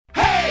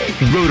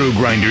Roto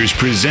Grinders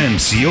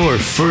presents your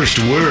first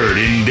word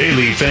in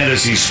daily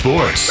fantasy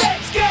sports.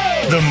 Let's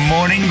go! The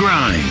Morning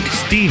Grind.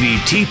 Stevie,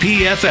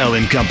 TPFL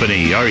and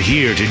company are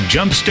here to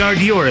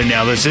jumpstart your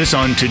analysis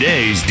on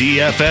today's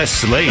DFS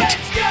slate. Let's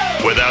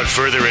go! Without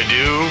further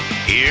ado,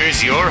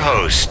 here's your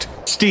host,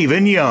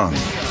 Stephen Young.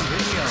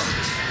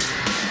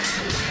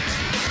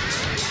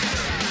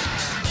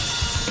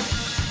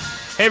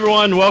 Hey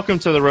everyone, welcome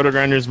to the Roto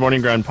Grinders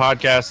Morning Grind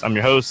podcast. I'm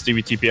your host,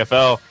 Stevie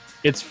TPFL.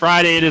 It's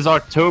Friday, it is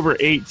October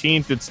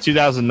 18th, it's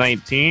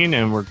 2019,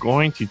 and we're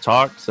going to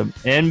talk some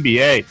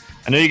NBA.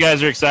 I know you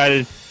guys are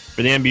excited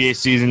for the NBA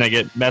season. I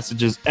get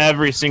messages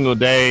every single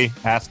day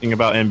asking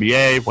about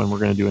NBA, when we're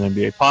going to do an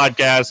NBA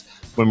podcast,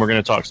 when we're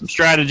going to talk some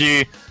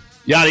strategy,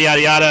 yada,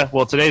 yada, yada.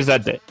 Well, today's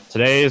that day.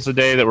 Today is the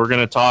day that we're going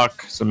to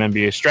talk some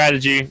NBA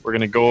strategy. We're going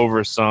to go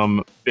over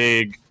some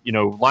big,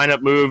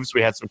 lineup moves.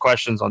 We had some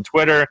questions on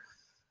Twitter.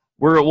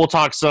 We'll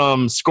talk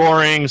some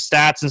scoring,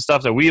 stats, and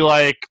stuff that we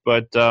like,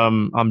 but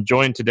I'm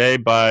joined today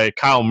by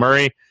Kyle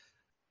Murray.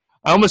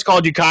 I almost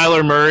called you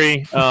Kyler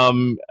Murray,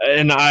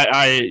 and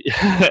I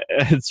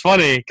it's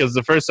funny because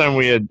the first time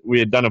we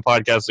had done a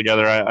podcast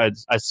together, I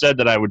said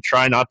that I would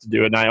try not to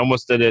do it, and I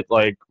almost did it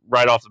like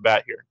right off the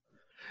bat here.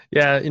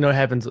 Yeah, it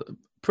happens a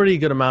pretty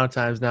good amount of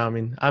times now. I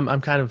mean,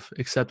 I'm kind of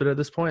accepted at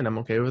this point. I'm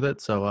okay with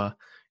it, so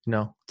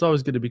it's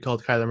always good to be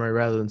called Kyler Murray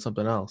rather than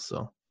something else.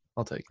 So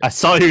I'll take it. I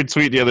saw your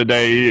tweet the other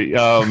day.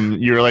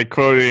 You were like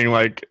quoting,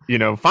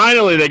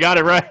 finally they got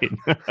it right.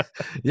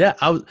 Yeah,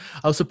 I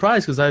was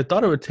surprised because I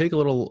thought it would take a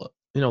little,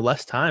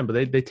 less time,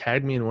 but they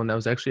tagged me in one that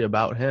was actually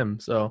about him.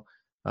 So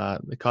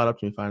they caught up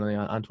to me finally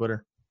on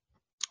Twitter.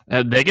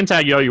 They can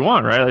tag you all you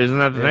want, right? Isn't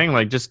that the thing?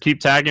 Like, just keep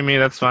tagging me.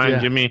 That's fine.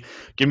 Yeah.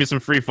 Give me some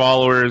free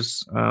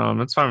followers.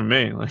 That's fine with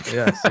me.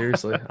 Yeah,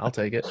 seriously, I'll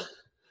take it.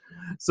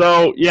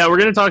 So, yeah, we're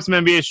going to talk some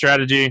NBA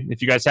strategy.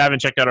 If you guys haven't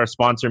checked out our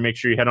sponsor, make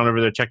sure you head on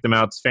over there, check them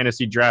out. It's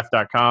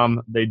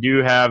fantasydraft.com. They do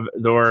have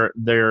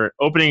their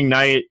opening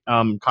night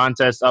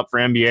contest up for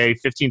NBA,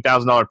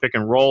 $15,000 pick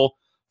and roll,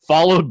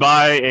 followed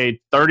by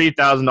a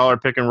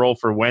 $30,000 pick and roll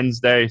for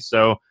Wednesday.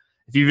 So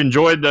if you've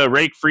enjoyed the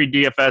rake-free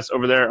DFS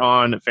over there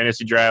on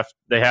Fantasy Draft,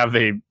 they have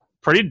a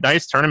pretty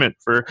nice tournament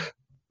for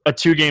a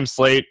 2-game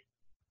slate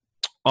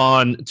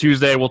on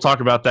Tuesday. We'll talk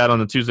about that on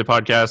the Tuesday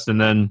podcast,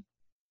 and then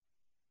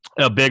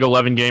a big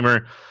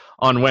 11-gamer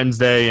on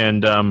Wednesday,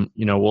 and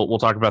we'll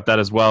talk about that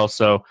as well.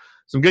 So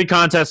some good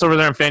contests over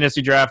there in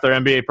Fantasy Draft, their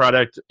NBA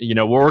product.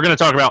 We're going to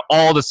talk about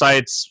all the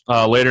sites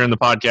later in the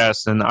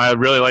podcast, and I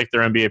really like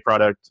their NBA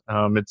product.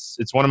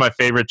 It's one of my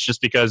favorites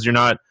just because you're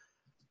not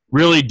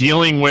really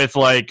dealing with,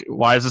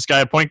 why is this guy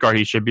a point guard?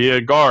 He should be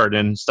a guard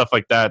and stuff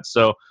like that.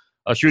 So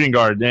a shooting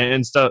guard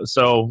and stuff.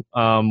 So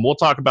we'll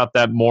talk about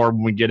that more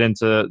when we get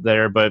into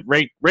there. But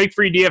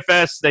rake-free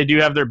DFS, they do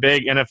have their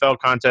big NFL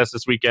contest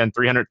this weekend,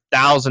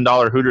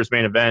 $300,000 Hooters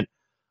main event.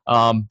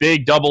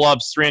 Big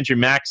double-ups, 3-entry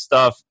max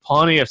stuff,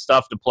 plenty of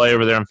stuff to play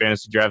over there on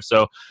Fantasy Draft.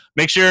 So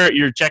make sure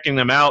you're checking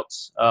them out.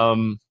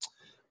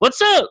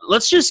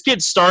 Let's just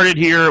get started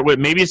here with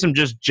maybe some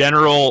just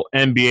general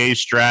NBA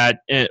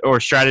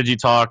strategy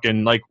talk.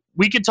 And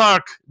we could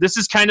talk, this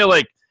is kind of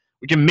like,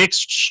 we can mix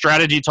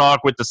strategy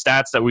talk with the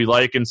stats that we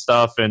like and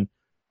stuff. And,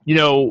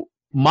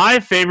 my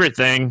favorite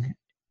thing,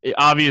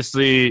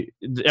 obviously,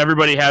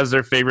 everybody has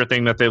their favorite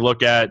thing that they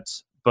look at,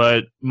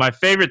 but my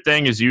favorite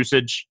thing is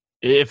usage.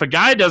 If a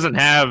guy doesn't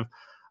have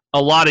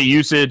a lot of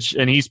usage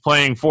and he's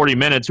playing 40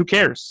 minutes, who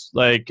cares?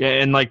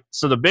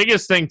 So the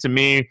biggest thing to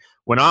me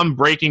when I'm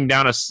breaking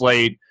down a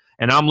slate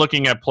and I'm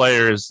looking at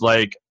players,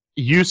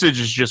 usage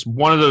is just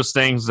one of those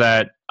things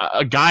that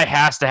a guy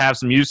has to have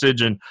some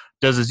usage. And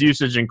does his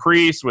usage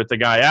increase with the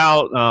guy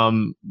out?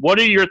 What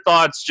are your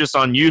thoughts just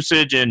on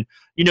usage? And,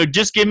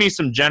 just give me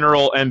some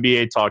general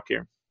NBA talk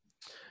here.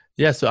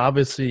 Yeah, so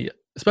obviously,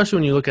 especially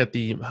when you look at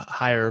the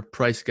higher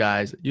price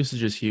guys,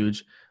 usage is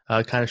huge.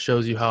 It kind of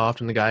shows you how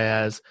often the guy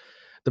has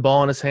the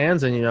ball in his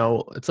hands. And,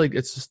 it's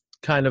just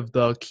kind of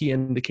the key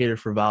indicator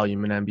for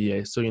volume in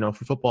NBA. So,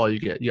 for football,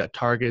 you got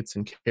targets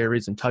and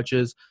carries and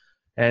touches.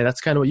 And that's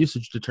kind of what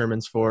usage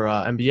determines for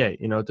NBA.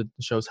 It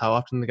shows how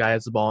often the guy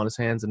has the ball in his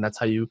hands, and that's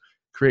how you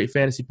create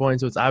fantasy points.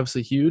 So it's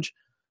obviously huge.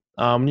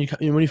 When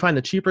you find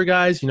the cheaper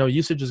guys,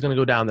 usage is going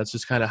to go down. That's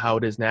just kind of how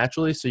it is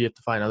naturally. So you have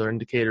to find other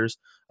indicators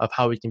of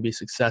how he can be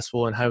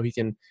successful and how he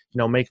can,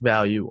 make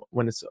value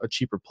when it's a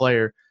cheaper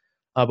player.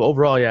 But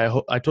overall, yeah,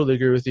 I totally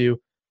agree with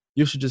you.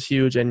 Usage is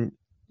huge, and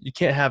you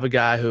can't have a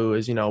guy who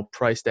is,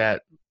 priced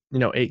at,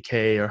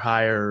 $8K or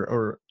higher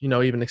or,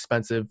 even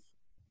expensive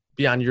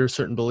beyond your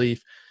certain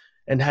belief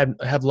and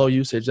have low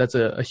usage. That's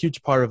a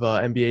huge part of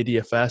NBA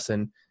DFS,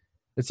 and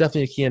it's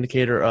definitely a key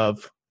indicator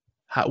of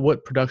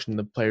what production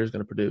the player is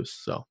going to produce.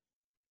 So,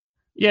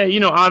 yeah,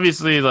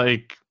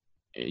 obviously,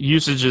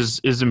 usage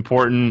is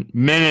important.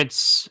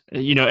 Minutes,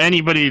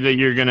 anybody that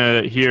you're going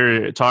to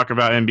hear talk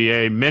about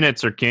NBA,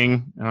 minutes are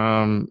king.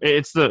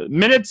 It's the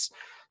minutes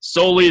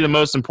solely the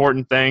most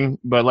important thing,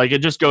 but it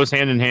just goes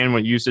hand in hand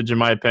with usage, in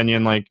my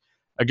opinion.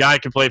 A guy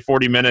could play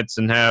 40 minutes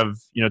and have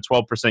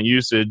 12%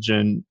 usage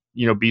and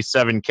be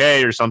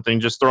 7K or something,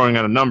 just throwing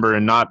out a number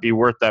and not be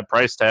worth that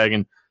price tag.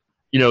 And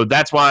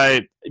that's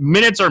why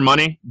minutes are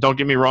money. Don't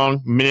get me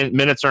wrong.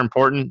 Minutes are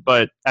important.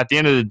 But at the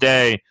end of the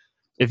day,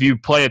 if you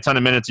play a ton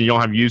of minutes and you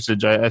don't have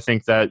usage, I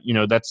think that,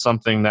 that's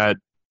something that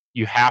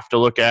you have to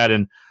look at.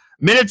 And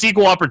minutes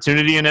equal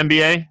opportunity in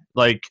NBA.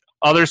 Like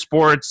other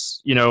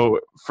sports,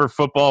 for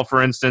football,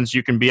 for instance,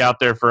 you can be out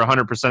there for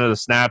 100% of the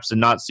snaps and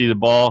not see the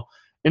ball.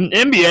 In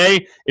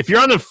NBA, if you're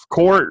on the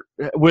court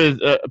with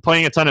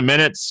playing a ton of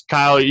minutes,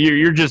 Kyle,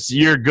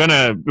 you're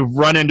gonna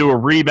run into a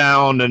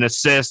rebound, an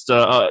assist,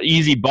 a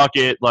easy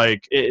bucket.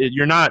 Like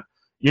you're not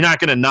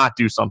gonna not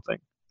do something.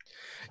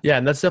 Yeah,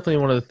 and that's definitely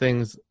one of the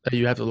things that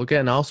you have to look at.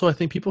 And also, I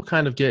think people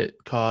kind of get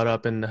caught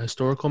up in the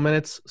historical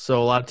minutes.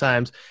 So a lot of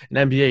times in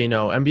NBA,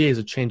 NBA is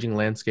a changing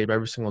landscape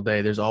every single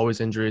day. There's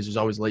always injuries. There's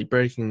always late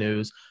breaking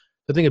news.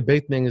 I think a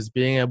big thing is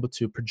being able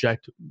to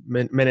project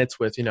minutes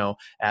with,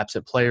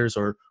 absent players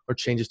or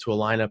changes to a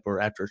lineup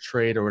or after a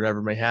trade or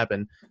whatever may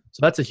happen. So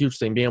that's a huge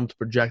thing, being able to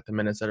project the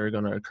minutes that are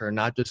going to occur,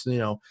 not just, see,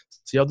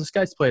 this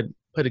guy's played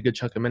a good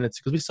chunk of minutes,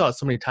 because we saw it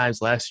so many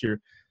times last year.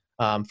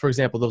 For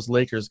example, those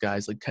Lakers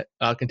guys like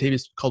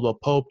Kentavious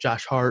Caldwell-Pope,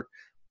 Josh Hart,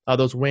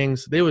 those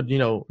wings, they would,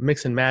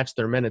 mix and match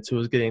their minutes, who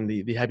was getting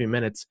the heavy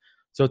minutes.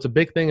 So it's a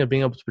big thing of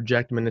being able to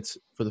project minutes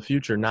for the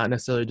future, not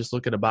necessarily just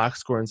look at a box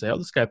score and say, oh,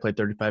 this guy played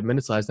 35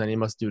 minutes last night, he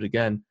must do it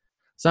again.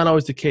 It's not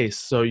always the case.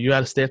 So you got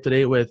to stay up to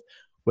date with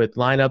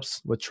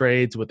lineups, with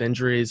trades, with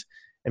injuries,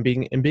 and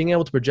being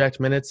able to project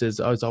minutes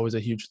is always a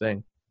huge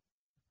thing.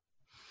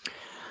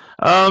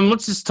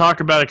 Let's just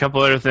talk about a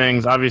couple other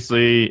things.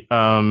 Obviously,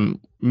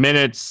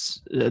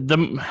 minutes.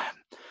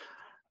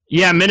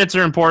 Minutes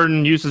are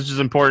important. Usage is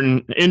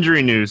important.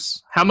 Injury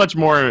news. How much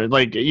more,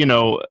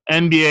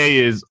 NBA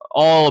is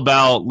all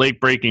about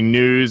late-breaking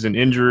news and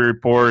injury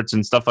reports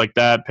and stuff like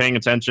that, paying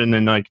attention.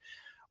 And,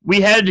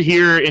 we head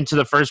here into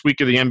the first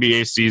week of the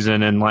NBA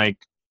season, and,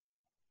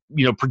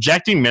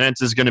 projecting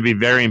minutes is going to be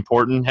very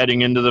important heading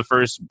into the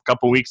first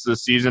couple weeks of the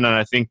season. And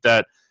I think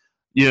that,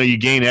 you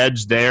gain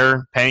edge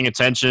there, paying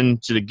attention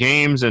to the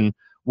games and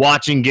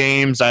watching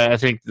games. I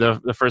think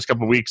the first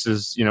couple weeks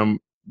is,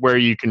 where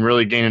you can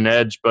really gain an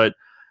edge. But,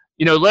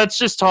 let's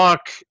just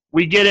talk.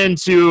 We get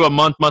into a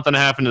month and a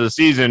half into the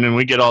season, and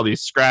we get all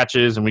these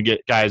scratches and we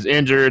get guys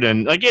injured,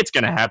 and it's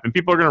going to happen.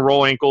 People are going to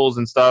roll ankles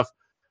and stuff.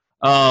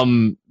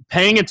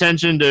 Paying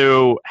attention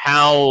to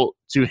how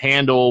to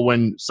handle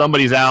when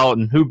somebody's out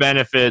and who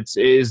benefits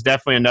is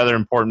definitely another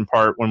important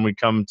part when we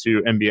come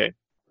to NBA.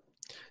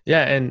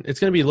 Yeah, and it's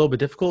going to be a little bit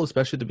difficult,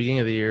 especially at the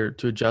beginning of the year,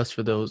 to adjust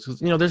for those. Because,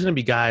 there's going to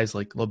be guys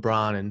like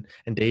LeBron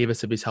and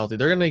Davis, if he's healthy.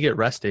 They're going to get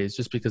rest days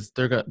just because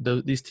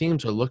these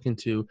teams are looking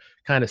to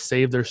kind of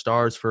save their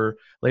stars for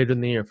later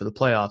in the year for the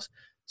playoffs.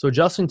 So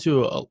adjusting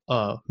to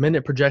a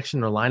minute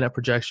projection or lineup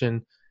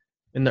projection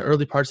in the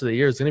early parts of the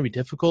year is going to be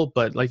difficult.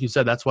 But like you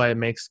said, that's why it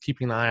makes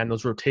keeping an eye on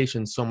those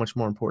rotations so much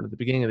more important at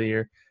the beginning of the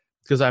year.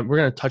 Because we're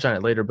going to touch on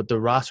it later, but the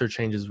roster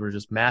changes were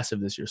just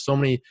massive this year. So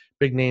many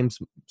big names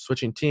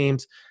switching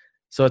teams.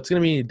 So it's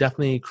going to be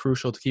definitely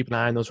crucial to keep an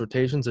eye on those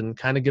rotations and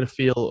kind of get a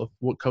feel of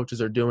what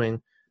coaches are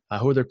doing,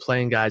 who they're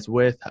playing guys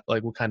with,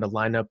 like what kind of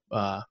lineup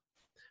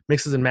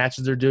mixes and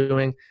matches they're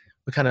doing,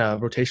 what kind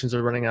of rotations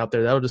they're running out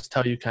there. That'll just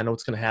tell you kind of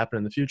what's going to happen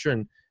in the future,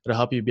 and it'll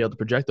help you be able to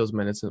project those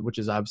minutes, which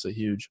is obviously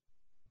huge.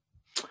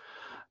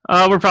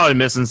 We're probably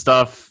missing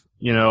stuff.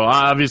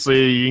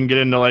 Obviously you can get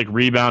into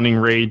rebounding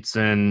rates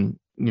and,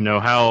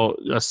 how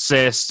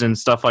assists and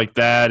stuff like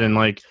that. And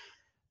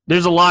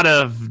there's a lot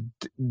of,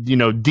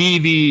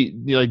 DVP,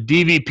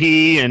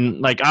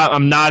 and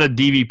I'm not a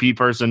DVP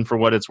person for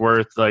what it's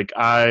worth.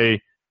 I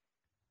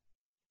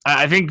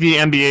think the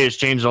NBA has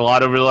changed a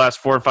lot over the last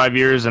 4 or 5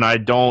 years, and I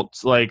don't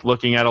like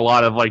looking at a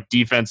lot of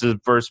defensive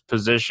versus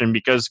position,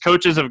 because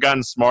coaches have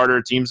gotten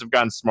smarter, teams have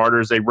gotten smarter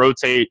as they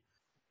rotate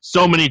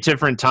so many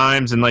different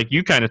times. And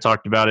you kind of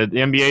talked about it, the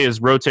NBA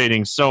is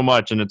rotating so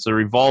much, and it's a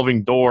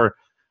revolving door.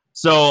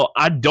 So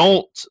I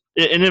don't,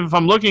 and if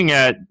I'm looking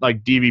at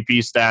DVP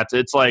stats,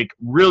 it's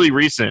really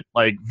recent,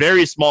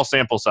 very small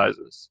sample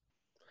sizes.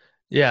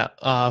 Yeah,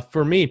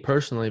 for me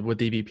personally with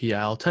DVP,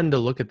 I'll tend to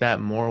look at that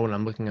more when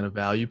I'm looking at a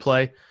value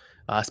play,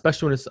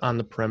 especially when it's on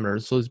the perimeter.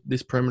 So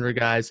these perimeter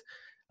guys,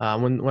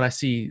 when I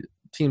see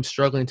teams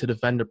struggling to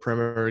defend a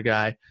perimeter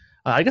guy,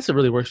 I guess it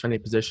really works for any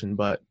position.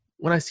 But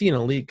when I see an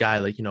elite guy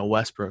like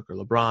Westbrook or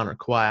LeBron or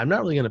Kawhi, I'm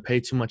not really going to pay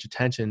too much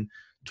attention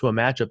to a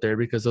matchup there,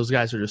 because those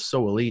guys are just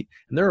so elite.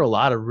 And there are a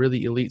lot of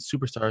really elite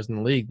superstars in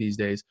the league these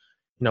days.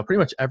 Pretty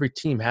much every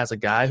team has a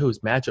guy who's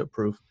matchup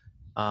proof.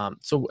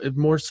 So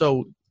more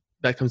so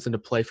that comes into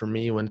play for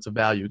me when it's a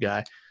value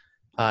guy.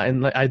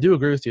 And I do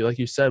agree with you. Like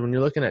you said, when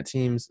you're looking at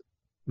teams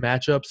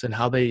matchups and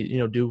how they,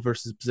 do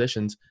versus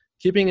positions,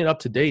 keeping it up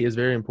to date is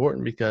very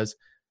important, because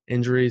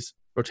injuries,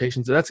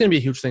 rotations, that's going to be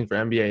a huge thing for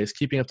NBA, is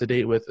keeping up to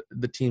date with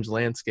the team's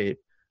landscape.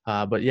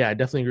 But yeah, I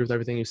definitely agree with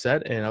everything you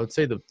said. And I would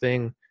say the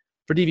thing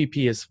for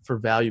DVP is for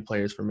value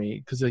players for me,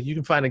 because you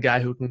can find a guy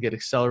who can get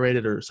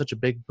accelerated or such a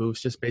big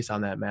boost just based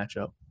on that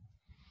matchup.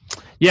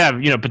 Yeah,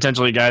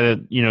 potentially a guy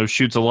that,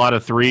 shoots a lot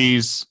of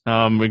threes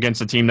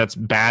against a team that's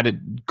bad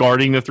at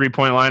guarding the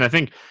three-point line. I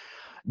think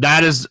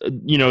that is,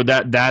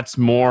 that's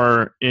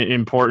more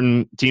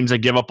important. Teams that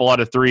give up a lot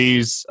of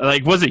threes,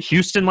 like, was it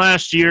Houston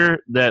last year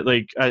that,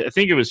 like, I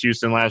think it was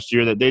Houston last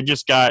year that they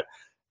just got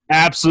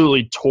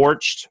absolutely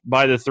torched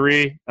by the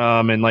three,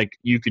 and like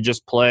you could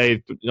just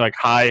play like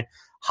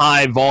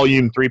high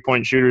volume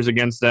 3-point shooters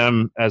against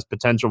them as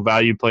potential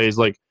value plays,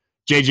 like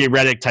JJ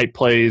Redick type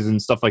plays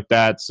and stuff like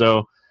that.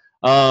 So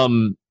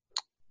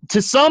to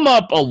sum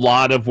up a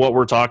lot of what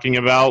we're talking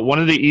about, one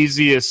of the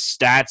easiest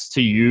stats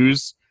to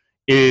use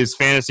is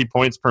fantasy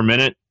points per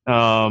minute.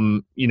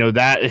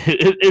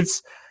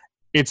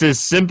 It's as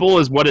simple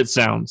as what it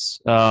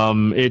sounds.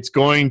 It's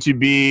going to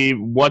be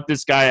what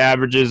this guy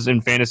averages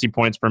in fantasy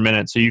points per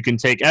minute. So you can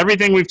take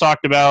everything we've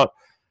talked about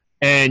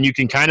and you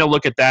can kind of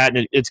look at that,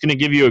 and it's going to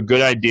give you a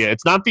good idea.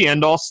 It's not the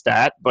end-all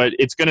stat, but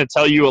it's going to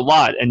tell you a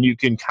lot, and you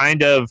can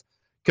kind of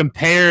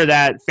compare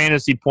that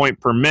fantasy point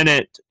per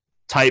minute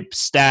type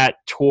stat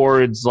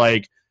towards,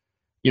 like,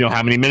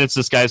 how many minutes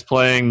this guy's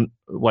playing,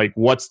 like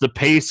what's the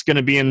pace going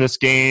to be in this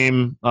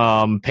game.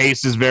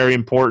 Pace is very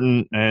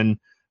important, and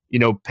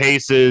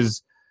pace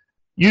is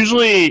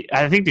usually,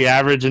 I think the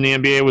average in the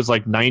NBA was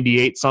like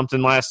 98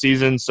 something last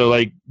season. So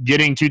like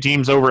getting two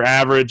teams over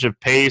average of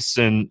pace,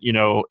 and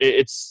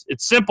it's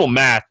simple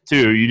math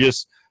too.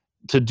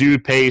 To do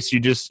pace, you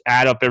just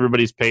add up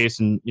everybody's pace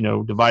and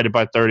divide it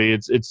by 30.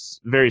 It's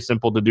very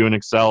simple to do in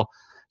Excel.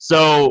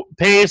 So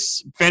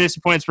pace, fantasy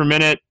points per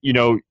minute,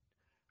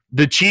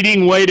 the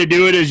cheating way to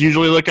do it is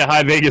usually look at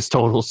high Vegas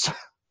totals.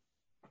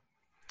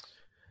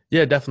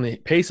 Yeah, definitely.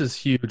 Pace is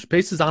huge.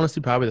 Pace is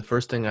honestly probably the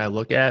first thing I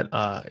look at.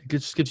 It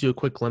just gives you a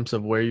quick glimpse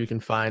of where you can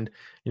find,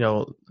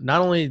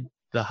 not only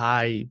the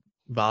high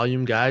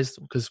volume guys,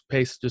 because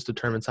pace just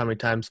determines how many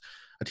times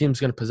a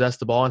team's going to possess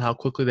the ball and how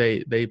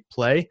quickly they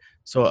play.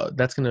 So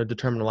that's going to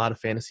determine a lot of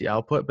fantasy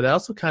output. But that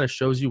also kind of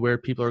shows you where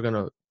people are going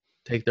to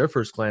take their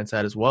first glance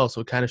at as well.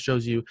 So it kind of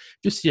shows you,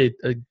 just see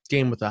a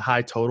game with a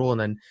high total,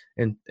 and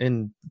then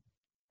in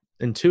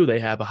two they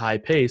have a high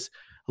pace.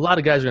 A lot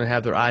of guys are going to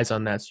have their eyes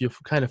on that, so you'll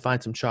kind of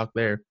find some chalk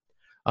there.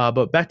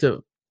 But back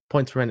to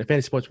points per minute,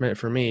 fantasy points per minute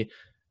for me,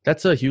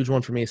 that's a huge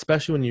one for me,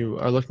 especially when you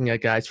are looking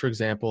at guys, for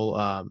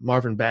example,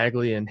 Marvin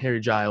Bagley and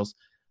Harry Giles.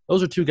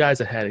 Those are two guys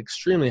that had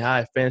extremely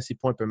high fantasy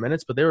point per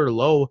minutes, but they were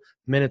low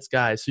minutes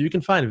guys. So you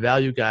can find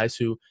value guys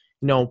who,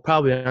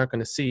 probably aren't going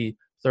to see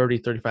 30,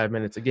 35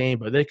 minutes a game,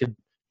 but they could,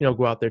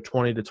 go out there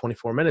 20 to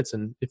 24 minutes.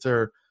 And if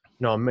they're,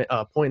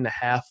 a point and a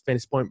half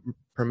fantasy point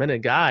per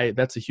minute guy,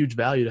 that's a huge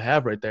value to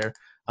have right there.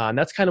 And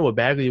that's kind of what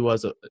Bagley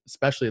was,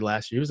 especially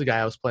last year. He was a guy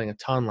I was playing a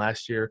ton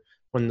last year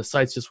when the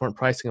sites just weren't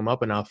pricing him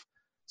up enough.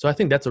 So I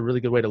think that's a really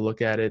good way to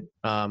look at it.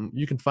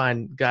 You can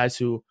find guys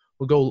who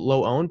will go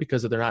low owned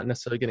because they're not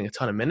necessarily getting a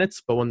ton of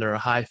minutes, but when they're a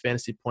high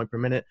fantasy point per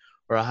minute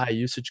or a high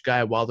usage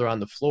guy while they're on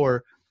the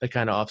floor, that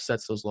kind of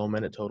offsets those low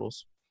minute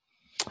totals.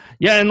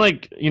 Yeah, and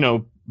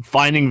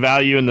finding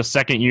value in the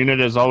second unit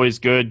is always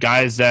good.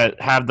 Guys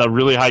that have the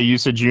really high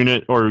usage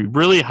unit or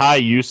really high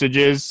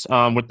usages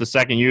with the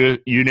second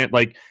unit,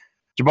 like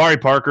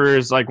Jabari Parker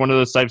is like one of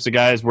those types of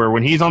guys where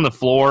when he's on the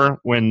floor,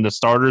 when the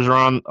starters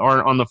aren't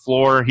on the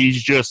floor,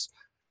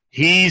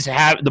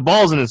 the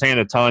ball's in his hand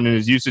a ton, and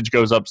his usage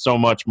goes up so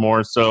much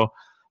more. So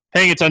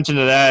paying attention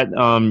to that,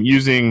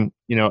 using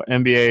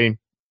NBA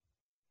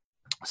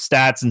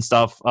stats and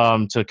stuff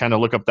to kind of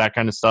look up that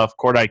kind of stuff.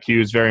 Court IQ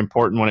is very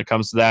important when it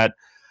comes to that.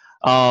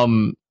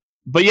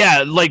 But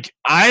yeah, like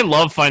I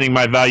love finding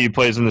my value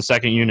plays in the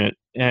second unit,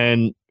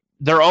 and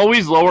they're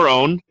always lower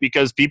owned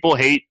because people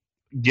hate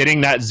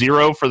getting that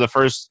zero for the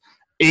first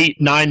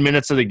 8-9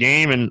 minutes of the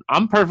game, and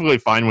I'm perfectly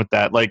fine with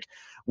that. Like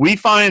we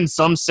find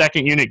some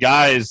second unit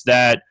guys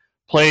that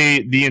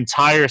play the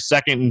entire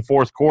second and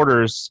fourth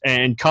quarters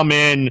and come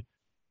in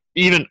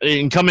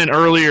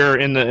earlier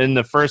in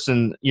the first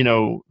and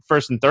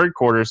third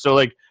quarters. So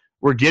like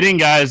we're getting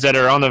guys that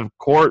are on the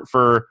court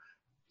for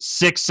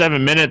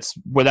 6-7 minutes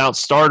without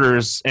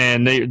starters,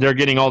 and they're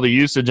getting all the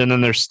usage, and then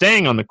they're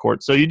staying on the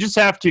court. So you just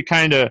have to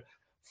kind of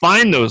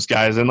find those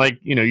guys. And like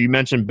you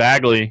mentioned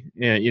Bagley,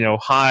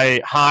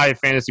 high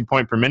fantasy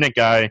point per minute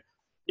guy,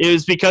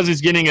 is because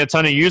he's getting a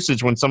ton of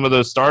usage when some of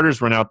those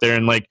starters went out there.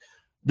 And like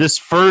this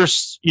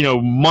first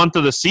month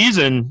of the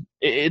season,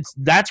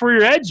 that's where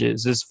your edge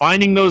is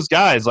finding those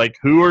guys like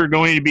who are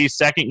going to be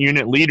second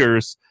unit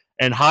leaders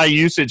and high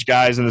usage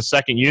guys in the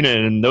second unit,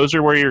 and those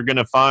are where you're going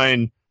to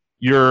find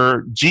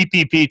your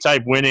GPP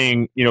type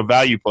winning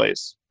value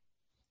plays.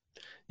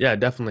 Yeah,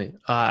 definitely.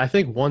 I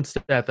think one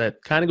stat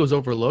that kind of goes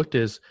overlooked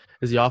is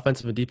the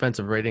offensive and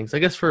defensive ratings. I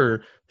guess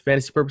for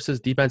fantasy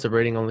purposes, defensive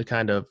rating only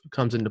kind of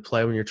comes into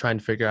play when you're trying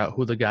to figure out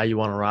who the guy you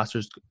want on a roster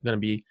is going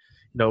to be,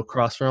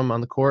 across from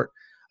on the court.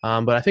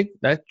 But I think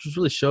that just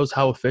really shows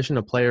how efficient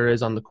a player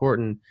is on the court.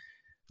 And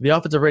the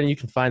offensive rating, you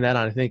can find that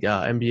on, I think,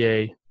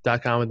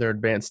 NBA.com with their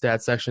advanced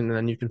stats section. And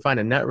then you can find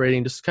a net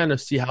rating, just kind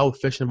of see how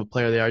efficient of a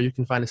player they are. You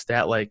can find a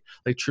stat like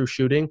true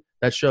shooting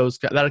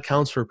that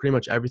accounts for pretty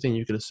much everything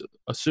you could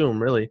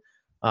assume, really.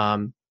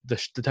 The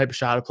type of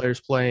shot a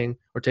player's playing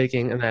or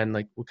taking, and then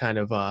like what kind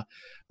of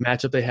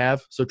matchup they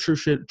have. So true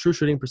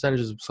shooting percentage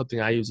is something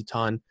I use a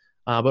ton.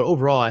 But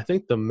overall, I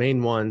think the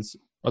main ones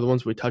are the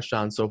ones we touched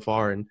on so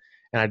far. And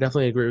I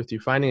definitely agree with you.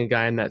 Finding a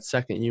guy in that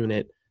second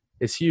unit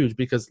is huge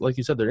because, like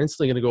you said, they're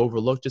instantly going to go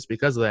overlooked just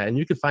because of that. And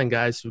you can find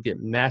guys who get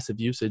massive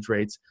usage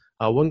rates.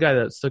 One guy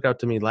that stuck out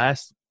to me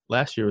last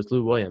year was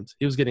Lou Williams.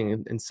 He was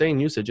getting insane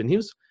usage, and he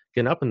was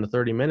getting up in the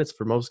 30 minutes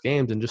for most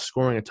games and just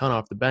scoring a ton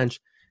off the bench.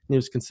 And he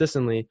was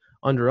consistently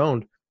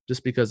under-owned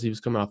just because he was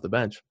coming off the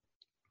bench.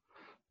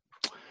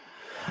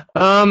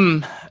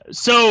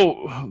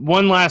 So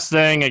one last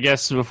thing, I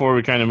guess, before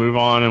we kind of move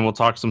on and we'll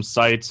talk some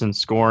sites and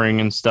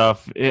scoring and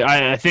stuff.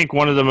 I think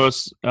one of the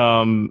most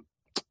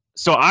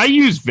so I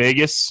use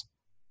Vegas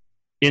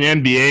in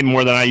NBA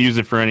more than I use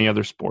it for any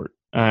other sport.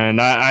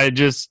 And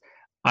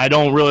I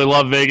don't really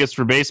love Vegas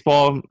for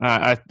baseball.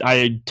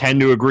 I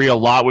tend to agree a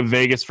lot with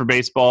Vegas for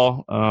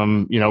baseball.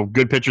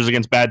 Good pitchers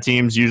against bad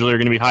teams usually are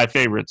going to be high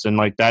favorites. And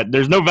like that,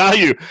 there's no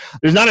value.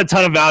 There's not a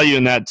ton of value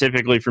in that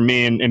typically for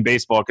me in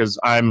baseball because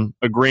I'm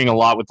agreeing a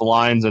lot with the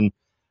lines. And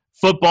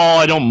football,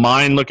 I don't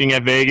mind looking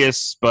at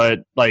Vegas, but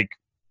like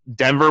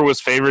Denver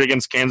was favored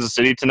against Kansas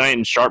City tonight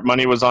and sharp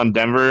money was on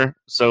Denver.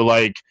 So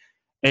like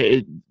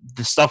the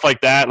stuff like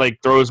that like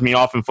throws me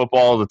off in football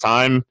all the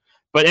time.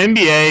 But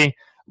NBA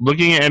 –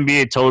 looking at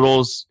NBA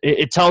totals,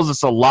 it tells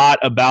us a lot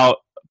about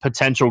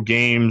potential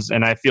games,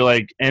 and I feel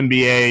like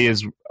NBA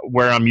is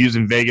where I'm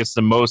using Vegas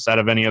the most out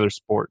of any other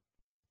sport.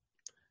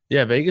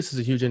 Yeah, Vegas is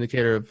a huge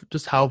indicator of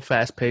just how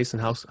fast-paced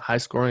and how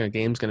high-scoring a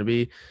game's going to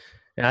be.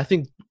 And I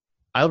think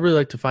I really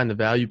like to find the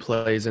value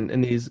plays in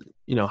these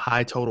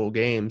high-total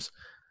games.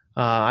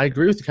 I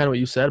agree with kind of what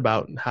you said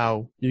about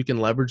how you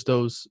can leverage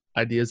those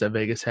ideas that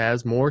Vegas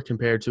has more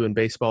compared to in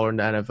baseball or in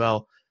the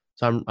NFL.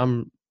 So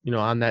I'm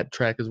on that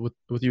track is with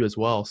you as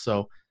well.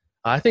 So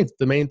I think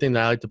the main thing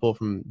that I like to pull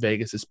from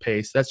Vegas is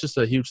pace. That's just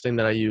a huge thing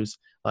that I use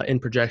in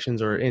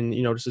projections or in,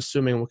 just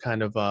assuming what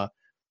kind of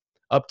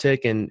uptick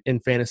in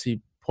fantasy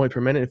point per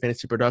minute and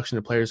fantasy production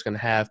the player is going to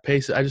have.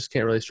 Pace, I just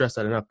can't really stress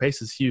that enough.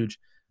 Pace is huge.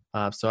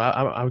 So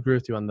I agree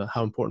with you on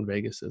how important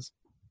Vegas is.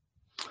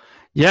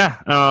 Yeah.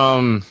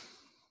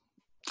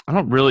 I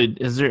don't really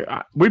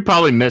we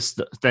probably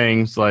missed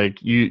things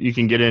like you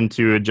can get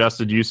into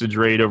adjusted usage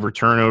rate over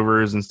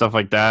turnovers and stuff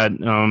like that.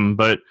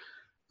 But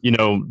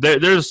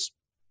there's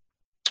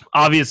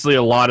obviously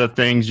a lot of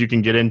things you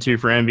can get into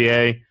for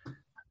NBA,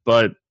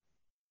 but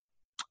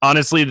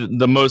honestly,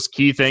 the most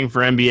key thing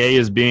for NBA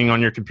is being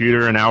on your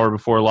computer an hour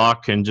before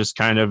lock and just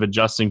kind of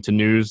adjusting to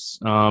news,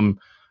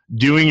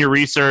 doing your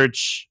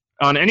research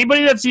on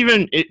anybody that's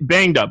even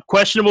banged up,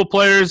 questionable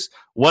players.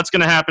 What's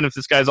going to happen if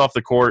this guy's off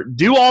the court?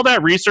 Do all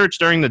that research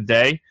during the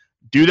day.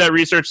 Do that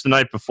research the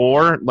night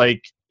before.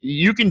 Like,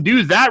 you can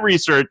do that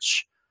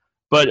research,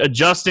 but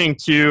adjusting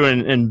to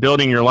and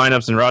building your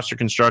lineups and roster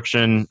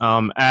construction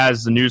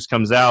as the news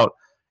comes out.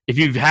 If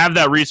you have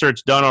that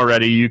research done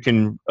already, you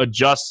can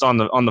adjust on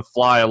the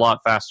fly a lot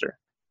faster.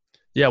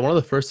 Yeah, one of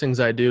the first things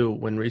I do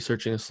when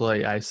researching a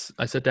slate, I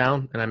sit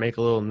down and I make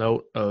a little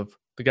note of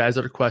the guys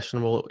that are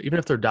questionable, even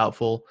if they're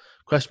doubtful,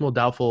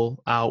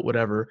 out,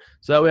 whatever.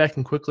 So that way I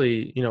can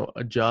quickly,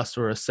 adjust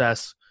or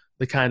assess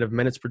the kind of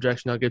minutes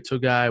projection I'll get to a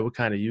guy, what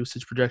kind of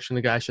usage projection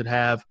the guy should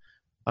have.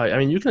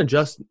 You can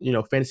adjust,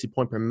 fantasy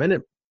point per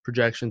minute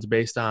projections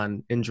based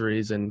on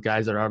injuries and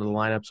guys that are out of the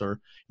lineups, or,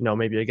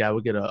 maybe a guy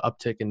will get an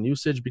uptick in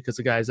usage because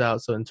the guy's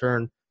out. So in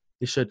turn,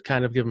 you should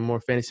kind of give him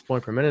more fantasy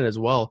point per minute as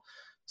well.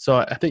 So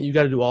I think you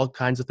got to do all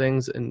kinds of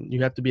things, and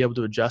you have to be able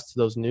to adjust to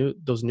those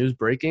news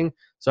breaking.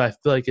 So I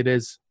feel like it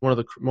is one of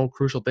the most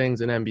crucial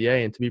things in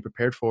NBA, and to be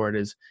prepared for it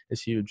is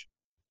huge.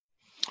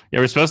 Yeah,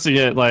 we're supposed to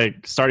get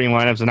like starting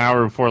lineups an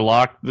hour before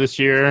lock this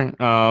year.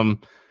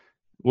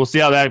 We'll see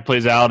how that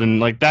plays out,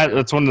 and like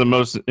that's one of the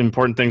most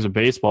important things of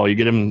baseball. You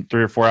get them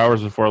 3 or 4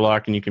 hours before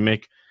lock, and you can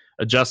make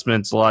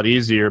adjustments a lot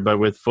easier. But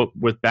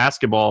with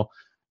basketball,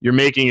 you're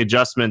making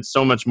adjustments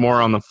so much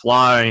more on the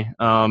fly.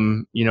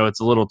 It's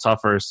a little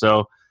tougher.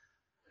 So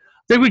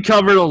I think we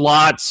covered a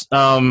lot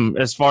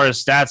as far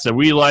as stats that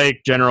we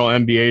like, general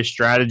NBA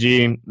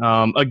strategy.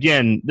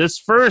 Again, this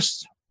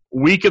first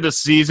week of the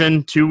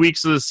season, 2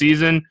 weeks of the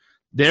season,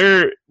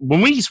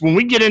 when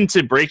we get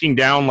into breaking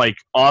down like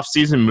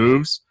off-season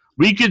moves,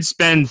 we could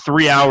spend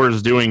 3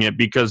 hours doing it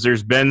because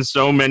there's been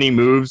so many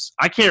moves.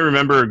 I can't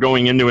remember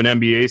going into an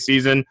NBA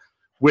season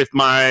with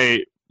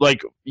my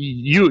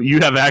you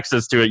have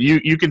access to it.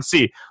 You can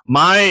see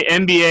my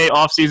NBA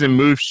offseason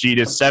move sheet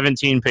is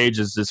 17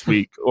 pages this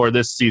week or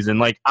this season.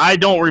 Like, I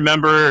don't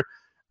remember.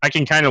 I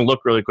can kind of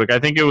look really quick. I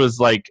think it was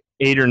like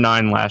 8 or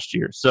 9 last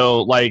year.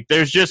 So like,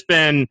 there's just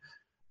been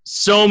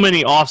so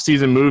many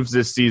offseason moves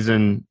this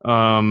season,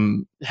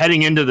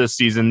 heading into this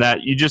season, that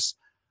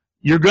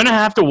you're going to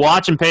have to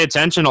watch and pay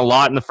attention a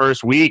lot in the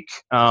first week.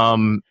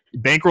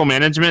 Bankroll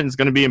management is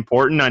going to be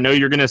important. I know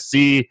you're going to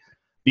see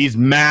these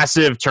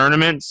massive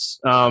tournaments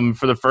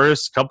for the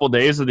first couple of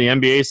days of the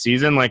NBA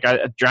season. Like,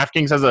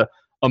 DraftKings has a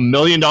 $1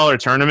 million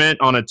tournament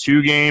on a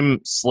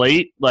 2-game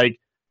slate. Like,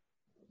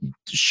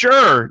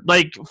 sure,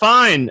 like,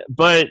 fine,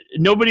 but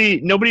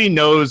nobody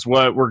knows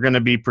what we're going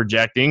to be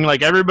projecting.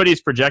 Like,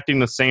 everybody's projecting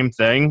the same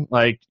thing.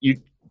 Like,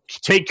 you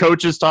take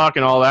coaches talk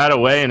and all that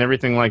away and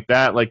everything like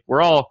that. Like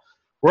we're all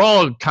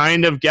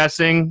kind of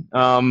guessing.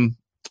 And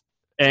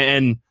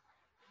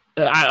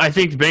I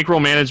think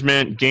bankroll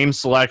management, game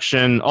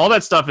selection, all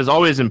that stuff is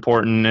always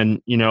important. And,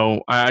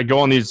 I go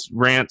on these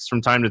rants from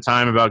time to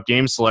time about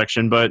game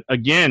selection. But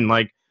again,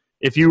 like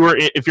if you're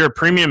a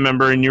premium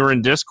member and you were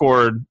in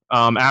Discord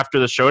after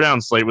the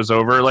showdown slate was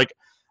over, like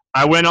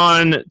I went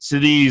on there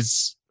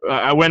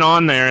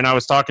and I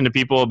was talking to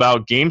people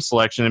about game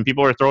selection, and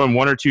people are throwing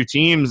one or two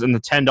teams in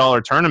the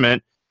 $10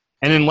 tournament.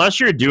 And unless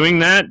you're doing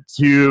that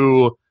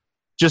to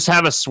just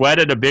have a sweat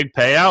at a big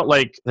payout,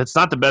 like that's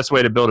not the best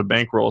way to build a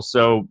bankroll.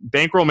 So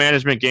bankroll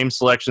management, game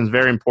selection is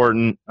very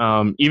important.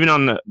 Even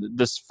on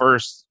this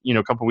first,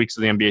 couple weeks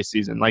of the NBA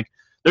season, like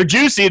they're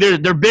juicy.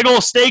 They're big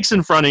old stakes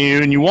in front of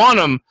you and you want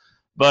them,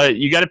 but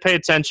you got to pay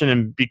attention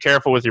and be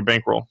careful with your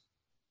bankroll.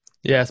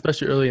 Yeah.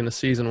 Especially early in the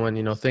season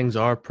when, things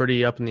are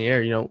pretty up in the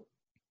air.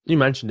 You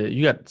mentioned it.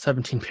 You got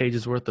 17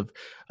 pages worth of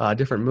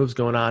different moves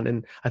going on.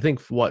 And I think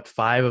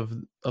 5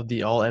 of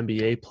the all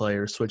NBA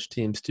players switch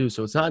teams too.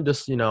 So it's not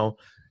just,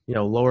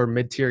 lower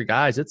mid-tier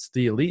guys. It's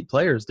the elite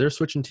players. They're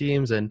switching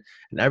teams and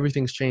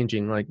everything's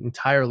changing. Like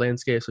entire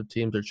landscapes of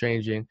teams are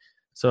changing.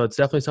 So it's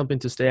definitely something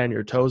to stay on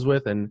your toes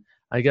with. And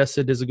I guess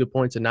it is a good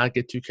point to not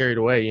get too carried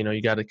away.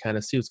 You got to kind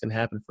of see what's going to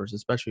happen first,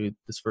 especially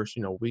this first,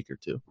 week or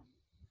two.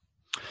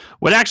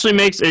 What actually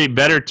makes a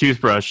better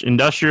toothbrush?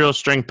 Industrial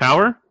strength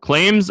power,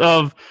 claims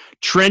of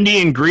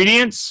trendy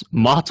ingredients,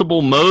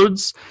 multiple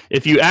modes.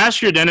 If you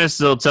ask your dentist,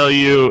 they'll tell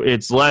you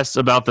it's less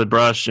about the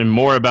brush and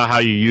more about how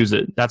you use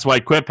it. That's why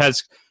Quip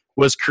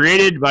was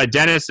created by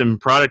dentists and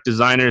product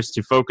designers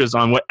to focus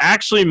on what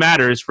actually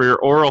matters for your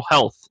oral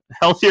health,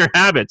 healthier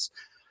habits.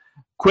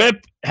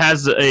 Quip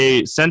has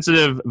a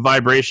sensitive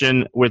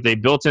vibration with a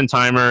built-in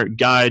timer,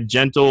 guide,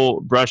 gentle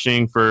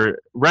brushing for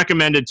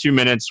recommended 2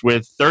 minutes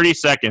with 30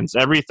 seconds.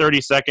 Every 30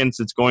 seconds,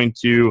 it's going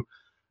to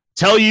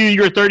tell you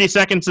your 30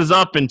 seconds is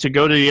up and to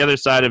go to the other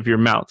side of your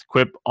mouth.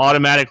 Quip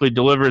automatically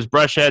delivers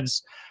brush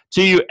heads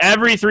to you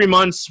every 3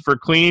 months for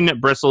clean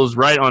bristles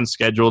right on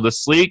schedule. The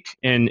sleek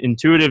and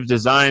intuitive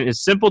design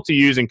is simple to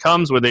use and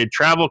comes with a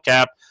travel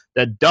cap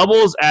that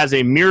doubles as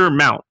a mirror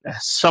mount.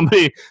 As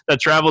somebody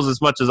that travels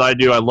as much as I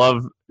do, I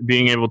love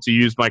being able to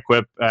use my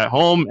Quip at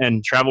home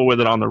and travel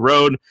with it on the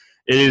road.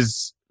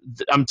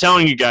 I'm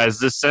telling you guys,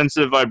 this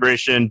sensitive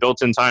vibration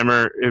built-in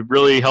timer, it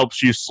really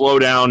helps you slow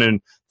down and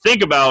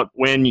think about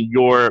when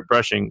you're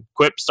brushing.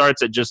 Quip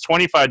starts at just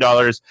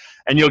 $25,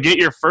 and you'll get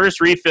your first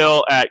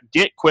refill at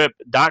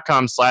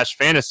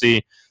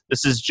getquip.com/fantasy.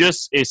 This is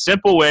just a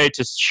simple way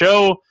to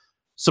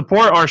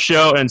support our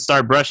show and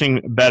start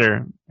brushing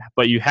better.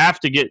 But you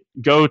have to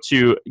go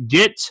to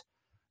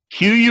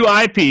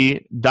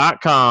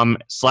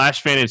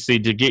getquip.com/fantasy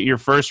to get your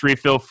first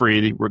refill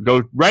free.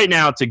 Go right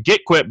now to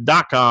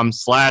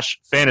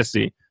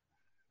getquip.com/fantasy.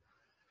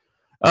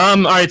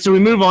 All right, so we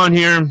move on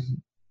here.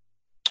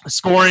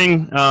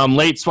 Scoring,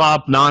 late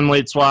swap,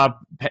 non-late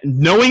swap,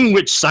 knowing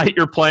which site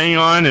you're playing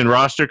on and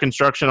roster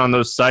construction on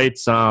those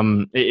sites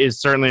is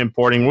certainly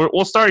important.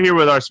 We'll start here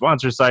with our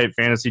sponsor site,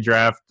 Fantasy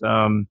Draft.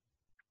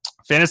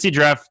 Fantasy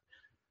Draft,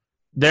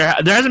 there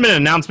hasn't been an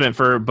announcement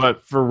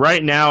but for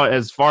right now,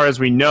 as far as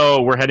we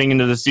know, we're heading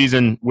into the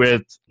season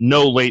with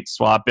no late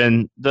swap.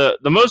 And the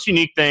most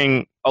unique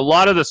thing, a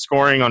lot of the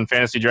scoring on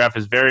Fantasy Draft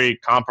is very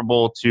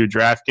comparable to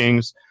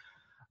DraftKings.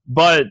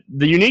 But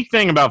the unique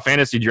thing about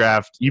Fantasy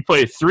Draft, you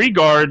play 3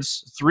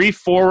 guards, 3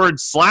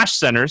 forwards /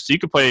 centers. So you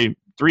could play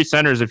 3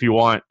 centers if you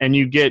want, and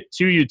you get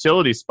 2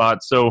 utility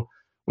spots. So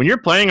when you're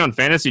playing on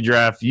Fantasy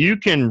Draft, you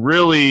can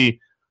really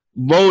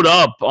load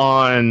up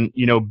on,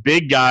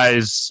 big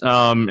guys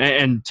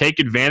and take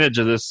advantage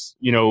of this,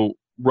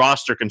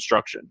 roster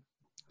construction.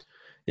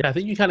 Yeah, I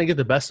think you kind of get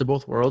the best of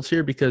both worlds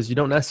here because you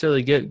don't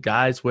necessarily get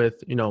guys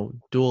with,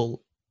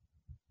 dual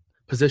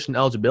position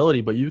eligibility,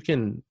 but you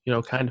can,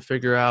 kind of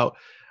figure out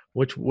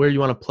where you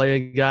want to play a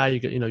guy. You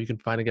can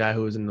find a guy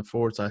who is in the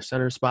forward /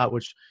 center spot,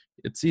 which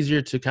it's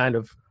easier to kind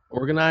of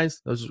organize.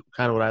 Those are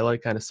kind of what I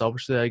like, kind of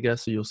selfishly, I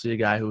guess. So you'll see a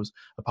guy who's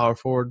a power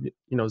forward.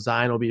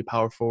 Zion will be a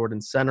power forward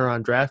and center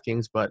on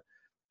DraftKings, but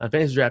on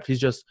Fantasy Draft, he's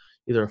just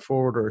either a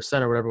forward or a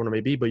center, whatever one it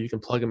may be, but you can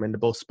plug him into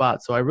both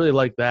spots. So I really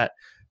like that,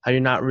 how you're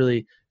not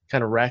really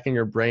kind of racking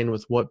your brain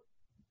with what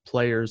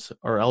players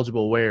are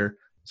eligible where.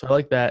 So I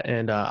like that.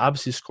 And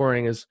obviously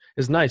scoring is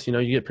nice. You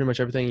get pretty much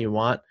everything you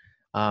want.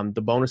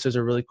 The bonuses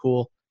are really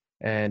cool.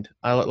 And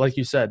like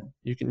you said,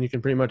 you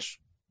can pretty much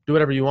do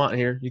whatever you want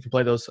here. You can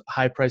play those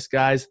high-priced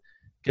guys,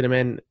 get them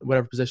in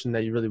whatever position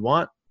that you really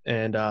want.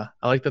 And I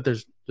like that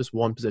there's just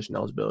one position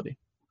eligibility.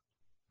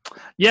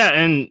 Yeah,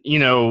 and,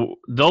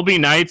 there'll be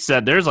nights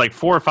that there's like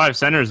 4 or 5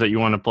 centers that you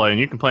want to play, and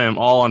you can play them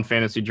all on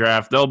Fantasy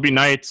Draft. There'll be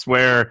nights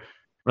where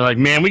we're like,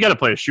 man, we got to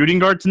play a shooting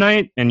guard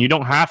tonight, and you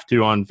don't have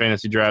to on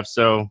Fantasy Draft.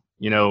 So,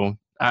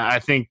 I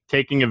think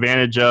taking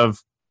advantage of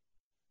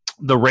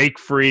the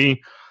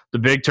rake-free, the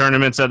big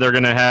tournaments that they're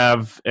going to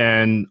have,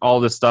 and all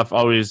this stuff,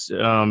 always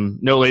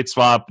no late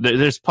swap.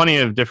 There's plenty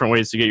of different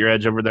ways to get your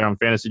edge over there on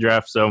Fantasy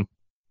Draft. So,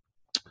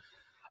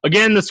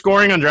 again, the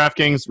scoring on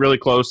DraftKings really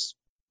close.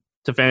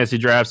 to fantasy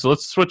draft. So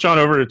let's switch on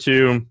over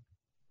to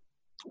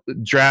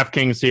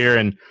DraftKings here.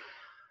 And,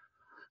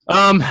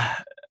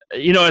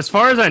 as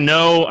far as I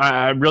know,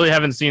 I really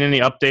haven't seen any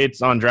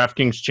updates on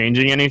DraftKings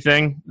changing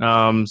anything.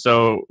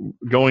 So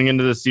going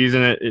into the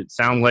season, it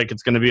sounds like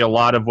it's going to be a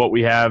lot of what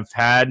we have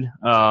had.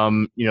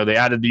 They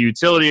added the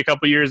utility a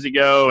couple years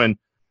ago, and,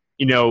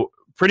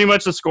 pretty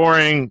much the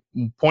scoring,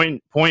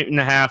 point and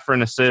a half for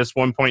an assist,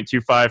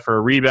 1.25 for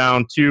a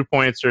rebound, 2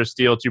 points for a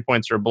steal, 2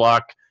 points for a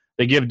block.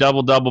 They give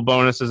double-double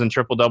bonuses and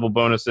triple-double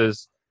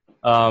bonuses.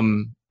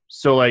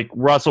 So, like,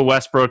 Russell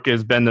Westbrook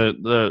has been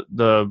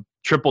the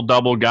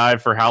triple-double guy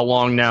for how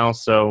long now?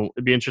 So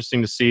it'd be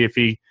interesting to see if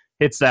he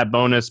hits that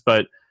bonus.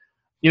 But,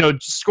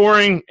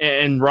 scoring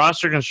and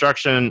roster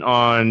construction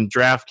on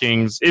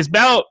DraftKings is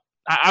about,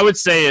 I would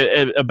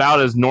say,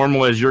 about as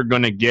normal as you're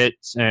going to get.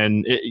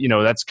 And,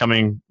 that's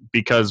coming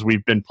because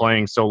we've been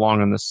playing so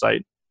long on this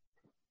site.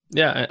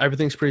 Yeah,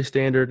 everything's pretty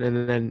standard.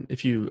 And then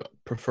if you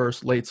prefer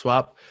late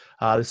swap,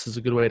 this is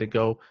a good way to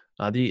go.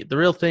 The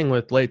real thing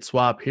with late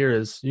swap here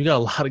is you got a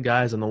lot of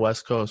guys on the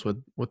West Coast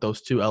with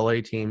those two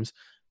LA teams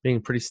being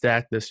pretty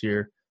stacked this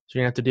year. So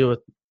you're going to have to deal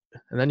with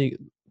 – and then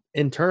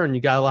in turn,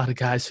 you got a lot of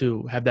guys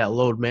who have that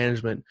load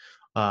management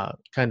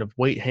kind of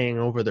weight hanging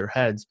over their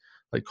heads,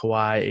 like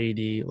Kawhi,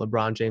 AD,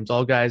 LeBron James.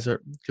 All guys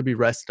could be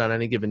rested on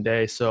any given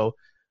day. So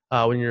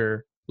when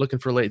you're looking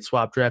for late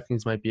swap,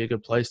 DraftKings might be a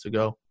good place to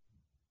go.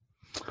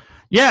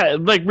 Yeah,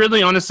 like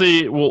really,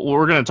 honestly,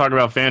 we're going to talk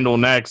about FanDuel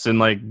next, and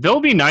like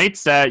there'll be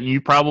nights that you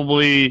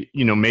probably,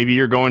 maybe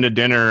you're going to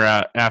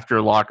dinner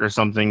after lock or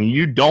something.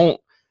 You don't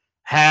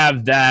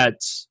have that,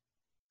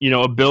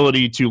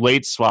 ability to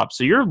late swap.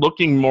 So you're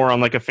looking more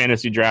on like a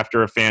fantasy draft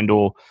or a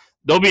FanDuel.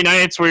 There'll be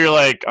nights where you're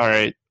like, all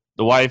right,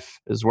 the wife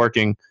is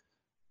working,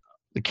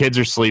 the kids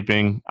are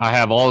sleeping. I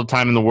have all the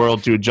time in the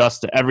world to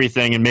adjust to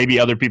everything, and maybe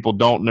other people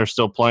don't, and they're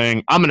still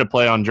playing. I'm going to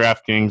play on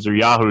DraftKings or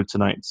Yahoo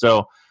tonight.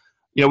 So,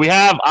 we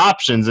have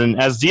options, and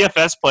as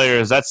DFS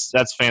players,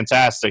 that's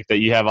fantastic that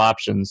you have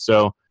options.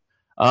 So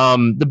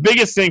the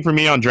biggest thing for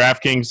me on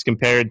DraftKings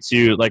compared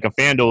to like a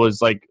FanDuel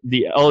is like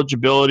the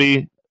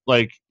eligibility.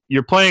 Like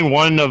you're playing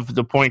one of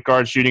the point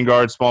guard, shooting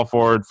guard, small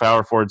forward,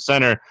 power forward,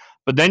 center,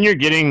 but then you're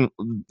getting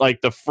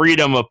like the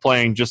freedom of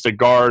playing just a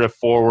guard, a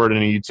forward,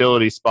 and a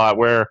utility spot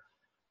where,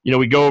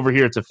 we go over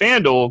here to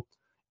FanDuel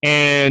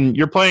and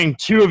you're playing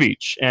two of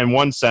each and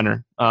one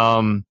center.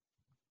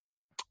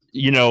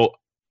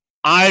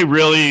 I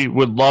really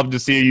would love to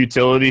see a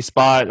utility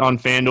spot on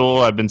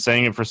FanDuel. I've been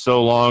saying it for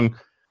so long.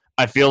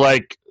 I feel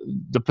like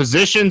the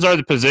positions are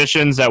the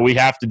positions that we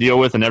have to deal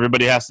with and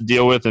everybody has to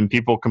deal with, and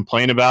people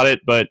complain about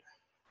it. But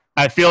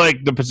I feel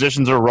like the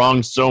positions are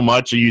wrong so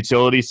much. A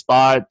utility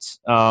spot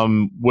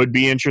would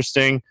be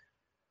interesting.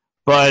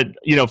 But,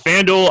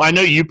 FanDuel, I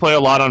know you play a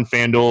lot on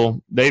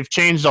FanDuel. They've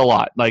changed a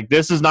lot. Like,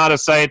 this is not a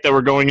site that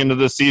we're going into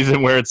the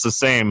season where it's the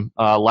same.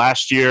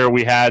 Last year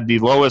we had the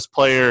lowest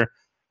player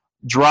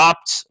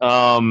dropped.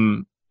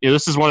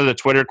 This is one of the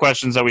Twitter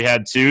questions that we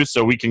had too,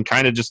 so we can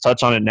kind of just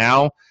touch on it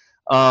now.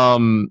 How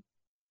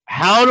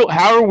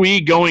are we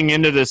going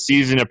into the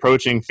season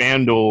approaching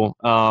FanDuel,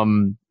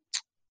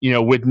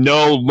 with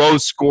no low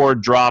score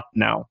drop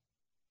now?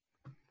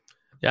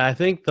 Yeah, I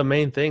think the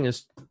main thing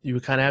is you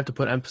kind of have to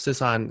put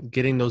emphasis on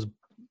getting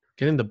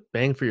the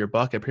bang for your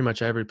buck at pretty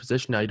much every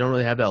position. Now, you don't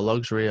really have that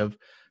luxury of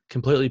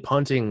completely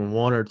punting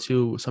one or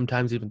two,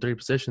 sometimes even three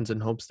positions in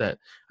hopes that,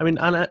 on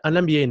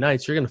NBA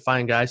nights, you're going to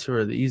find guys who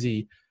are the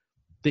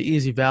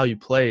easy value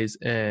plays.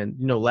 And,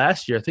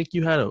 last year, I think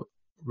you had a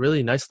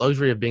really nice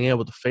luxury of being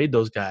able to fade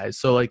those guys.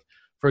 So, like,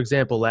 for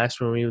example,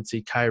 last year when we would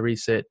see Kyrie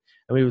sit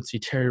and we would see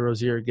Terry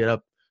Rozier get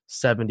up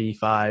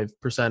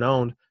 75%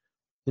 owned,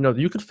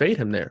 you could fade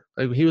him there.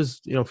 Like, he was,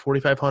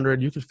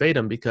 4,500, you could fade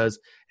him because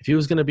if he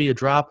was going to be a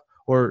drop,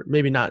 or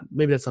maybe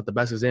that's not the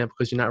best example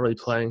because you're not really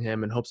playing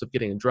him in hopes of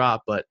getting a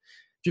drop. But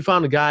if you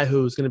found a guy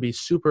who's going to be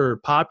super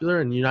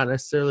popular and you're not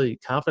necessarily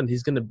confident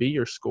he's going to be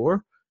your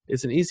score,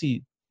 it's an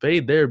easy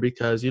fade there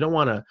because you don't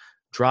want to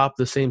drop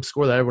the same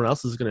score that everyone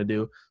else is going to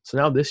do. So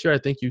now this year, I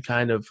think you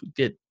kind of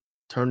get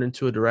turned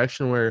into a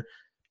direction where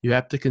you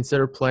have to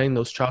consider playing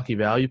those chalky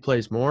value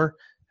plays more.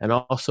 And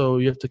also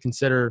you have to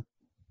consider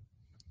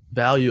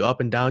value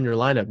up and down your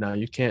lineup. Now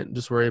you can't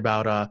just worry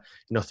about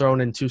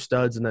throwing in two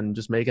studs and then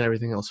just making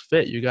everything else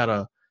fit. You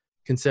gotta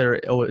consider,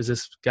 is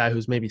this guy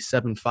who's maybe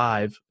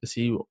 7.5, is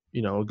he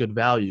a good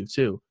value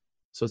too?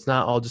 So it's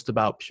not all just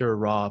about pure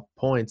raw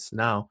points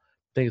now.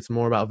 I think it's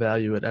more about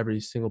value at every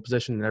single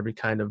position and every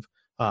kind of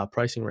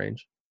pricing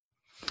range.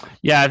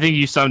 Yeah, I think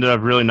you summed it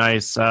up really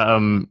nice.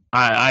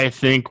 I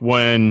think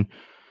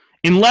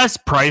unless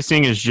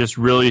pricing is just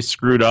really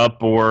screwed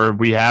up or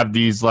we have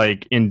these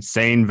like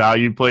insane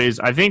value plays,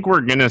 I think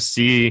we're going to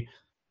see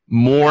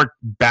more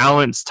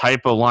balanced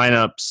type of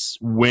lineups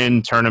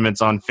win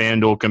tournaments on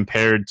FanDuel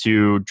compared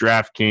to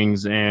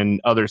DraftKings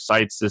and other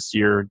sites this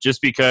year,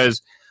 just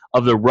because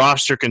of the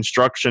roster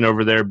construction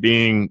over there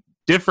being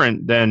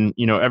different than,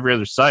 every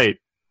other site.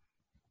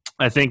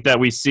 I think that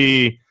we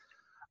see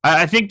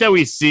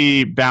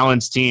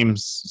balanced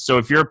teams. So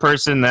if you're a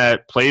person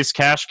that plays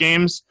cash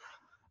games,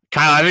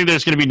 Kyle, I think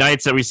there's going to be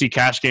nights that we see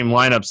cash game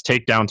lineups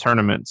take down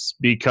tournaments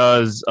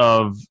because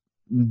of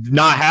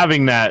not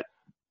having that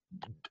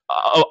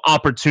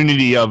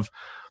opportunity of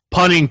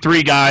punting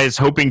 3 guys,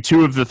 hoping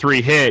 2 of the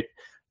 3 hit,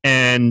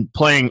 and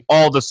playing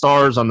all the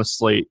stars on the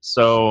slate.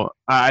 So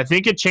I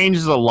think it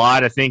changes a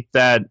lot. I think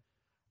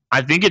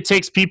it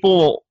takes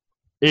people,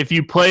 if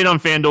you played on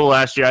FanDuel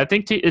last year, I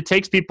think it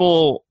takes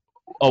people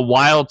a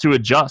while to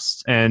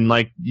adjust. And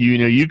like,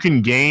 you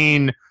can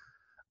gain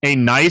a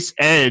nice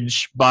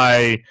edge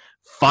by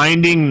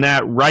finding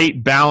that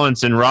right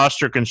balance in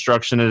roster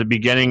construction at the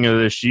beginning of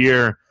this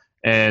year.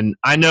 And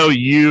I know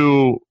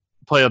you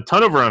play a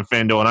ton over on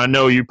FanDuel, and I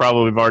know you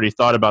probably have already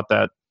thought about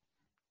that.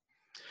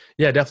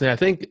 Yeah, definitely. I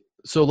think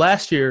so.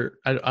 Last year,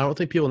 I don't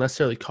think people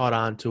necessarily caught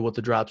on to what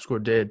the drop score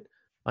did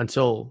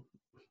until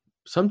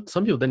some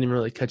people didn't even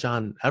really catch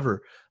on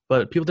ever.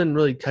 But people didn't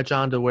really catch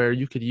on to where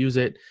you could use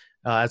it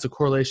as a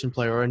correlation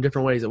player or in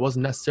different ways. It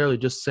wasn't necessarily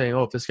just saying,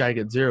 oh, if this guy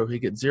gets 0, he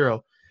gets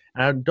 0.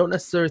 And I don't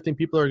necessarily think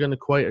people are going to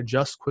quite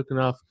adjust quick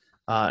enough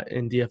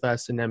in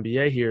DFS and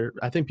NBA here.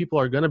 I think people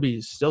are going to be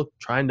still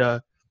trying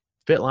to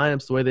fit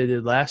lineups the way they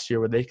did last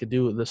year, where they could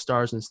do the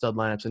stars and stud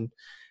lineups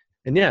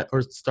and yeah,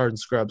 or stars and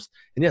scrubs.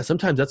 And yeah,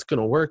 sometimes that's going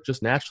to work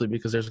just naturally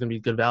because there's going to be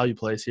good value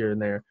plays here and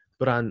there.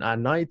 But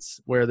on nights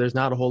where there's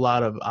not a whole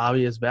lot of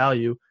obvious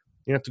value,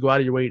 you have to go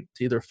out of your way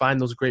to either find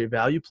those great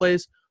value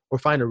plays or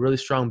find a really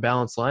strong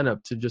balanced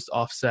lineup to just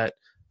offset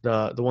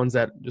the ones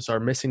that just are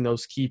missing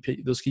those key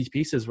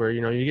pieces where,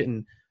 you're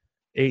getting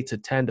 8 to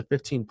 10 to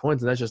 15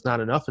 points, and that's just not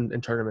enough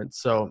in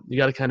tournaments. So you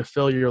got to kind of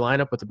fill your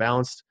lineup with a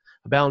balanced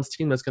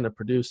team that's going to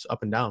produce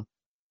up and down.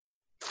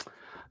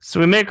 So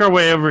we make our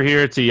way over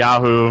here to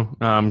Yahoo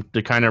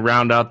to kind of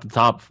round out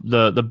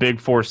the big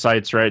 4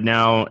 sites right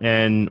now.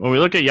 And when we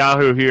look at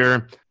Yahoo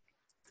here,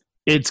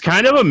 it's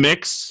kind of a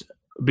mix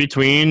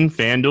between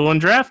FanDuel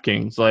and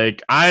DraftKings.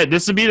 Like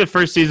this would be the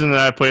first season that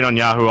I played on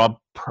Yahoo.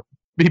 I'll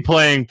be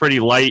playing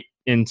pretty light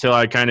until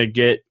I kind of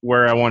get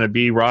where I want to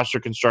be roster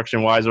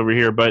construction wise over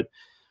here. But,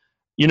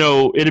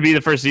 it'll be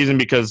the first season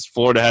because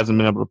Florida hasn't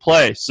been able to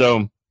play.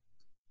 So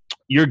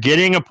you're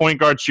getting a point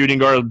guard, shooting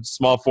guard,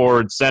 small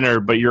forward, center,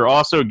 but you're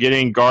also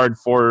getting guard,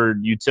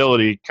 forward,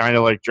 utility, kind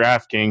of like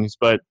DraftKings.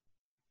 But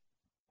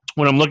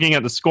when I'm looking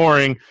at the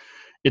scoring,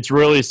 it's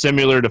really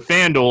similar to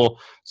FanDuel.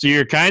 So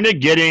you're kind of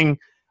getting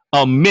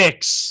a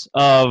mix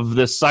of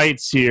the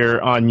sites here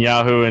on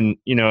Yahoo. And,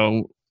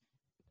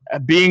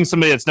 being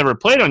somebody that's never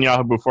played on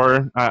Yahoo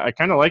before, I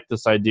kind of like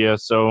this idea.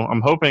 So I'm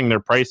hoping their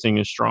pricing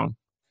is strong.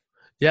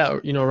 Yeah,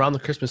 around the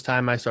Christmas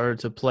time, I started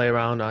to play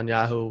around on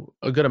Yahoo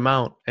a good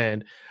amount,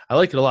 and I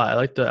like it a lot. I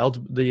like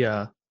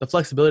the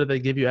flexibility they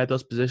give you at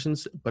those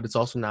positions, but it's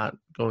also not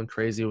going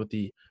crazy with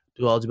the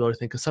dual eligibility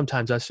thing, because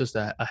sometimes that's just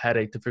a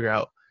headache to figure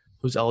out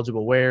who's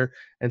eligible where.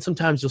 And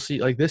sometimes you'll see,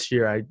 like this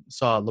year, I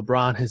saw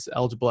LeBron is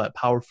eligible at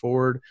power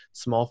forward,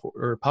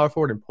 power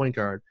forward and point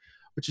guard,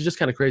 which is just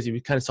kind of crazy.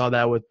 We kind of saw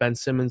that with Ben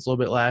Simmons a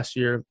little bit last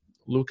year.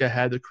 Luka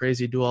had the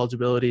crazy dual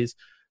eligibilities.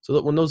 So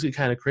that when those get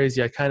kind of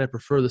crazy, I kind of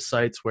prefer the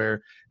sites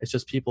where it's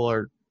just people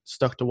are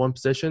stuck to one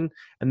position,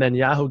 and then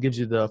Yahoo gives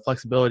you the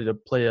flexibility to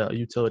play a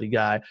utility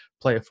guy,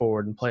 play a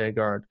forward, and play a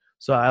guard.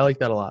 So I like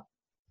that a lot.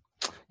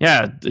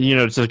 Yeah,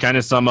 to kind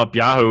of sum up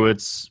Yahoo,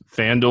 it's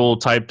FanDuel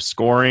type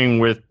scoring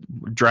with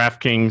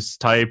DraftKings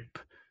type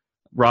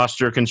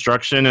roster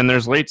construction, and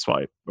there's late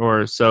swipe.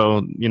 Or so,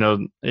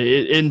 in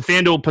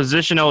FanDuel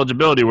position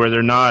eligibility where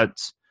they're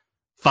not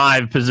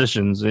 5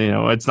 positions,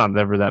 it's not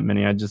ever that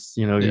many. I just,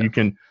 you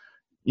can –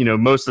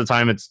 most of the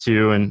time it's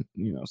 2, and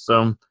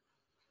so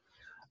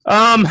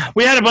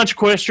we had a bunch of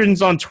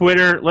questions on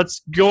Twitter.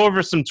 Let's go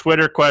over some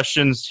Twitter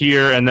questions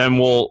here, and then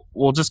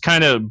we'll just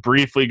kind of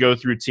briefly go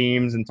through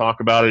teams and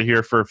talk about it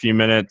here for a few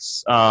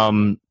minutes.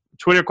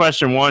 Twitter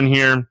question 1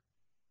 here: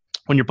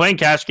 when you're playing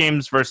cash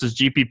games versus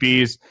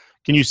GPPs,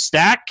 can you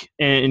stack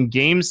and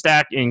game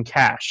stack in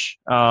cash?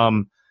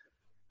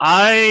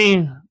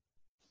 I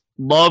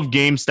love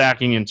game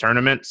stacking in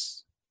tournaments.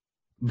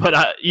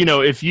 But,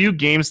 if you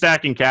game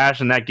stack in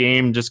cash and that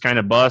game just kind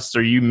of busts,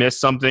 or you miss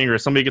something, or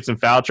somebody gets in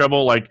foul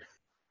trouble, like,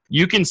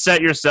 you can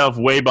set yourself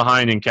way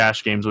behind in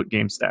cash games with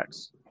game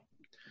stacks.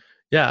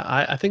 Yeah,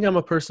 I think I'm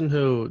a person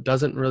who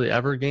doesn't really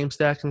ever game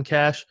stack in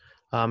cash.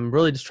 I'm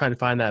really just trying to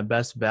find that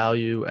best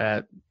value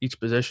at each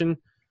position.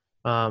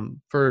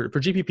 For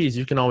GPPs,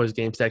 you can always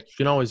game stack. You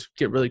can always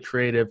get really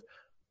creative.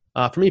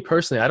 For me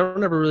personally, I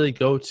don't ever really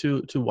go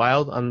too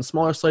wild. On the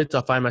smaller slates,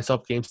 I'll find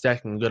myself game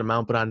stacking a good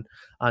amount, but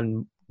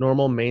on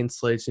normal main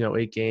slates,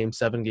 8 games,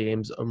 7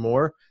 games or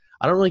more,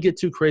 I don't really get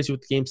too crazy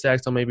with the game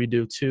stacks. I'll maybe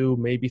do 2,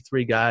 maybe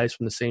 3 guys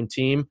from the same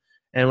team.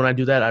 And when I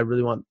do that, I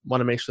really want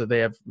to make sure that they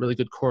have really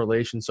good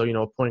correlation. So,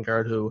 a point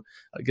guard who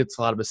gets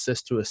a lot of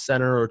assists to his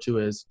center or to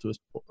his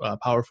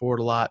power forward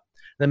a lot,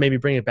 and then maybe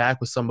bring it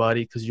back with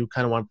somebody because you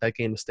kind of want that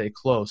game to stay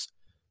close.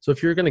 So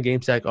if you're going to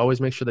game stack,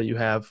 always make sure that you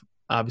have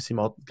obviously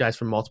guys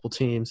from multiple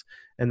teams,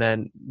 and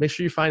then make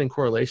sure you're finding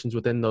correlations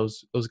within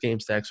those game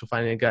stacks. So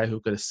finding a guy who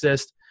could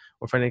assist,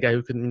 or finding a guy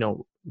who can,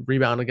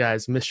 rebound a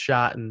guy's missed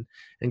shot and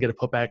get a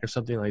putback or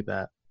something like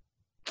that.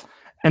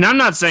 And I'm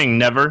not saying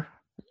never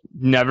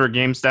never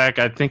game stack.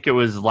 I think it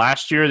was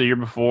last year, the year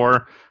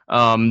before.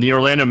 The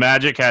Orlando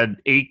Magic had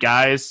 8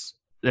 guys,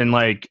 and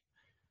like,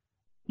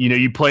 you know,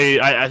 you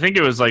play. I think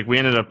it was like we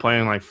ended up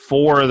playing like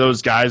 4 of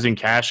those guys in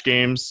cash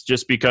games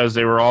just because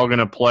they were all going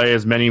to play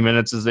as many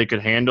minutes as they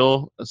could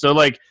handle. So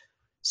like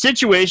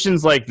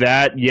situations like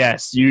that,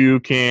 yes, you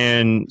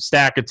can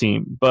stack a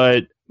team,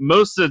 but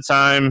most of the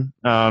time,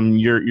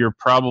 you're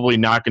probably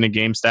not going to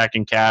game stack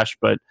in cash.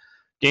 But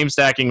game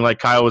stacking, like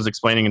Kyle was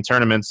explaining in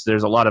tournaments,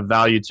 there's a lot of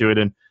value to it.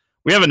 And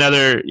we have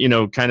another, you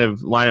know, kind of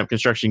lineup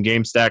construction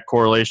game stack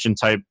correlation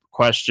type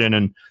question,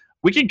 and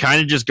we can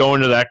kind of just go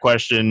into that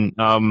question.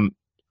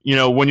 You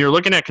know, when you're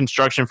looking at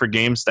construction for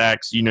game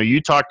stacks, you know,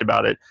 you talked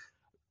about it.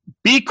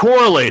 Be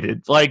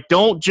correlated. Like,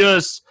 don't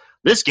just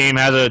this game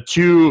has a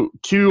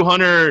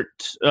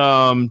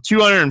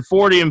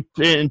 240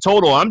 in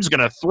total. I'm just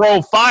going to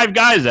throw 5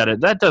 guys at it.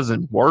 That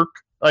doesn't work.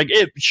 Like,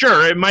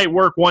 it might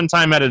work one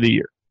time out of the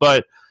year,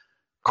 but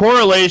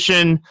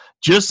correlation,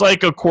 just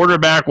like a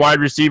quarterback wide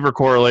receiver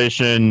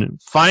correlation,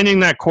 finding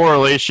that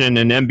correlation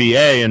in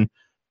NBA, and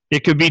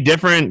it could be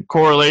different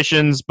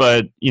correlations,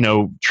 but, you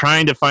know,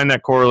 trying to find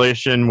that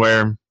correlation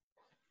where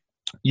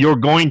you're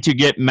going to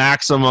get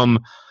maximum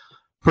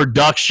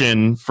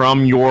production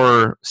from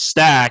your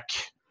stack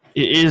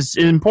is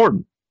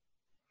important.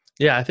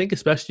 Yeah, I think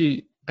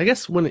especially, I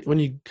guess when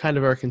you kind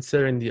of are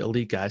considering the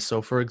elite guys.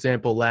 So, for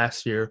example,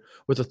 last year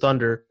with the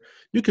Thunder,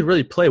 you could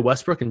really play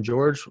Westbrook and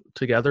George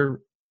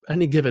together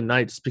any given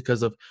night just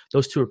because of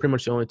those two are pretty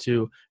much the only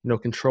two, you know,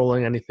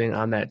 controlling anything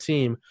on that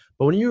team.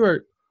 But when you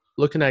are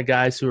looking at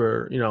guys who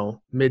are, you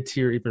know,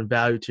 mid-tier, even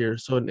value tier.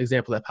 So an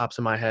example that pops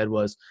in my head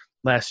was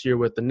last year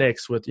with the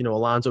Knicks with, you know,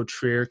 Alonzo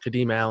Trier,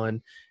 Kadeem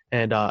Allen,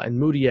 and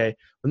Moutier.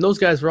 When those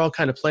guys were all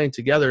kind of playing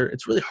together,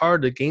 it's really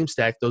hard to game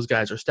stack those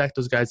guys or stack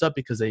those guys up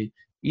because they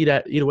eat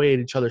away at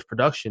each other's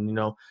production. You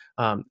know,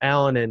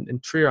 Allen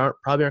and Trier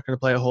probably aren't going to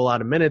play a whole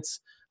lot of minutes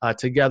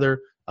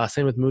together.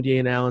 Same with Moutier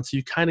and Allen. So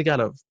you kind of got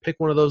to pick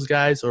one of those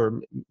guys, or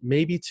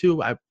maybe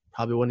 2. I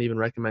probably wouldn't even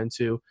recommend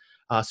 2.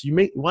 So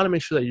you want to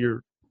make sure that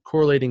you're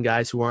correlating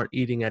guys who aren't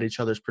eating at each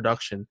other's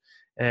production,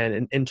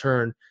 and in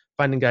turn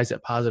finding guys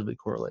that positively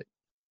correlate.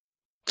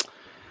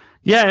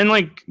 Yeah, and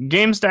like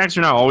game stacks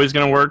are not always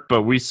going to work,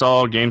 but we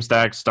saw game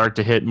stacks start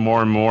to hit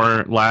more and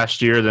more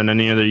last year than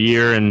any other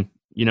year. And,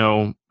 you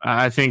know,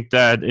 I think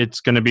that it's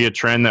going to be a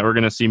trend that we're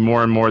going to see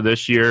more and more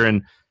this year.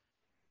 And,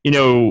 you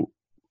know,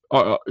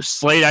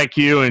 slate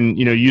IQ and,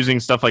 you know,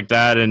 using stuff like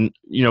that. And,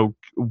 you know,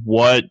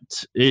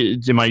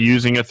 am I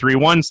using a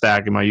 3-1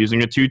 stack? Am I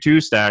using a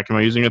 2-2 stack? Am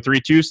I using a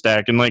 3-2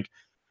 stack? And like,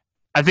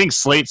 I think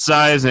slate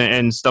size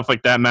and stuff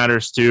like that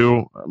matters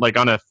too. Like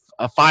on a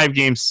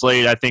 5-game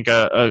slate, I think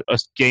a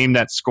game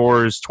that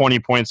scores 20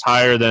 points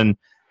higher than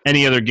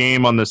any other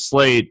game on the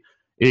slate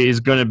is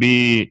going to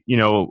be, you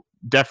know,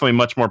 definitely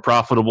much more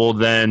profitable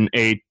than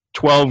a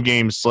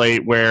 12-game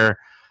slate where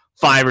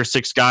 5 or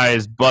 6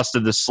 guys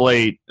busted the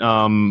slate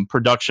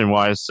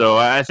production-wise. So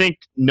I think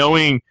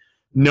knowing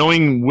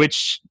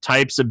which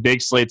types of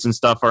big slates and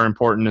stuff are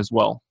important as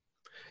well.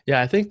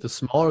 Yeah, I think the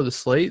smaller the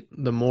slate,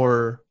 the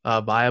more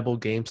viable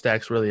game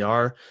stacks really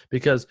are,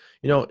 because,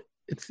 you know,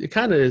 it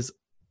kind of is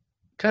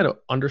kind of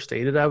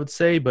understated, I would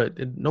say, but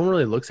no one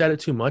really looks at it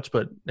too much.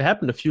 But it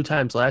happened a few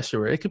times last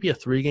year where it could be a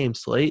 3-game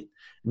slate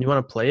and you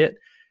want to play it.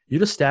 You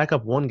just stack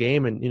up one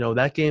game and, you know,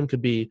 that game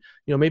could be,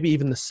 you know, maybe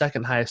even the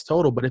second highest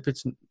total. But if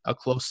it's a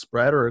close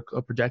spread or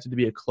projected to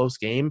be a close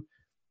game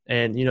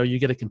and, you know, you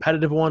get a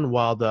competitive one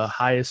while the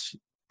highest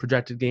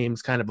projected game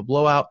is kind of a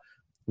blowout,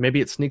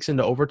 maybe it sneaks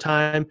into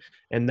overtime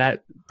and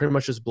that pretty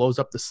much just blows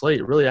up the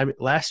slate. Really, I mean,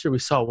 last year we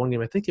saw one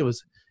game, I think it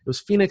was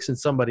Phoenix and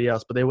somebody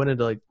else, but they went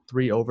into like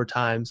 3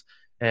 overtimes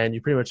and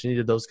you pretty much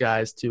needed those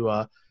guys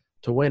to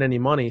win any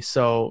money.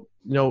 So,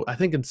 you know, I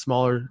think in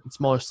smaller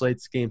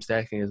slates, game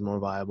stacking is more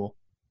viable.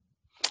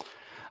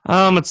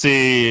 Let's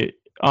see.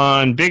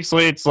 On big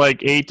slates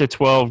like 8 to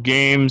 12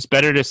 games,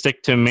 better to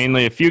stick to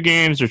mainly a few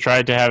games or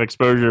try to have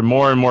exposure to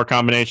more and more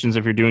combinations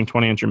if you're doing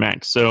 20-entry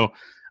max. So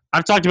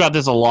I've talked about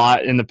this a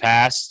lot in the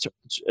past.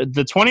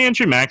 The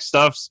 20-entry max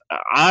stuff,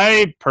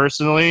 I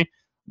personally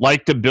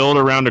like to build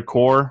around a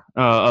core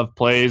of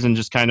plays and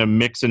just kind of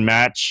mix and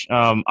match.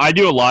 I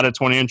do a lot of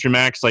 20-entry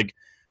max. Like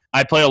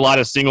I play a lot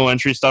of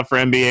single-entry stuff for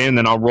NBA, and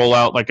then I'll roll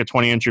out like a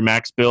 20-entry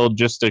max build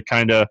just to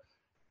kind of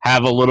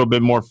have a little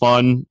bit more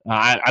fun.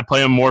 I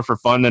play them more for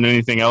fun than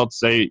anything else.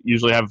 They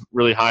usually have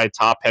really high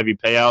top-heavy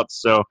payouts.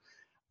 So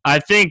I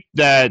think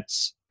that,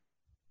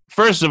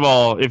 first of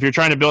all, if you're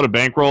trying to build a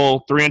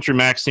bankroll, 3-entry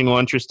max,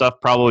 single-entry stuff,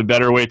 probably a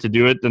better way to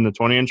do it than the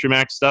 20-entry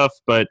max stuff.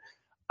 But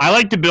I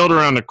like to build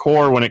around the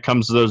core when it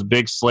comes to those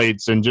big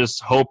slates and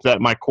just hope that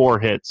my core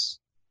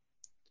hits.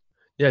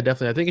 Yeah,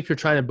 definitely. I think if you're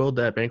trying to build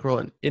that bankroll,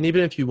 and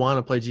even if you want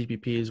to play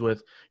GPPs with,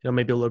 you know,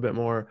 maybe a little bit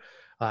more,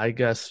 I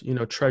guess, you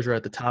know, treasure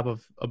at the top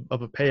of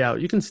a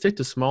payout, you can stick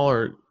to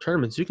smaller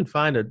tournaments. You can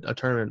find a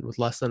tournament with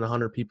less than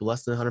 100 people,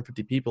 less than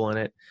 150 people in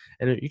it,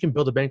 and you can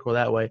build a bankroll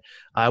that way.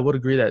 I would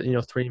agree that, you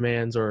know,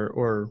 3-mans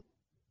or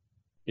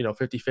you know,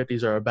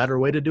 50-50s are a better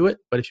way to do it.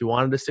 But if you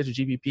wanted to stick to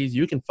GPPs,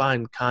 you can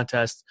find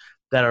contests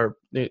that are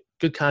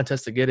good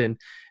contests to get in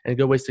and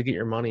good ways to get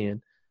your money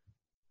in.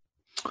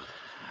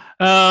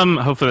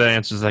 Hopefully that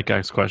answers that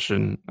guy's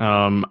question.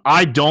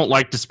 I don't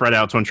like to spread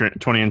out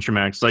 20 entry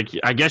max. Like,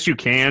 I guess you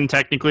can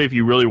technically if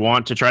you really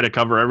want to try to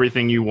cover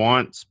everything you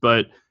want,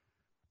 but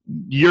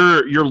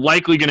you're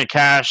likely going to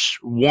cash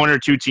one or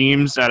two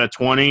teams out of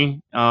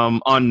 20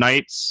 on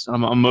nights,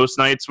 on most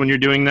nights when you're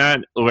doing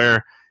that,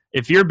 where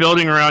if you're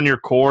building around your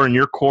core and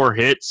your core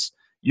hits,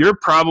 you're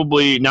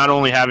probably not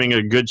only having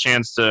a good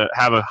chance to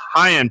have a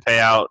high-end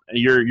payout,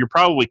 you're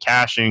probably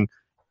cashing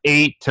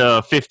 8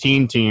 to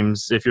 15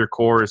 teams if your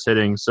core is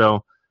hitting.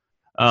 So,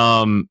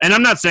 and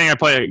I'm not saying I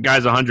play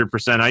guys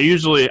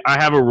 100%.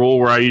 I have a rule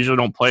where I usually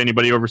don't play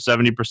anybody over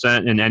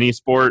 70% in any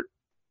sport,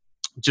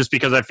 just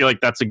because I feel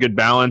like that's a good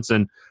balance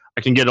and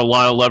I can get a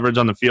lot of leverage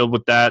on the field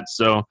with that.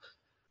 So,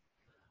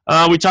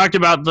 we talked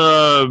about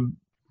the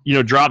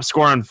drop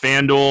score on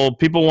FanDuel.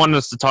 People wanted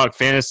us to talk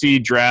fantasy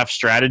draft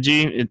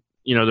strategy.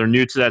 They're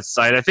new to that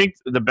site. I think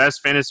the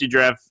best fantasy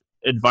draft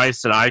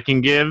advice that I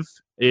can give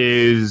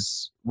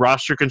is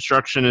roster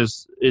construction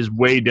is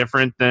way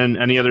different than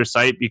any other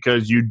site,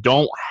 because you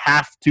don't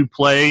have to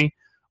play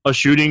a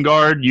shooting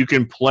guard. You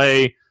can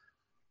play,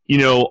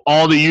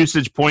 all the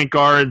usage point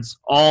guards,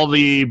 all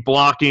the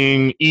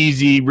blocking,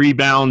 easy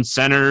rebound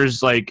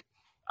centers. Like,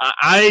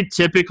 I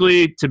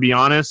typically, to be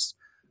honest,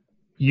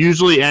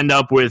 usually end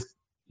up with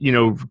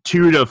 2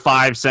 to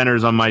 5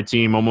 centers on my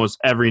team almost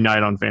every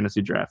night on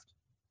fantasy draft.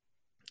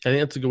 I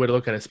think that's a good way to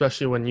look at it,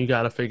 especially when you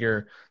got to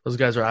figure those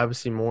guys are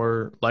obviously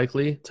more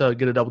likely to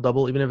get a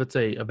double-double, even if it's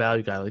a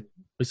value guy. Like,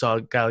 we saw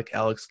a guy like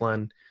Alex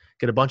Len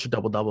get a bunch of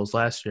double-doubles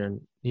last year,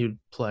 and he would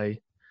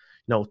play,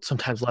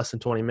 sometimes less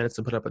than 20 minutes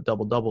and put up a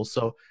double-double.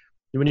 So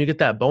when you get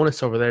that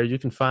bonus over there, you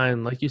can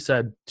find, like you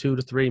said, 2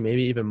 to 3,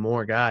 maybe even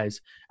more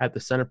guys at the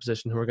center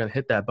position who are going to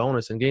hit that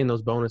bonus, and getting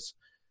those bonus,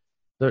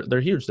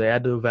 they're huge. They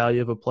add to the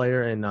value of a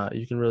player, and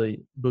you can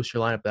really boost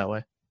your lineup that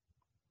way.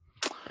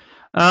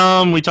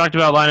 We talked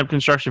about lineup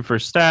construction for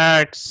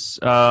stacks.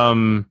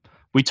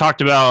 We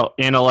talked about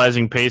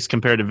analyzing pace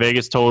compared to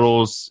Vegas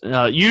totals.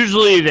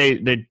 Usually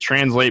they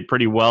translate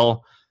pretty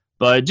well,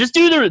 but just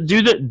do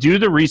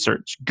the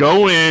research.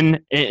 Go in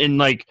and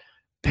like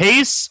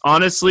pace.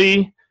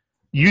 Honestly,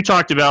 you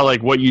talked about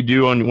like what you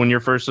do when you're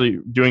firstly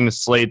doing the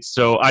slates.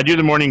 So I do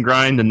the morning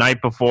grind the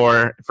night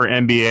before for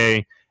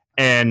NBA.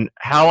 And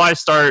how I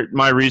start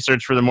my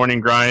research for the morning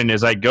grind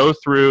is I go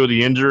through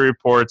the injury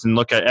reports and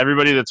look at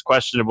everybody that's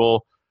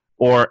questionable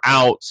or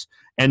out.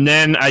 And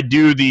then I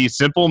do the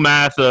simple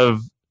math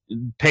of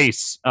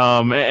pace.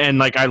 And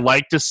like, I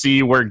like to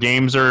see where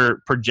games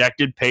are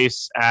projected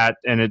pace at.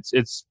 And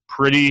it's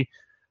pretty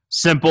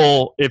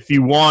simple. If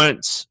you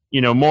want,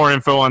 more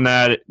info on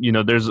that,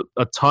 there's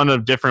a ton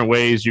of different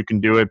ways you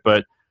can do it,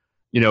 but,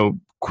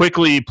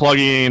 quickly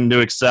plugging into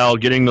Excel,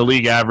 getting the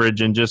league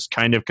average and just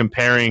kind of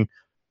comparing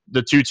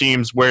the two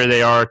teams where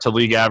they are to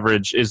league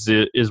average is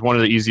one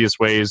of the easiest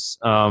ways.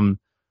 I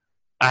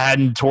had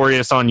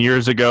Notorious on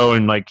years ago,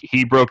 and like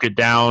he broke it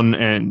down,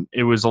 and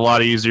it was a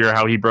lot easier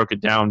how he broke it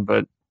down.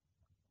 But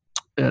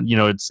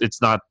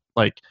it's not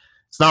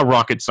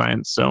rocket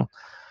science. So,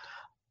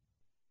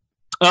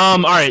 all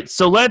right,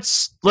 so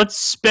let's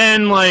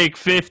spend like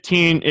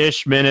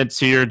 15-ish minutes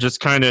here, just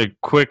kind of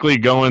quickly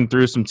going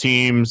through some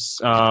teams.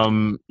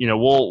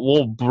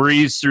 We'll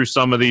breeze through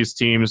some of these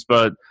teams,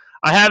 but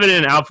I have it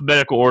in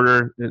alphabetical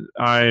order.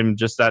 I'm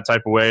just that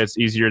type of way. It's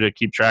easier to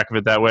keep track of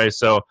it that way.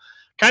 So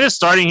kind of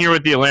starting here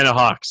with the Atlanta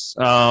Hawks,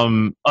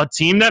 a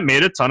team that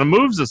made a ton of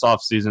moves this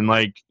offseason.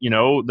 Like,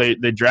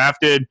 they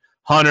drafted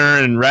Hunter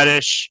and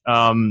Reddish.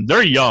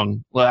 They're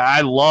young.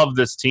 I love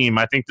this team.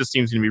 I think this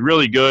team's going to be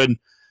really good.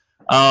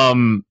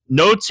 No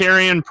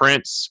Taurean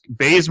Prince.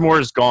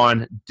 Bazemore's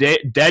gone.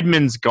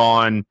 Dedmon's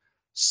gone.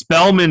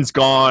 Spellman's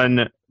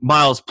gone.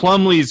 Miles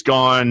Plumlee's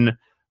gone.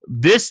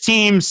 This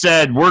team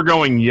said, we're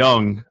going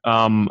young.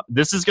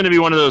 This is going to be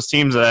one of those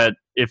teams that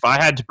if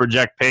I had to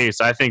project pace,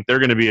 I think they're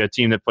going to be a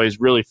team that plays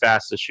really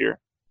fast this year.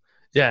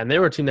 Yeah, and they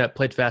were a team that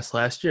played fast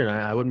last year, and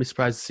I wouldn't be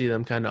surprised to see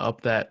them kind of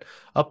up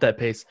that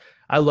pace.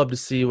 I love to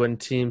see when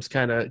teams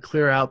kind of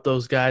clear out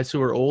those guys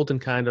who are old and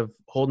kind of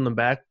holding them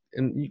back,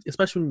 and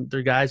especially when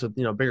they're guys with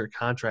bigger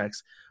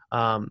contracts.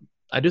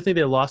 I do think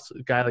they lost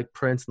a guy like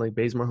Prince and like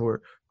Bazemore who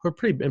are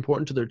pretty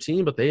important to their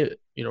team, but they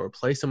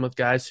replace them with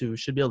guys who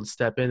should be able to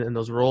step in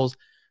those roles.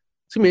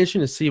 It's gonna be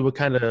interesting to see what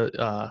kind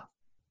of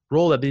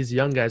role that these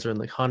young guys are in,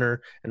 like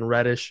Hunter and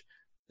Reddish,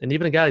 and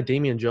even a guy like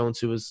Damian Jones,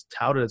 who was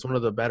touted as one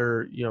of the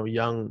better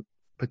young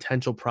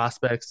potential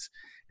prospects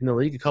in the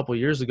league a couple of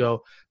years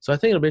ago. So I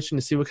think it'll be interesting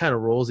to see what kind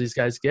of roles these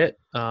guys get.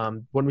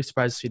 Wouldn't be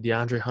surprised to see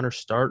DeAndre Hunter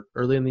start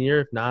early in the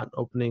year, if not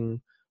opening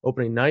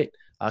night.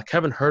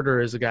 Kevin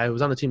Huerter is a guy who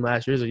was on the team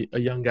last year. He's a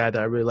young guy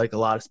that I really like a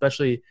lot,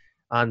 especially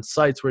on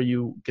sites where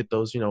you get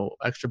those,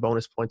 extra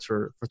bonus points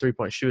for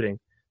 3-point shooting.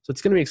 So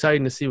it's going to be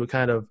exciting to see what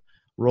kind of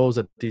roles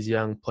that these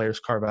young players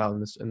carve out in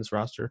this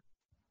roster.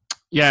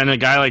 Yeah, and a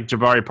guy like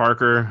Jabari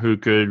Parker who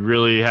could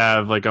really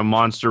have like a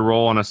monster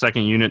role on a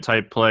second unit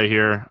type play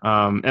here.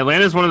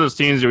 Atlanta's one of those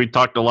teams that we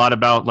talked a lot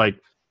about, like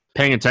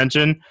paying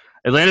attention.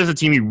 Atlanta's a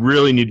team you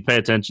really need to pay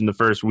attention the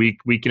first week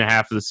and a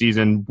half of the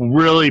season.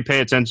 Really pay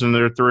attention to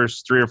their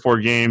first 3 or 4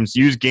 games.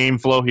 Use game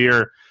flow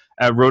here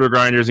at Roto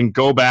Grinders and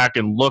go back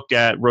and look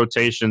at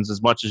rotations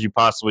as much as you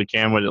possibly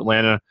can with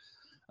Atlanta.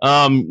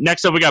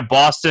 Next up, we got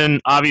Boston.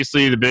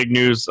 Obviously, the big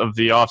news of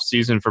the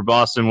offseason for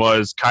Boston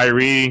was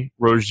Kyrie,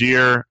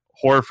 Rozier,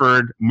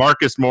 Horford,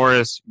 Marcus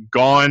Morris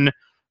gone,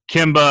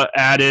 Kemba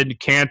added,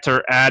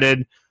 Cantor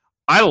added.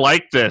 I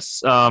like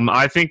this.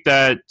 I think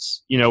that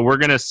we're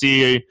going to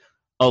see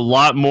a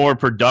lot more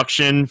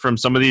production from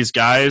some of these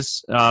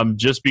guys,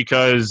 just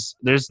because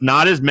there's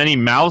not as many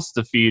mouths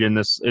to feed in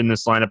this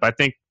lineup. I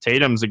think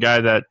Tatum's a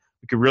guy that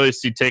we could really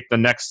see take the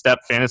next step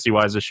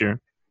fantasy-wise this year.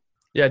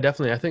 Yeah,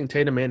 definitely. I think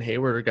Tatum and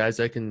Hayward are guys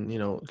that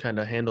can, kind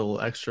of handle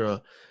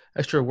extra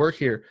work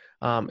here.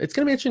 It's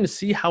going to be interesting to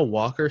see how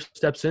Walker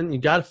steps in. You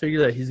got to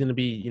figure that he's going to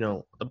be,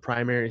 the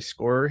primary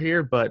scorer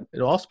here, but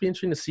it'll also be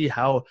interesting to see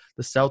how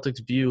the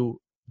Celtics view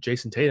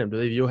Jason Tatum. Do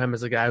they view him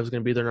as a guy who's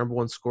going to be their number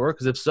one scorer?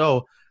 Because if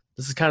so,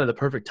 this is kind of the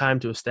perfect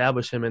time to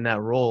establish him in that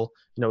role,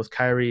 with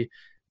Kyrie,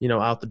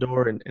 out the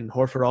door and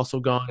Horford also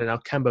gone and now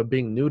Kemba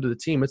being new to the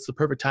team. It's the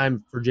perfect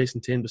time for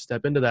Jason Tatum to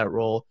step into that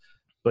role.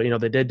 But,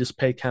 they did just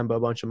pay Kemba a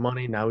bunch of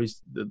money. Now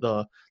he's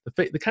the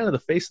kind of the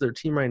face of their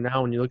team right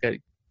now when you look at,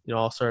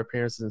 all-star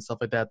appearances and stuff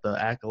like that, the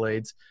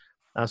accolades.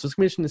 So it's going to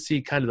be interesting to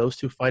see kind of those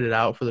two fight it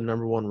out for the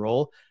number one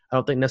role. I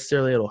don't think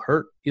necessarily it'll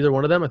hurt either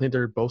one of them. I think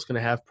they're both going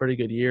to have pretty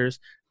good years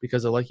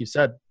because, like you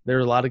said, there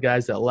are a lot of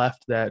guys that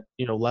left that,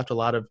 left a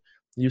lot of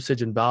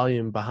usage and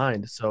volume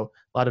behind. So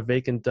a lot of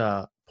vacant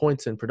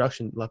points and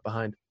production left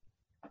behind.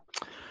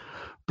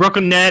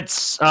 Brooklyn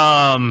Nets,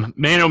 man,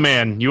 oh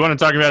man, you want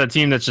to talk about a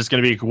team that's just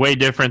going to be way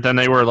different than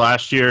they were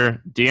last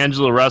year.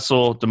 D'Angelo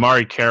Russell,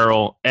 Damari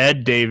Carroll,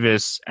 Ed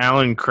Davis,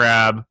 Alan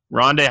Crabb,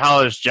 Rondae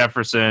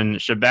Hollis-Jefferson,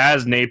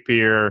 Shabazz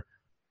Napier,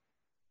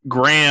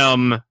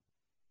 Graham,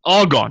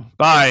 all gone.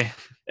 Bye.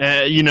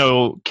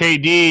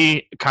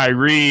 KD,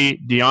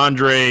 Kyrie,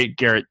 DeAndre,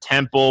 Garrett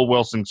Temple,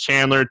 Wilson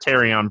Chandler,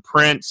 Taurean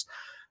Prince,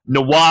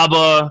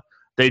 Nwaba.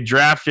 They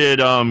drafted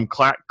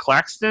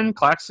Claxton,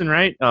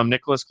 right?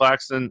 Nicholas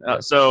Claxton.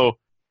 So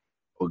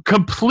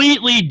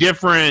completely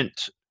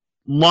different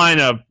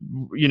lineup.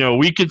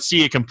 We could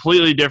see a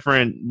completely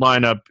different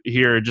lineup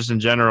here just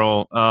in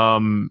general.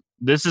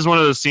 This is one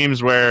of those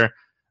teams where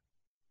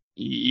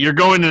you're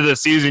going into the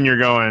season, you're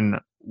going,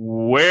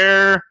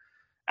 where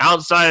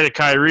outside of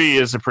Kyrie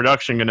is the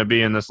production going to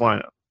be in this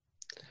lineup?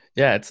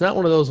 Yeah, it's not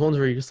one of those ones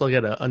where you just look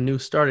at a new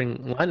starting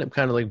lineup,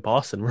 kind of like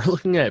Boston. We're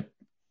looking at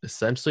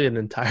essentially an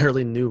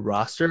entirely new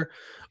roster,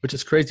 which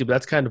is crazy, but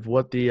that's kind of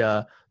what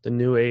the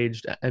new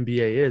age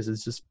NBA is.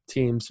 It's just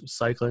teams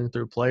cycling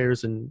through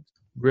players and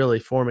really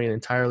forming an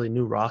entirely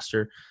new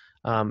roster.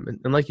 And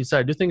like you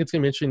said, I do think it's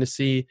going to be interesting to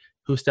see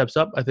who steps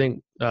up. I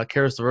think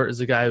Karis LeVert is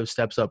a guy who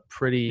steps up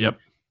pretty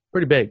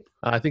big.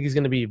 I think he's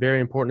going to be very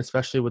important,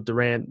 especially with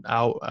Durant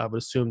out, I would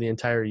assume, the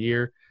entire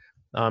year.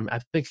 I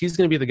think he's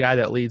going to be the guy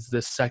that leads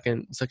this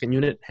second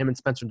unit, him and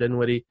Spencer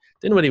Dinwiddie.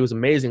 Dinwiddie was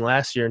amazing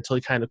last year until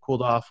he kind of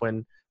cooled off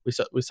when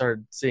we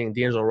started seeing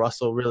D'Angelo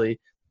Russell really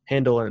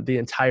handle the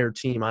entire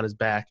team on his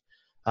back.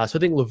 So I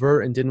think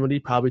LeVert and Dinwiddie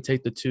probably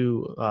take the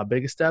two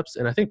biggest steps,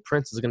 and I think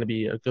Prince is going to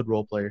be a good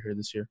role player here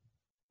this year.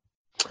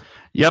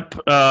 Yep.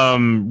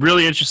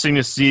 Really interesting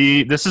to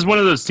see. This is one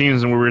of those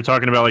teams when we were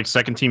talking about like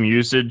second team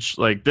usage.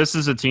 Like this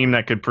is a team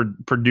that could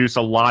produce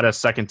a lot of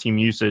second team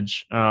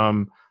usage,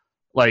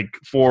 like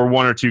for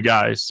one or two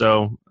guys.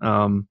 So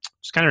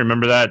just kind of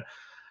remember that.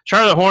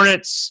 Charlotte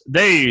Hornets,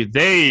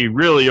 they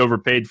really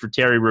overpaid for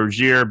Terry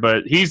Rozier,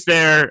 but he's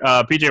there.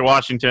 PJ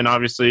Washington,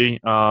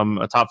 obviously,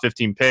 a top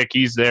 15 pick.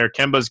 He's there.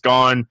 Kemba's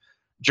gone.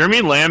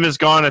 Jeremy Lamb is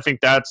gone. I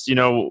think that's,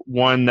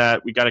 one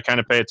that we got to kind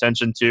of pay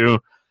attention to.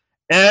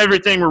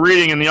 Everything we're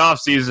reading in the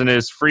offseason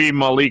is free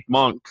Malik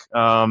Monk.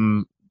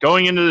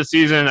 Going into the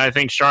season, I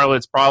think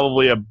Charlotte's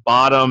probably a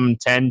bottom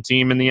 10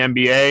 team in the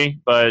NBA,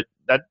 but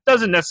that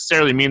doesn't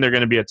necessarily mean they're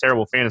going to be a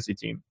terrible fantasy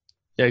team.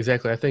 Yeah,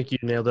 exactly. I think you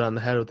nailed it on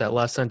the head with that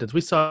last sentence.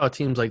 We saw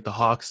teams like the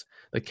Hawks,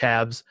 the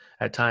Cavs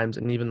at times,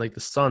 and even like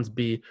the Suns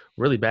be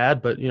really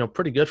bad, but,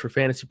 pretty good for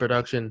fantasy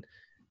production.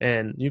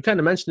 And you kind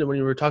of mentioned it when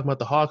you were talking about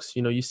the Hawks.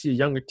 You see a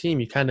younger team,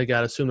 you kind of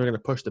got to assume they're going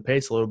to push the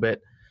pace a little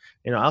bit.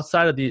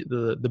 Outside of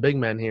the big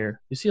men here,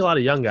 you see a lot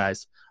of young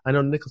guys. I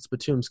know Nicholas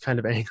Batum's kind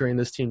of anchoring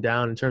this team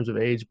down in terms of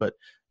age, but,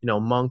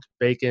 Monk,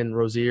 Bacon,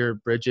 Rozier,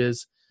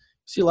 Bridges,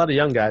 you see a lot of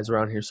young guys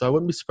around here. So I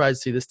wouldn't be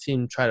surprised to see this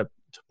team try to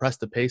press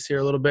the pace here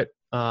a little bit,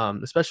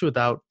 especially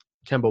without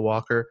Kemba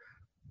Walker.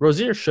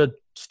 Rozier should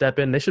step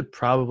in. They should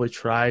probably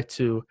try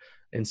to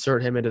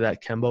insert him into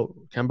that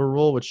Kemba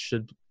role, which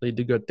should lead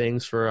to good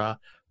things for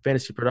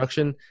fantasy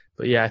production.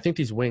 But, yeah, I think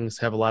these wings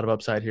have a lot of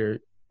upside here.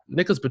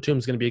 Nicholas Batum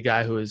is going to be a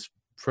guy who is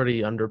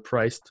pretty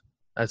underpriced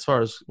as far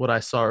as what I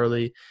saw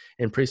early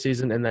in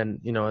preseason and then,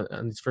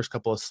 on these first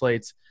couple of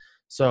slates.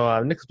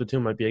 So Nicholas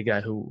Batum might be a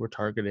guy who we're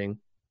targeting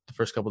the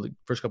first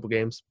couple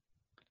games.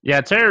 Yeah,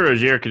 Terry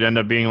Rozier could end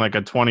up being like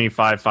a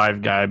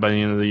 25-5 guy by the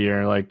end of the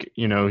year. Like,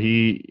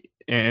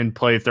 and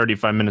play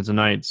 35 minutes a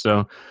night.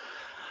 So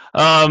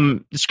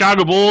the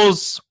Chicago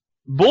Bulls,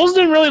 Bulls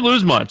didn't really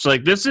lose much.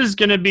 Like, this is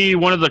going to be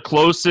one of the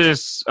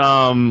closest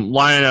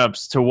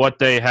lineups to what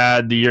they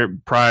had the year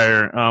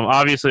prior.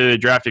 Obviously, they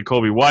drafted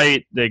Kobe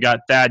White. They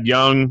got Thad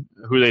Young,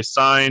 who they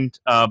signed.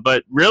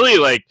 But really,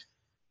 like,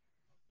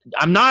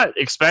 I'm not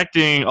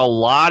expecting a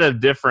lot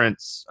of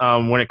difference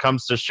when it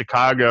comes to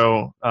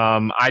Chicago.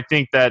 I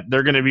think that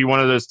they're going to be one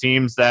of those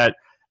teams that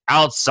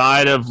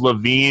outside of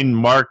LaVine,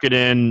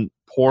 Markkanen,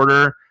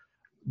 Porter,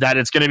 that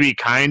it's going to be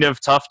kind of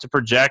tough to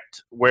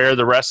project where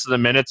the rest of the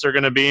minutes are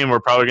going to be, and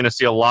we're probably going to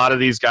see a lot of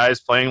these guys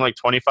playing like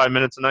 25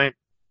 minutes a night.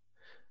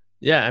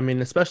 Yeah, I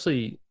mean,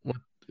 especially with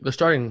the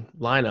starting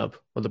lineup,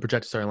 or the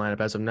projected starting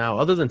lineup as of now,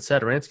 other than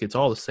Satoransky, it's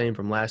all the same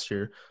from last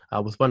year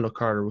with Wendell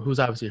Carter, who's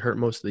obviously hurt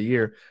most of the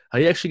year.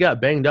 He actually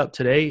got banged up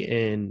today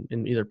in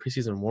either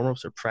preseason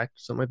warmups or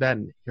practice, something like that,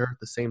 and he hurt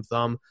the same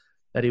thumb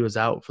that he was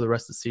out for the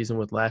rest of the season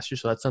with last year.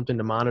 So that's something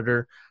to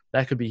monitor.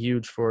 That could be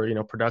huge for,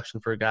 production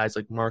for guys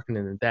like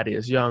Markkanen and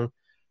Thaddeus Young.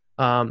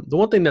 The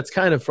one thing that's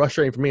kind of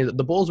frustrating for me is that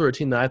the Bulls were a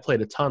team that I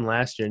played a ton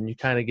last year, and you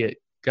kind of get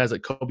guys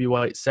like Kobe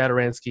White,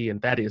 Satoransky,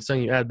 and Thaddeus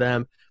Young. You add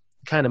them,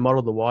 kind of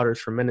muddle the waters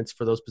for minutes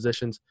for those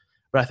positions.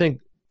 But I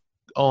think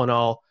all in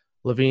all,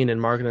 LaVine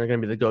and Markkanen are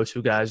going to be the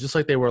go-to guys, just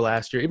like they were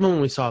last year. Even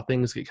when we saw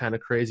things get kind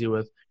of crazy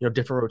with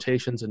different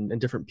rotations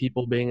and different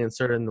people being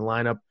inserted in the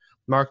lineup,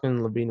 Markkanen and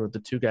LaVine were the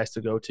two guys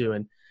to go to,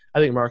 and I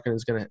think Markkanen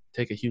is going to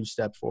take a huge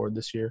step forward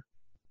this year.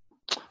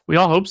 We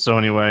all hope so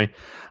anyway.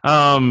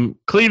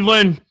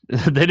 Cleveland,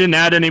 they didn't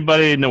add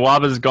anybody.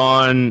 Nwaba's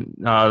gone.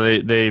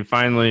 They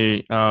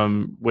finally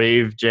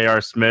waived J.R.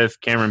 Smith.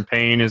 Cameron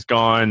Payne is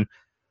gone.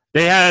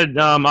 They had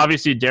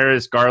obviously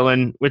Darius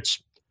Garland,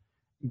 which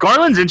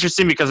Garland's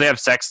interesting because they have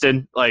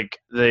Sexton. Like,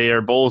 they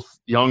are both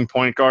young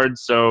point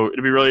guards, so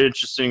it'll be really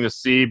interesting to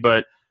see.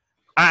 But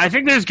I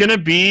think there's going to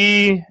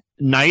be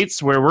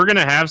nights where we're going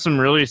to have some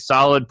really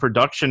solid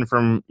production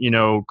from,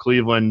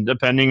 Cleveland,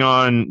 depending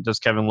on, does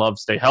Kevin Love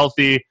stay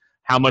healthy?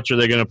 How much are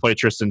they going to play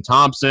Tristan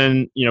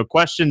Thompson?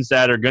 Questions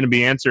that are going to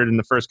be answered in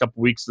the first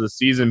couple weeks of the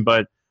season.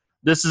 But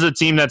this is a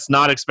team that's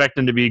not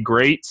expecting to be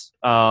great.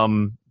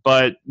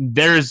 But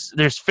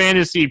there's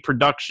fantasy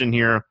production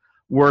here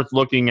worth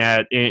looking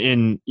at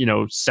in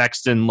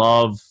Sexton,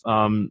 Love,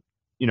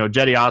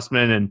 Jetty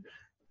Osman,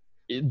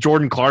 and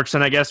Jordan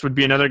Clarkson, I guess, would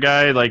be another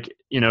guy. Like,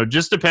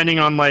 just depending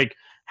on like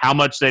how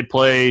much they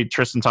play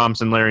Tristan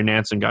Thompson, Larry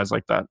Nance, and guys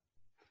like that.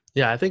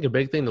 Yeah, I think a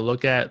big thing to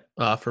look at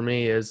for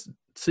me is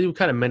see what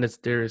kind of minutes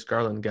Darius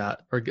Garland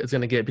got or is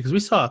going to get, because we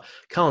saw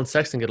Colin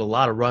Sexton get a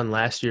lot of run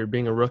last year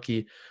being a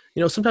rookie.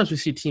 Sometimes we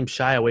see teams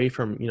shy away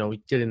from,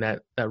 getting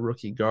that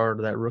rookie guard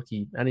or that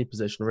rookie any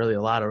position, really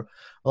a lot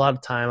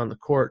of time on the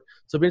court.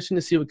 So it'll be interesting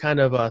to see what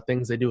kind of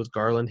things they do with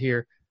Garland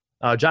here.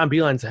 John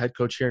Beilein's the head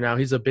coach here now.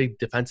 He's a big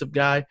defensive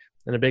guy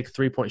and a big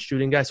three-point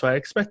shooting guy. So I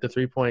expect the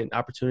three-point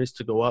opportunities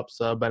to go up.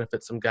 So that'll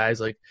benefit some guys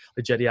like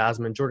Jetty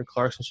Osman. Jordan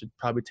Clarkson should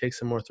probably take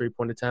some more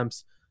three-point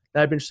attempts.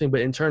 That'd be interesting.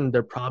 But in turn,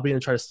 they're probably going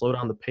to try to slow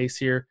down the pace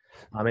here,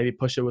 maybe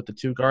push it with the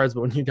two guards.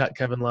 But when you got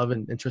Kevin Love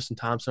and Tristan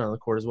Thompson on the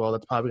court as well,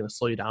 that's probably going to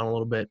slow you down a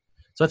little bit.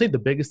 So I think the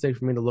biggest thing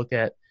for me to look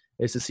at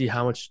is to see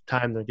how much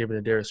time they're giving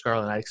to Darius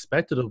Garland. I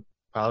expect it'll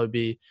probably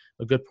be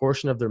a good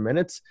portion of their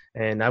minutes,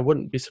 and I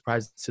wouldn't be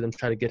surprised to see them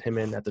try to get him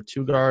in at the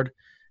two guard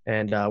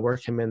and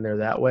work him in there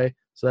that way.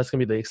 So that's going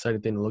to be the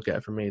exciting thing to look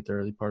at for me at the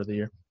early part of the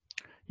year.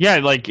 Yeah,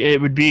 like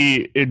it'd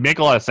make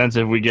a lot of sense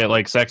if we get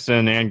like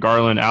Sexton and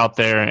Garland out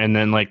there and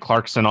then like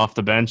Clarkson off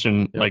the bench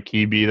and like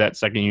he be that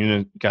second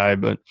unit guy.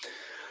 But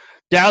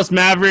Dallas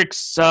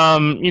Mavericks,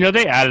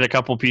 they added a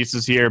couple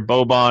pieces here.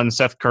 Boban,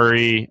 Seth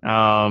Curry,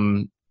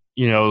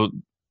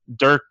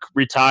 Dirk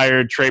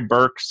retired, Trey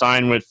Burke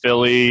signed with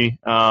Philly.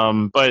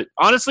 But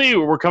honestly,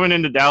 we're coming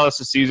into Dallas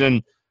this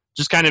season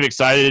just kind of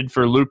excited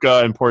for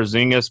Luka and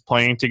Porzingis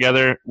playing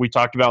together. We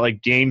talked about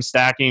like game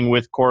stacking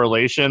with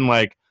correlation.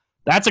 Like,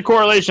 that's a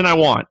correlation I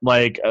want.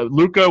 Like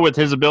Luka with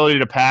his ability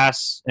to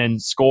pass and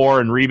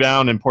score and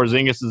rebound, and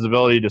Porzingis'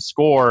 ability to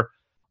score.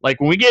 Like,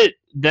 when we get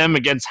them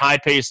against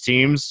high-paced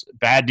teams,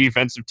 bad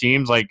defensive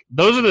teams, like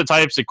those are the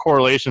types of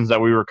correlations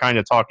that we were kind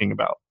of talking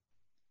about.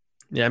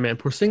 Yeah, man,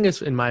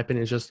 Porzingis, in my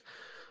opinion, is just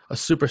a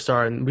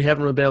superstar, and we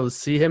haven't really been able to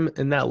see him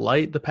in that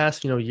light the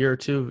past, year or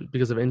two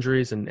because of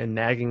injuries and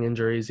nagging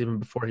injuries even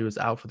before he was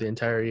out for the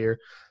entire year.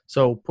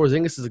 So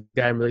Porzingis is a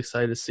guy I'm really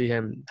excited to see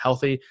him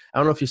healthy. I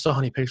don't know if you saw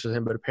any pictures of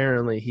him, but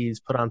apparently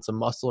he's put on some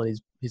muscle and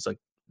he's like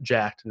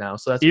jacked now.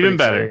 So that's even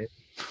better.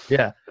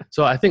 Yeah.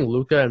 So I think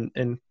Luka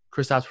and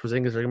Kristaps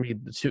Porzingis are going to be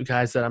the two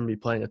guys that I'm going to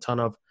be playing a ton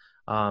of.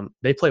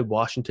 They played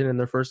Washington in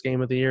their first game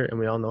of the year, and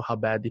we all know how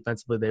bad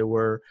defensively they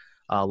were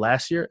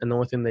last year. And the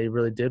only thing they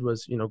really did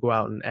was, go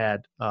out and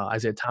add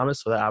Isaiah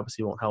Thomas, so that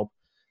obviously won't help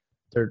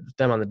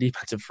them on the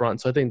defensive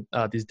front. So I think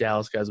these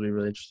Dallas guys will be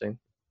really interesting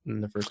in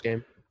the first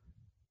game.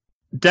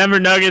 Denver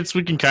Nuggets,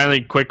 we can kind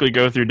of quickly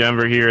go through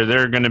Denver here.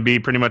 They're going to be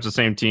pretty much the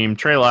same team.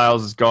 Trey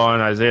Lyles is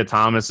gone. Isaiah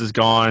Thomas is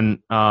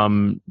gone.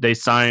 They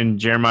signed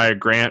Jeremiah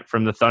Grant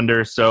from the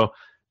Thunder. So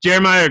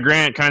Jeremiah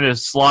Grant kind of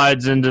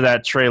slides into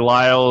that Trey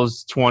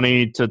Lyles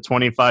 20 to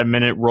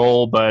 25-minute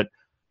role. But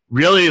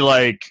really,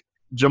 like,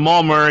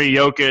 Jamal Murray,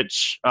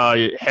 Jokic,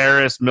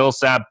 Harris,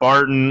 Millsap,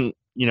 Barton,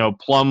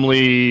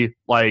 Plumlee,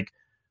 like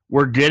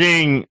we're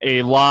getting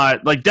a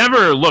lot. Like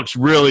Denver looks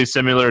really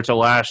similar to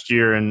last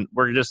year, and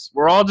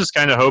we're all just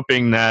kind of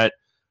hoping that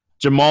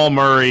Jamal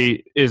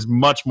Murray is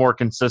much more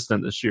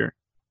consistent this year.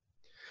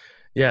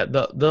 Yeah,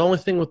 the only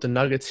thing with the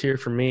Nuggets here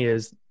for me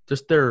is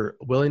just their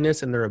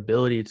willingness and their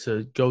ability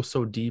to go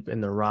so deep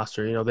in their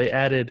roster. They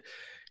added,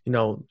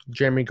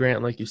 Jeremy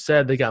Grant, like you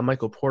said. They got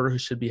Michael Porter, who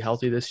should be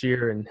healthy this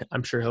year, and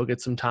I'm sure he'll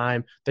get some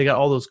time. They got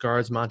all those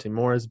guards, Monte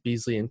Morris,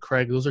 Beasley, and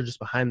Craig. Those are just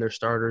behind their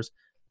starters.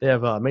 They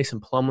have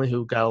Mason Plumlee,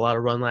 who got a lot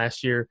of run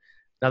last year.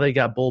 Now they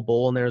got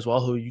Bol in there as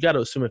well, who you got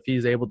to assume if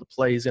he's able to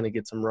play, he's going to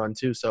get some run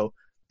too. So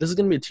this is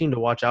going to be a team to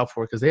watch out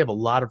for because they have a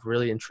lot of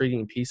really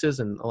intriguing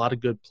pieces and a lot of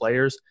good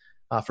players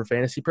for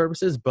fantasy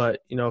purposes. But,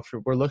 if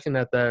we're looking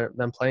at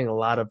them playing a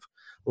lot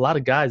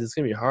of guys, it's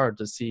going to be hard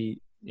to see,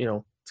 it's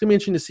going to be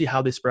interesting to see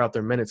how they spread out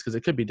their minutes because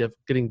it could be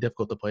getting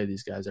difficult to play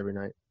these guys every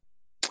night.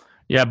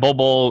 Yeah,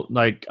 Bol,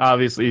 like,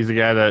 obviously he's a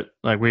guy that,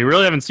 like, we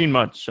really haven't seen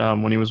much.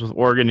 When he was with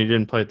Oregon, he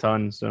didn't play a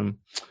ton. So,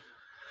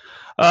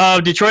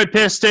 Detroit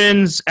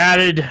Pistons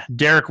added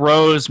Derrick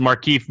Rose,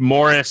 Markieff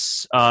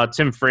Morris,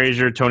 Tim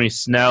Frazier, Tony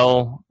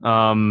Snell.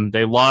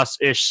 They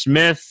lost Ish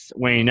Smith,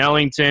 Wayne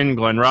Ellington,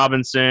 Glenn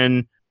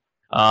Robinson.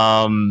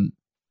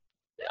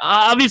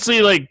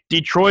 Obviously, like,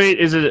 Detroit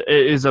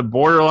is a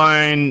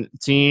borderline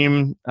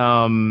team.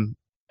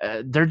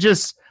 They're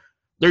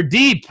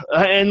deep,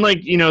 and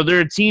like they're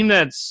a team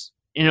that's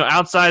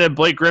outside of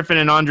Blake Griffin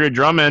and Andre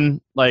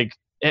Drummond, like,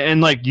 and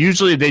like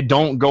usually they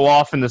don't go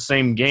off in the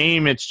same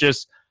game. It's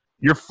just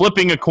you're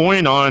flipping a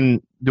coin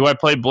on, do I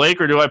play Blake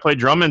or do I play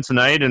Drummond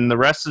tonight? And the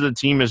rest of the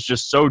team is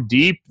just so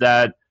deep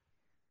that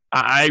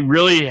I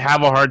really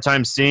have a hard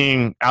time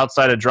seeing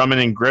outside of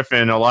Drummond and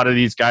Griffin a lot of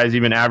these guys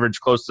even average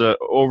close to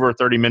over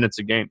 30 minutes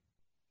a game.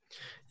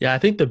 Yeah, I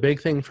think the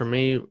big thing for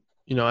me,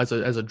 as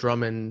a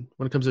Drummond,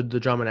 when it comes to the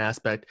Drummond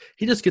aspect,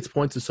 he just gets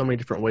points in so many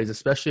different ways,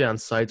 especially on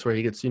sites where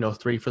he gets,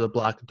 3 for the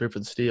block and 3 for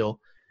the steal.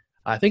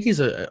 I think he's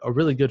a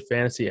really good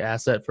fantasy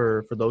asset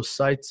for those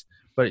sites.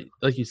 But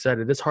like you said,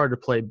 it is hard to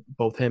play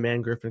both him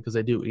and Griffin because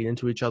they do eat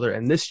into each other.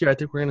 And this year, I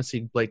think we're going to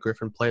see Blake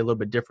Griffin play a little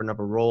bit different of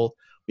a role.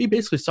 We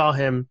basically saw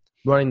him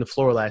running the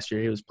floor last year.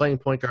 He was playing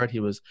point guard. He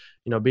was,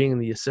 being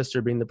the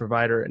assister, being the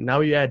provider. And now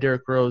you add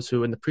Derrick Rose,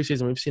 who in the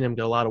preseason we've seen him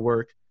get a lot of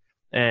work.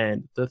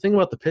 And the thing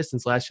about the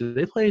Pistons last year,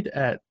 they played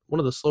at one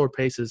of the slower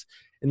paces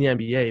in the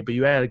NBA, but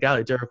you add a guy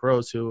like Derrick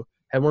Rose who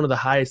had one of the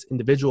highest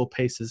individual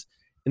paces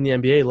in the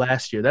NBA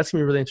last year. That's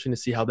going to be really interesting to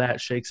see how that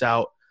shakes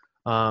out.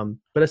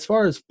 But as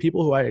far as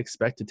people who I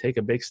expect to take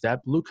a big step,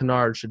 Luke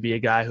Kennard should be a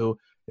guy who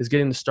is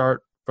getting the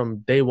start from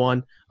day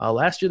one.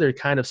 Last year they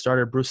kind of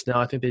started Bruce Snell.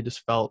 I think they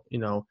just felt,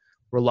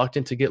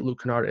 reluctant to get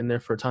Luke Kennard in there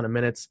for a ton of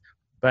minutes.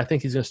 But I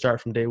think he's going to start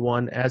from day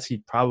one, as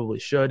he probably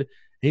should.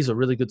 He's a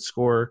really good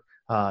scorer.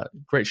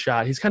 Great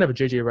shot. He's kind of a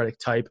J.J. Redick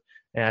type,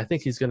 and I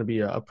think he's going to be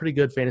a pretty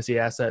good fantasy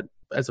asset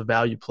as a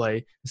value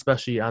play,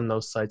 especially on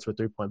those sites with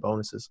 3-point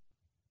bonuses.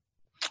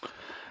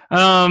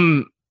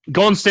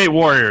 Golden State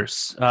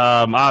Warriors.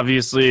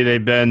 Obviously,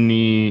 they've been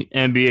the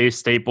NBA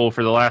staple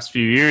for the last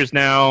few years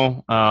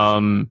now.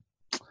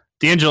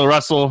 D'Angelo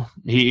Russell,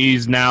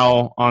 he's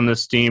now on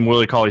this team.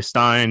 Willie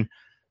Cauley-Stein,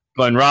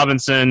 Glenn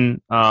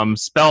Robinson,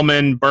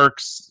 Spellman,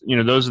 Burks.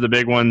 Those are the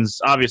big ones.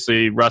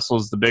 Obviously,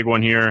 Russell's the big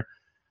one here.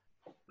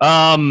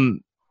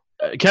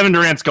 Kevin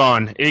Durant's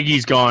gone.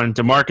 Iggy's gone.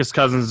 DeMarcus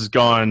Cousins is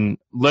gone.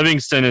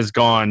 Livingston is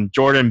gone.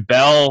 Jordan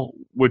Bell,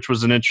 which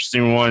was an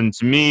interesting one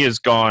to me, is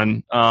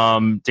gone.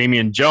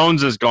 Damian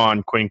Jones is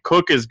gone. Quinn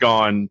Cook is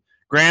gone.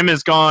 Graham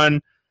is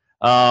gone.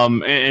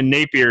 And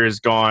Napier is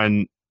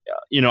gone.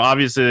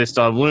 Obviously they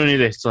still have Looney.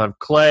 They still have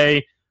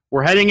Clay.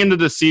 We're heading into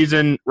the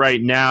season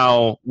right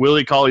now.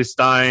 Willie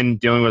Cauley-Stein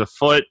dealing with a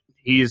foot.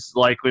 He's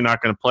likely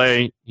not going to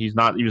play. He's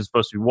not even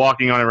supposed to be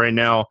walking on it right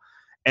now.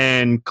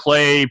 And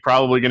Clay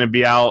probably going to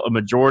be out a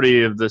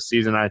majority of this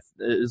season.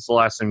 It's the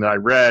last thing that I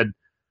read.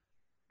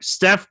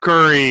 Steph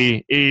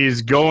Curry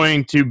is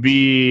going to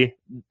be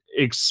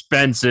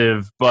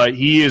expensive, but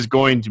he is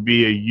going to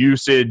be a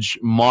usage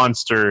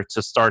monster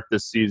to start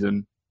this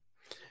season.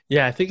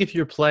 Yeah, I think if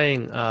you're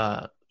playing,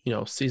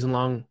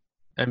 season-long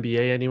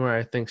NBA anywhere,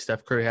 I think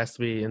Steph Curry has to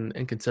be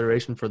in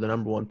consideration for the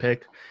number one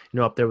pick,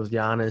 up there with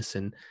Giannis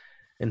and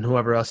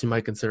whoever else you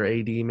might consider,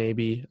 AD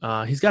maybe.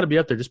 He's got to be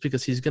up there just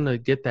because he's going to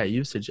get that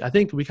usage. I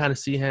think we kind of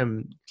see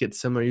him get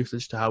similar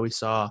usage to how we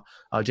saw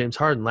James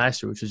Harden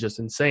last year, which is just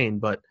insane.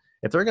 But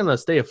if they're going to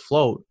stay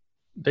afloat,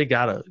 they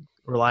got to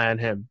rely on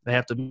him. They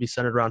have to be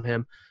centered around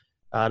him.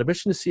 It'll be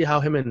interesting to see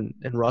how him and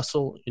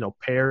Russell,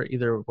 pair,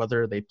 either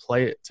whether they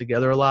play it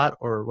together a lot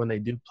or when they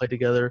do play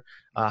together,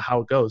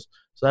 how it goes.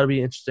 So that'll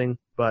be interesting.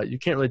 But you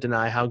can't really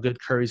deny how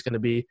good Curry's going to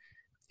be.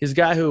 He's a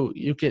guy who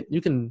you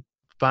can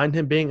find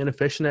him being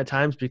inefficient at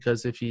times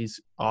because if he's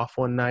off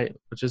one night,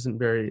 which isn't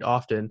very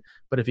often,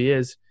 but if he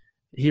is,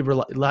 he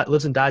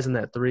lives and dies in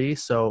that 3,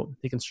 so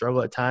he can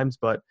struggle at times.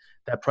 But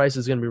that price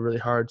is going to be really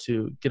hard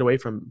to get away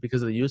from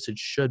because of the usage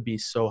should be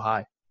so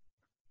high.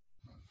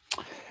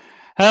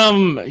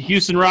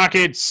 Houston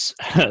Rockets,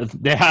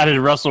 they added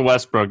Russell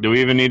Westbrook. Do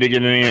we even need to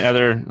get any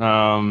other?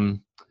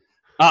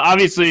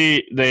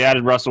 Obviously, they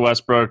added Russell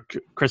Westbrook.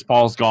 Chris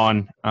Paul's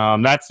gone.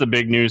 That's the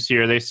big news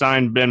here. They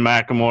signed Ben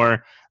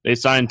McLemore. They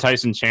signed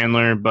Tyson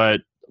Chandler.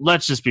 But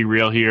let's just be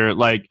real here.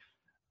 Like,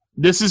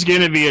 this is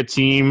going to be a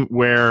team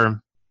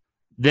where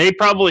they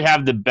probably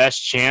have the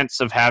best chance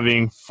of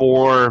having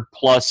 4+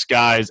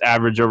 guys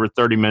average over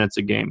 30 minutes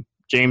a game.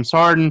 James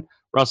Harden,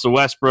 Russell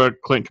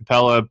Westbrook, Clint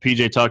Capella,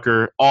 PJ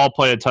Tucker all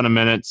play a ton of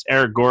minutes.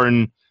 Eric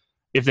Gordon,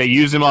 if they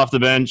use him off the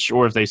bench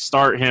or if they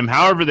start him,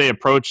 however they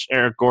approach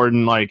Eric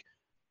Gordon, like,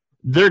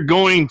 they're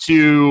going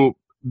to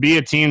be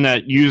a team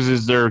that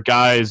uses their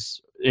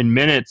guys in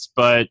minutes,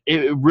 but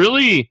it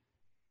really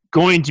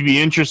going to be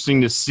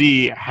interesting to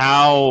see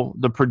how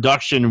the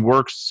production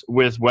works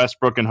with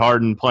Westbrook and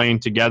Harden playing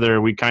together.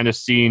 We kind of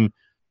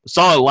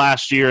saw it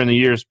last year and the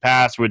years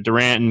past with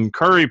Durant and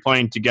Curry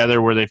playing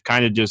together where they've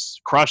kind of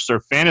just crushed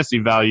their fantasy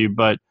value,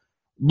 but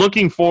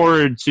looking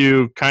forward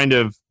to kind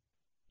of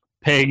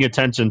paying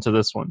attention to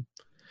this one.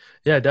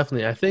 Yeah,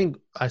 definitely. I think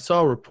I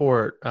saw a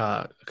report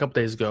a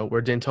couple days ago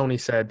where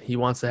D'Antoni said he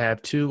wants to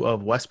have 2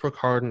 of Westbrook,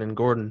 Harden, and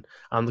Gordon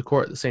on the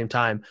court at the same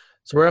time.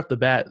 So right off the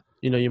bat,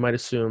 you might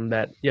assume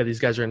that, yeah, these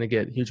guys are going to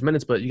get huge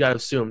minutes, but you got to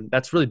assume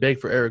that's really big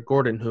for Eric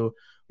Gordon, who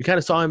we kind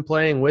of saw him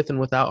playing with and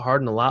without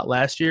Harden a lot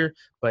last year.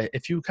 But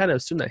if you kind of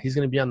assume that he's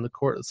going to be on the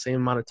court the same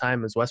amount of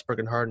time as Westbrook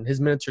and Harden,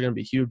 his minutes are going to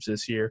be huge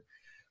this year.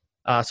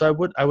 So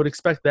I would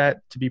expect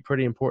that to be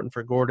pretty important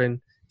for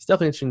Gordon. It's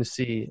definitely interesting to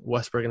see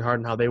Westbrook and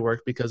Harden, how they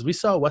work, because we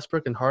saw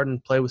Westbrook and Harden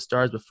play with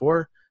stars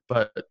before,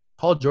 but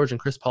Paul George and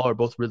Chris Paul are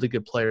both really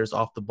good players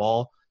off the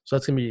ball. So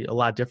that's going to be a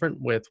lot different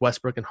with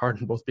Westbrook and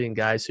Harden both being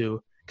guys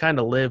who kind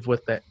of live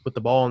with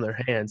the ball in their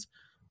hands.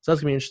 So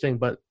that's going to be interesting,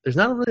 but there's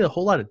not really a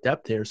whole lot of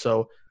depth here.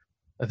 So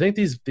I think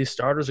these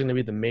starters are going to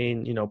be the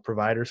main,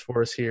 providers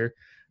for us here.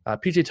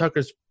 PJ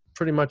Tucker's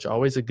pretty much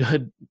always a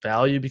good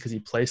value because he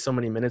plays so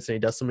many minutes and he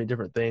does so many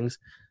different things,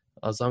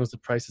 as long as the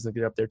price doesn't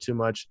get up there too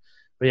much.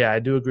 But yeah, I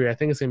do agree. I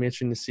think it's going to be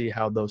interesting to see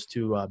how those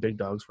 2 big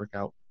dogs work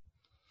out.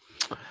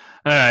 All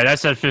right, I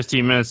said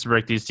 15 minutes to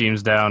break these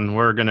teams down.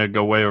 We're going to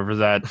go way over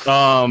that.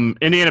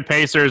 Indiana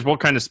Pacers, we'll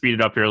kind of speed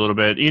it up here a little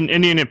bit.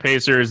 Indiana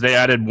Pacers, they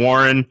added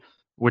Warren,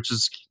 which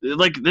is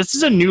like, this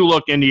is a new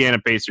look Indiana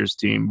Pacers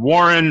team.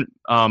 Warren,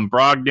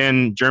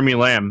 Brogdon, Jeremy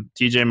Lamb,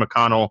 TJ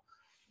McConnell.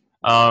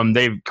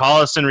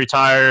 Collison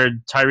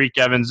retired. Tyreek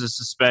Evans is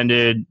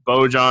suspended.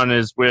 Bojan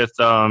is with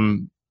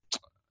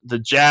the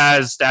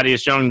Jazz.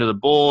 Thaddeus Young to the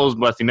Bulls.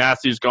 Wesley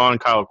Matthews gone.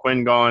 Kyle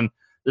Quinn gone.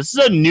 This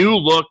is a new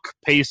look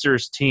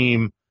Pacers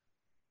team.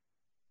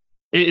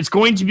 It's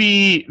going to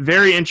be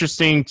very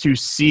interesting to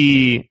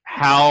see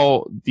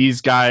how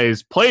these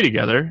guys play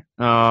together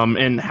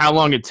and how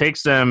long it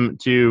takes them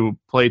to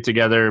play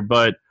together.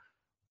 But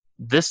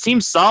this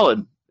team's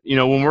solid.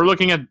 When we're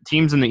looking at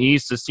teams in the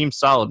East, this team's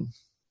solid.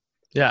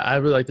 Yeah, I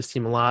really like this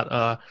team a lot.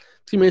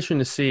 It's going to be interesting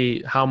to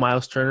see how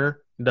Miles Turner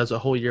does a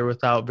whole year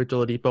without Victor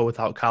Oladipo,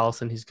 without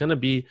Collison. He's going to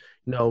be,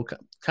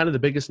 kind of the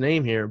biggest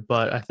name here.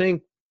 But I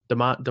think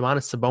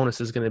Domantas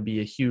Sabonis is going to be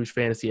a huge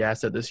fantasy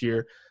asset this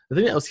year. The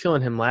thing that was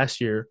killing him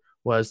last year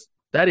was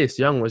Thaddeus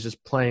Young was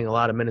just playing a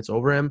lot of minutes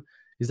over him.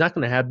 He's not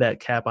going to have that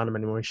cap on him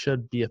anymore. He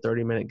should be a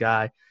 30-minute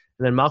guy.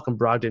 And then Malcolm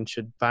Brogdon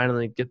should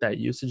finally get that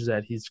usage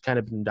that he's kind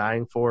of been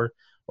dying for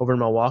over in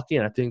Milwaukee.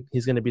 And I think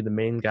he's going to be the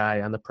main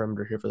guy on the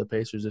perimeter here for the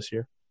Pacers this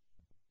year.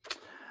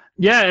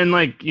 Yeah, and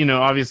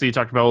obviously you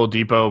talked about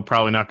Oladipo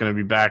probably not going to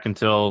be back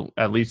until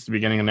at least the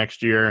beginning of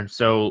next year.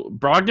 So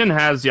Brogdon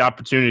has the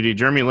opportunity.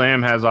 Jeremy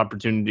Lamb has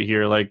opportunity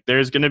here. Like,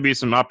 there's going to be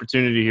some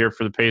opportunity here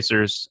for the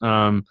Pacers.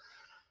 The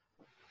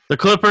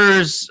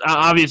Clippers,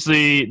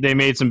 obviously, they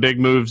made some big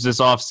moves this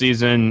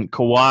offseason.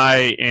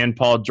 Kawhi and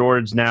Paul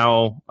George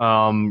now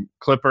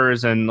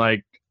Clippers. And,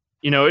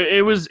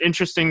 it was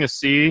interesting to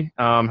see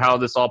how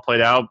this all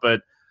played out.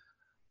 But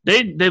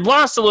they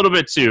lost a little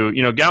bit too.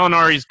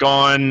 Gallinari's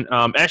gone.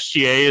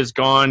 SGA is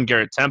gone.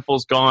 Garrett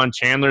Temple's gone.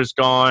 Chandler's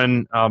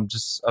gone.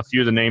 Just a few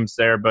of the names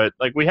there. But,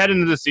 we head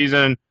into the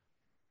season,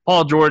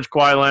 Paul George,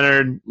 Kawhi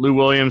Leonard, Lou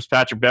Williams,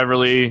 Patrick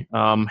Beverley,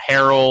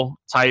 Harrell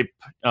type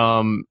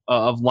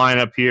of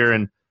lineup here.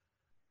 And,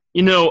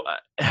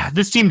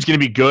 this team's going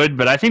to be good,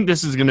 but I think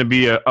this is going to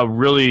be a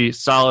really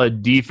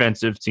solid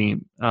defensive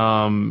team.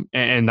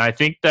 And I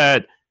think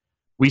that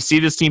we see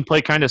this team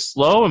play kind of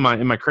slow.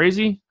 Am I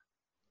crazy?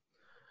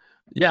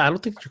 Yeah, I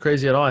don't think you're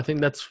crazy at all. I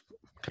think that's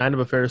kind of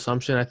a fair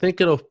assumption. I think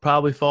it'll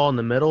probably fall in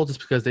the middle just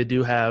because they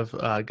do have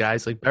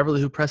guys like Beverly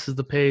who presses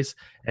the pace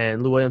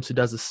and Lou Williams who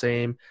does the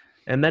same.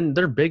 And then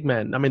they're big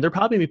men. I mean, they're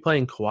probably going to be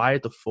playing Kawhi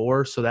at the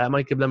 4, so that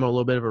might give them a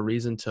little bit of a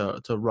reason to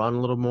run a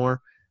little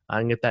more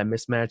and get that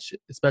mismatch,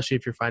 especially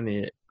if you're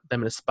finding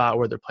them in a spot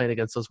where they're playing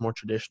against those more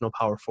traditional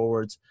power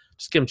forwards.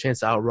 Just give them a chance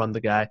to outrun the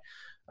guy.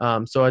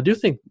 So I do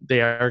think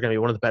they are going to be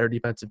one of the better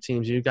defensive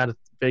teams. You got to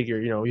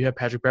figure, you have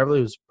Patrick Beverley,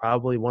 who's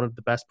probably one of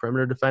the best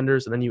perimeter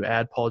defenders, and then you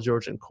add Paul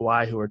George and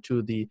Kawhi, who are 2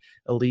 of the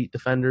elite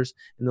defenders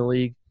in the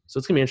league. So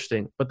it's going to be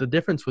interesting. But the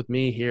difference with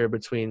me here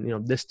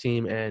between, this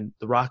team and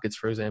the Rockets,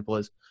 for example,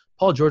 is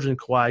Paul George and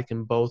Kawhi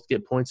can both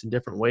get points in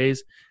different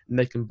ways, and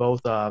they can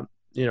both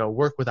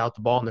work without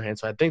the ball in their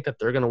hands. So I think that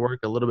they're going to work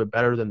a little bit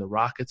better than the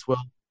Rockets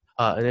will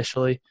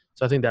initially.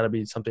 So I think that'll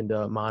be something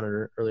to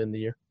monitor early in the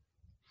year.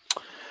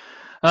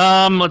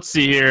 Let's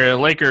see here.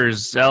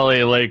 Lakers,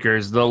 LA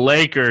Lakers. The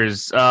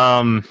Lakers,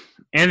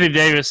 Anthony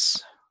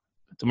Davis,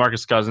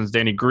 DeMarcus Cousins,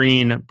 Danny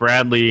Green,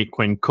 Bradley,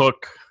 Quinn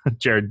Cook,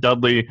 Jared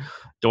Dudley,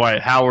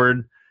 Dwight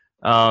Howard.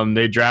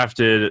 They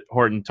drafted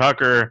Horton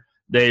Tucker.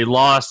 They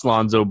lost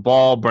Lonzo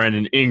Ball,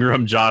 Brandon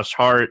Ingram, Josh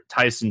Hart,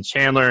 Tyson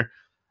Chandler,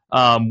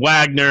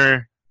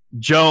 Wagner,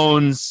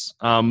 Jones,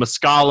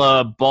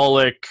 Muscala,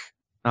 Bullock.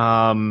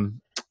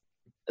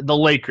 The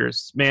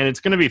Lakers, man, it's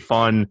going to be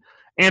fun.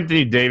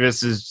 Anthony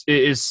Davis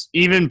is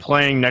even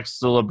playing next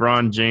to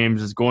LeBron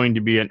James is going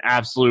to be an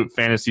absolute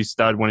fantasy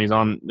stud when he's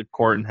on the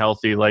court and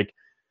healthy. Like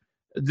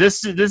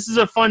this is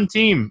a fun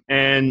team,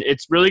 and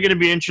it's really going to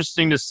be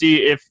interesting to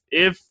see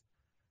if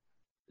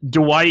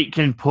Dwight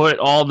can put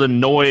all the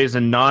noise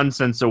and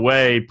nonsense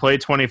away, play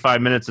 25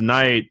 minutes a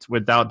night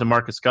without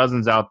DeMarcus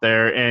Cousins out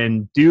there,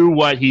 and do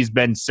what he's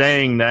been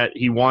saying that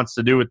he wants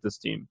to do with this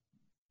team.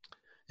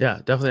 Yeah,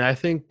 definitely. I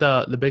think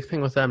the big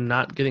thing with them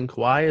not getting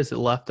Kawhi is it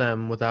left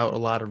them without a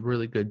lot of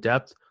really good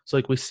depth. So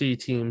like we see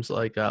teams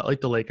like the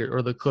Lakers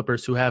or the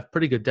Clippers who have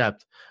pretty good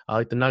depth,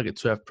 like the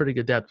Nuggets who have pretty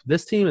good depth.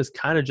 This team is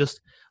kind of just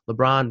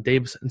LeBron,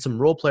 Davis, and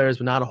some role players,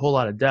 but not a whole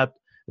lot of depth,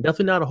 and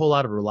definitely not a whole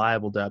lot of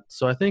reliable depth.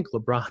 So I think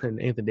LeBron and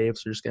Anthony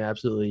Davis are just going to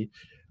absolutely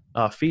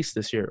feast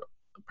this year,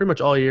 pretty much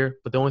all year.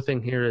 But the only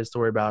thing here is to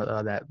worry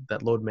about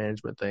that load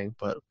management thing.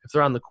 But if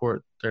they're on the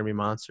court, they're going to be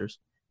monsters.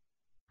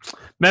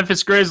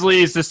 Memphis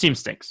Grizzlies, this team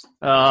stinks.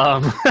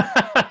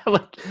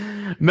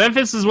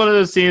 Memphis is one of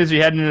those teams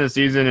you head into the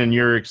season and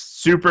you're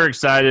super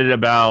excited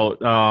about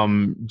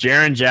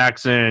Jaren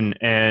Jackson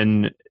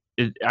and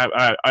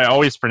I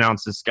always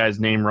pronounce this guy's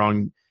name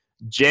wrong.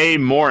 Jay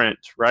Morant,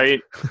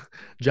 right?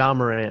 Ja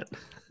Morant.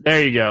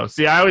 There you go.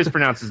 See, I always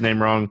pronounce his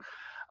name wrong.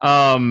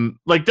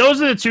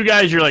 Those are the two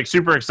guys you're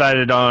super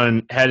excited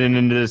on heading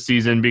into the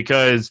season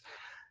because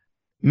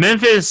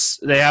Memphis,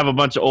 they have a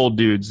bunch of old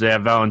dudes. They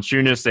have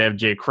Valanciunas. They have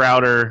Jay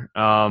Crowder.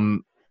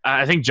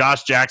 I think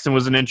Josh Jackson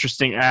was an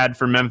interesting ad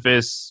for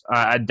Memphis.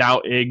 I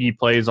doubt Iggy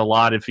plays a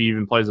lot if he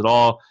even plays at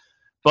all.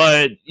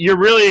 But you're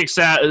really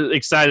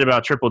excited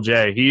about Triple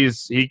J.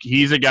 He's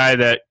a guy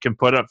that can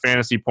put up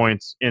fantasy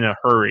points in a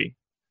hurry.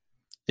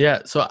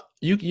 Yeah, so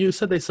you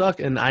said they suck,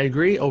 and I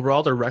agree.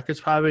 Overall, their record's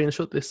probably going to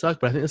show that they suck,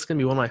 but I think it's going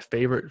to be one of my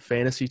favorite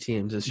fantasy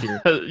teams this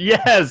year.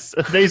 Yes,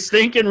 they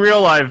stink in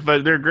real life,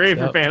 but they're great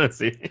for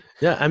fantasy.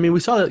 Yeah, I mean, we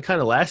saw that kind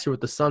of last year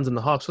with the Suns and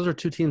the Hawks. Those are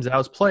two teams that I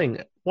was playing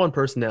one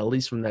person at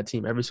least from that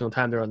team every single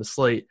time they're on the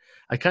slate.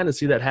 I kind of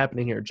see that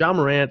happening here. Ja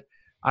Morant,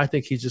 I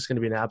think he's just going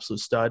to be an absolute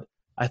stud.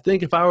 I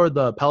think if I were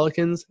the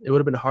Pelicans, it would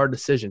have been a hard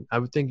decision. I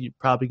would think you'd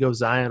probably go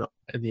Zion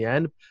in the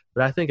end,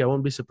 but I think I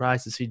wouldn't be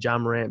surprised to see Ja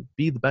Morant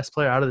be the best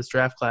player out of this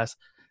draft class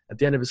at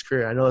the end of his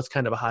career. I know that's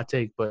kind of a hot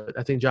take, but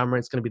I think Ja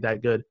Morant's going to be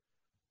that good.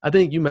 I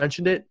think you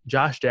mentioned it.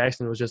 Josh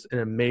Jackson was just an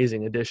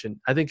amazing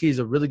addition. I think he's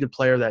a really good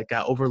player that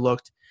got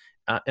overlooked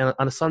on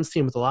a Suns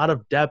team with a lot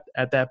of depth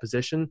at that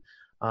position,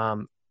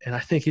 and I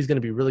think he's going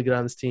to be really good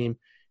on this team.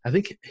 I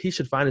think he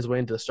should find his way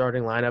into the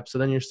starting lineup. So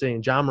then you're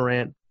seeing Ja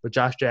Morant with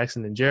Josh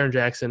Jackson and Jaren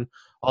Jackson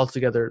all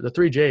together, the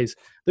three Js.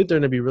 I think they're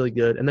going to be really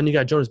good. And then you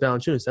got Jonas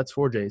Valanciunas. That's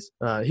four Js.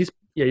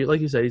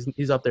 Like you said,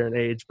 he's up there in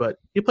age, but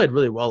he played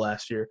really well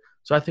last year.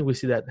 So I think we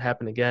see that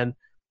happen again.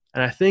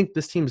 And I think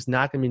this team is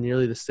not going to be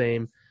nearly the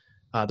same.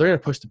 They're going to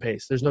push the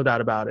pace. There's no doubt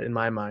about it in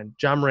my mind.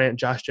 Ja Morant,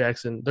 Josh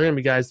Jackson, they're going to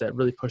be guys that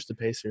really push the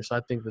pace here. So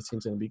I think this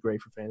team's going to be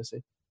great for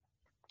fantasy.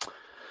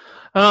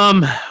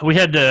 We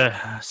head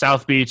to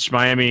South Beach.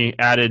 Miami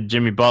added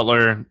Jimmy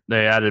Butler.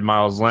 They added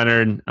Miles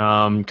Leonard,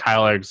 Kyle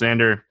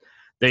Alexander.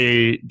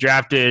 They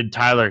drafted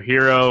Tyler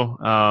Hero,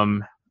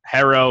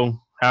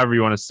 however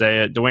you want to say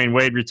it. Dwayne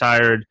Wade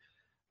retired.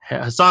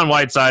 Hassan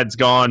Whiteside's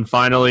gone.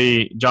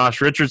 Finally, Josh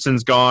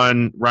Richardson's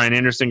gone. Ryan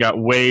Anderson got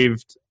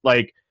waived.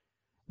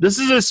 This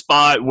is a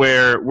spot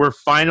where we're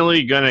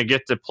finally going to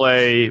get to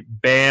play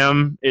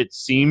Bam, it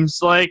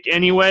seems like,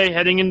 anyway,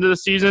 heading into the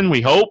season.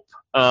 We hope.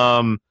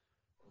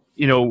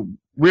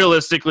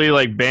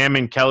 Realistically, Bam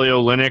and Kelly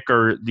Olynyk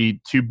are the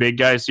two big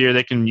guys here.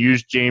 They can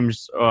use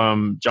James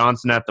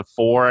Johnson at the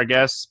 4, I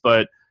guess.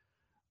 But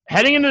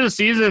heading into the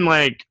season,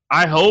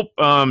 I hope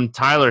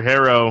Tyler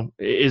Hero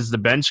is the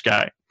bench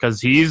guy because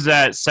he's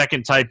that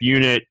second type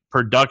unit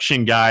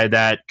production guy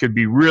that could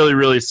be really,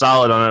 really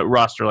solid on a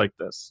roster like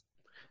this.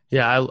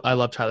 Yeah, I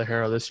love Tyler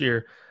Hero this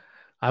year.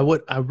 I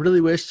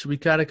really wish we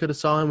kind of could have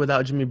saw him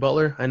without Jimmy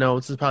Butler. I know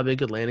this is probably a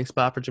good landing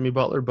spot for Jimmy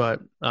Butler, but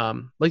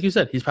like you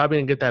said, he's probably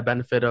going to get that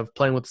benefit of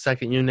playing with the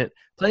second unit,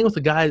 playing with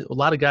a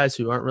lot of guys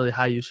who aren't really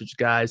high usage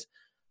guys.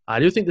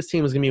 I do think this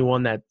team is going to be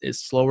one that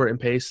is slower in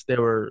pace. They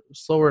were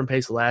slower in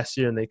pace last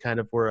year, and they kind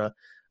of were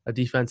a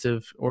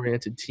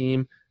defensive-oriented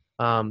team.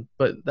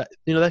 But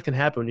that can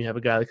happen when you have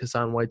a guy like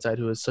Hassan Whiteside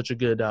who is such a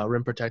good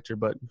rim protector.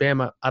 But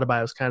Bam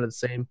Adebayo is kind of the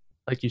same.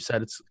 Like you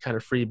said, it's kind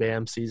of free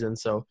Bam season,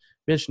 so it'll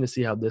be interesting to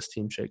see how this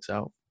team shakes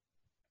out.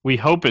 We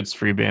hope it's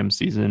free Bam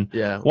season.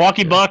 Yeah.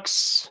 Milwaukee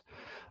Bucks.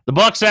 The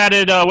Bucks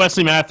added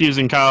Wesley Matthews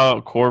and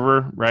Kyle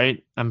Korver,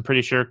 right? I'm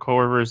pretty sure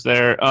Korver's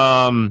there.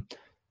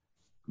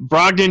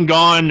 Brogdon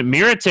gone.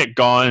 Mirotic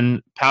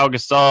gone. Pau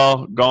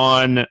Gasol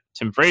gone.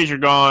 Tim Frazier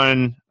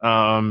gone.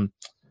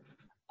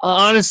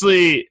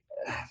 Honestly,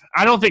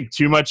 I don't think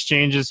too much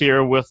changes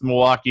here with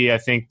Milwaukee. I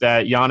think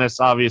that Giannis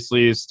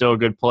obviously is still a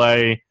good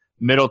play.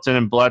 Middleton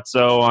and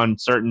Bledsoe on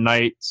certain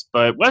nights.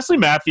 But Wesley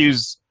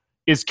Matthews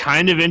is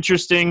kind of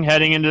interesting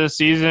heading into the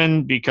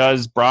season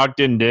because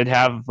Brogdon did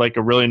have like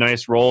a really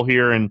nice role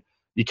here, and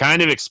you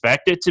kind of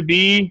expect it to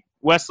be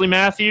Wesley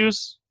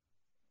Matthews.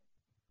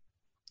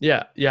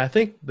 Yeah, I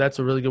think that's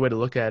a really good way to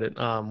look at it.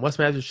 Wes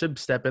Matthews should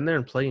step in there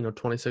and play,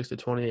 26 to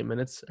 28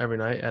 minutes every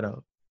night at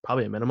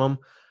probably a minimum.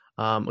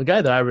 A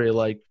guy that I really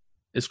like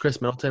is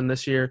Chris Middleton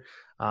this year.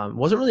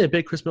 Wasn't really a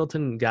big Chris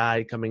Middleton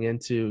guy coming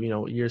into,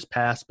 years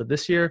past, but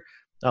this year,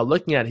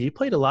 looking at it, he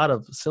played a lot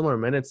of similar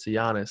minutes to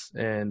Giannis,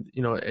 and,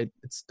 it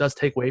does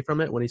take away from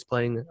it when he's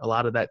playing a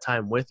lot of that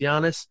time with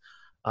Giannis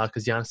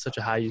because Giannis is such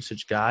a high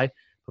usage guy.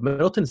 But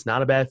Middleton's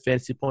not a bad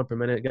fantasy point per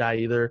minute guy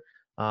either.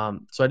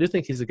 So I do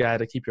think he's a guy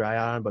to keep your eye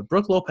on. But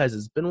Brook Lopez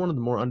has been one of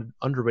the more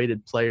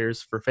underrated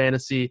players for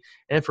fantasy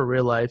and for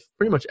real life.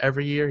 Pretty much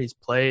every year he's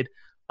played.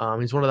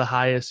 He's one of the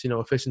highest,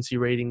 efficiency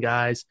rating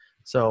guys.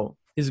 So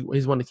he's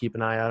one to keep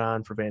an eye out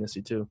on for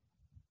fantasy too.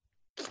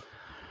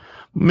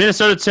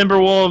 Minnesota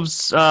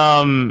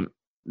Timberwolves,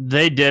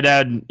 they did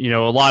add, a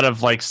lot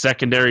of like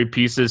secondary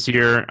pieces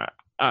here.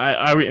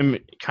 I am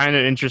kind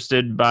of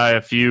interested by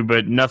a few,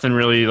 but nothing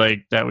really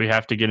like that we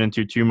have to get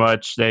into too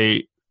much.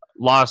 They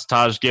lost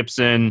Taj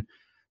Gibson,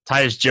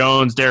 Tyus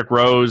Jones, Derrick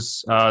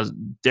Rose,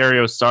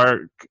 Dario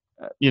Saric,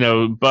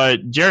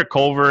 but Jarrett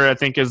Culver, I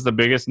think, is the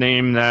biggest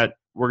name that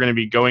we're going to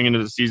be going into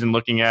the season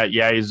looking at.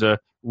 Yeah, he's a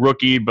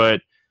rookie,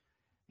 but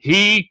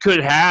he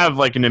could have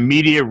like an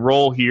immediate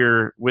role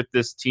here with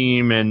this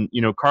team. And,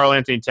 Karl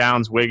Anthony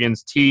Towns,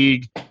 Wiggins,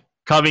 Teague,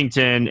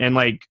 Covington, and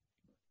like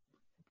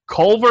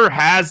Culver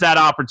has that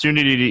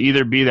opportunity to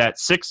either be that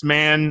sixth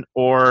man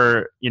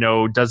or,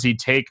 does he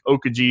take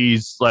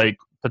Okaji's like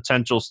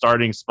potential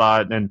starting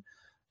spot? And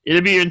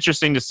it'd be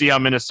interesting to see how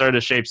Minnesota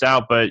shapes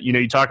out. But,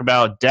 you talk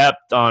about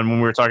depth on when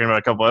we were talking about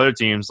a couple other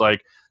teams,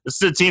 like this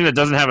is a team that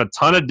doesn't have a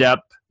ton of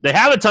depth. They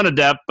have a ton of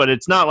depth, but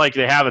it's not like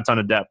they have a ton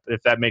of depth,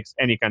 if that makes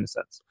any kind of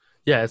sense.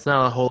 Yeah, it's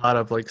not a whole lot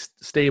of like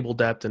stable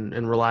depth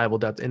and reliable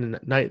depth in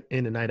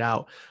and night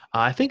out.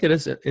 I think it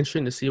is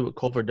interesting to see what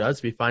Culver does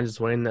if he finds his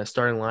way in that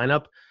starting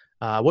lineup.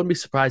 I wouldn't be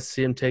surprised to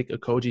see him take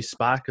Okoji's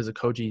spot because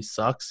Okoji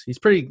sucks. He's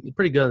pretty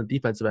good on the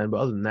defensive end, but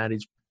other than that,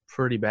 he's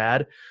pretty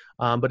bad.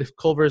 But if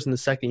Culver is in the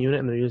second unit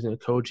and they're using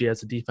Okoji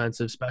as a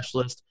defensive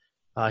specialist,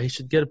 he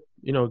should get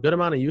a good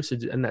amount of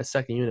usage in that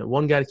second unit.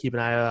 One guy to keep an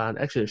eye on,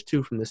 actually there's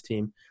two from this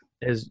team,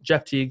 is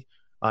Jeff Teague.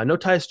 No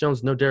Tyus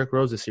Jones, no Derrick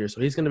Rose this year,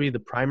 so he's going to be the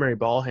primary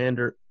ball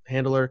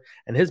handler,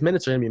 and his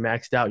minutes are going to be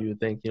maxed out, you would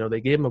think.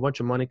 They gave him a bunch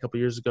of money a couple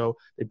years ago.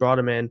 They brought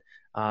him in,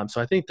 so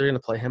I think they're going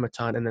to play him a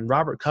ton. And then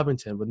Robert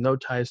Covington with no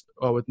Taj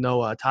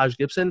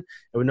Gibson and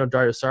with no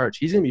Dario Saric,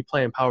 he's going to be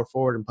playing power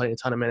forward and playing a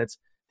ton of minutes.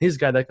 He's a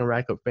guy that can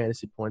rack up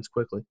fantasy points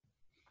quickly.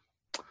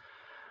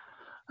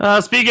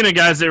 Speaking of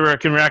guys that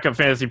can rack up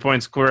fantasy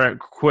points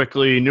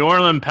quickly, New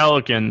Orleans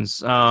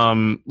Pelicans,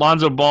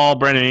 Lonzo Ball,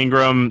 Brandon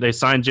Ingram, they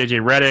signed J.J.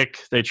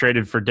 Redick. They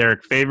traded for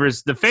Derek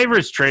Favors. The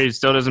Favors trade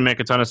still doesn't make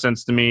a ton of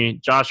sense to me.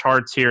 Josh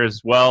Hart's here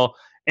as well.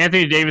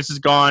 Anthony Davis is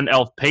gone.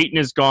 Elf Payton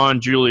is gone.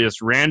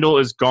 Julius Randle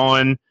is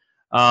gone.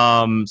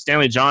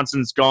 Stanley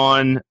Johnson's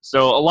gone.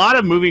 So a lot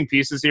of moving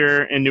pieces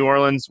here in New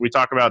Orleans. We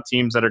talk about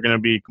teams that are going to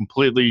be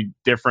completely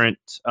different.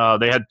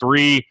 They had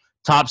 3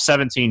 top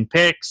 17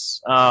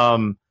 picks.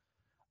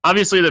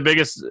 Obviously, the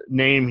biggest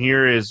name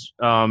here is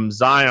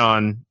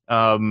Zion.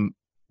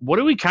 What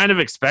are we kind of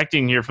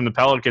expecting here from the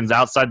Pelicans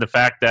outside the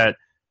fact that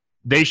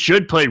they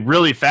should play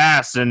really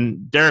fast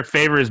and Derek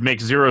Favors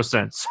makes 0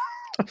 sense?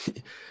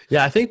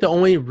 Yeah, I think the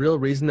only real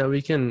reason that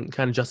we can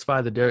kind of justify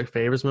the Derek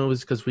Favors move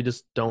is because we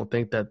just don't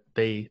think that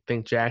they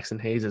think Jackson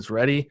Hayes is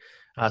ready.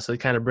 So they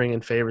kind of bring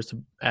in Favors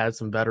to add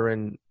some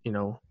veteran,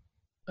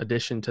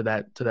 addition to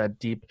that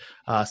deep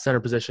center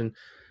position.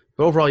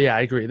 But overall, yeah,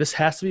 I agree. This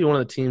has to be one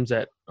of the teams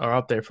that are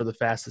up there for the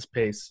fastest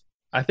pace.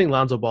 I think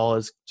Lonzo Ball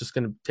is just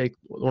going to take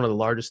one of the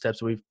largest steps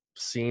that we've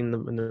seen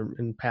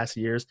in past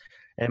years.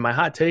 And my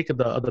hot take of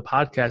the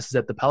podcast is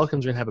that the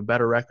Pelicans are going to have a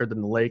better record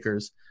than the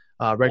Lakers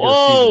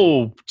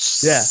regular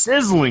season. Yeah.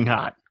 Sizzling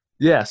hot.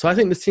 Yeah, so I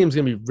think this team's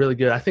going to be really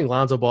good. I think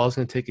Lonzo Ball is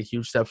going to take a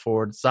huge step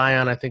forward.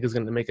 Zion, I think, is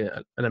going to make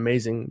an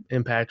amazing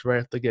impact right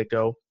at the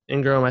get-go.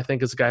 Ingram, I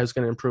think, is a guy who's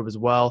going to improve as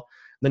well.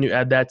 Then you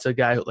add that to a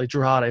guy like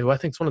Jrue Holiday, who I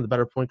think is one of the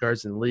better point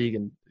guards in the league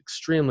and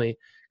extremely,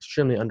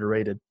 extremely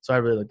underrated. So I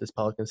really like this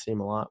Pelicans team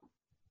a lot.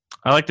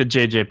 I like the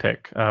JJ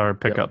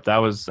pickup. That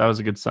was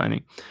a good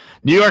signing.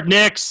 New York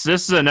Knicks.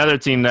 This is another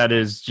team that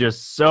is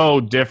just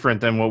so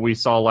different than what we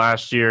saw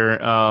last year.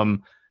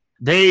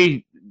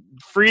 They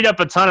freed up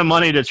a ton of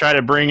money to try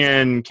to bring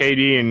in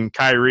KD and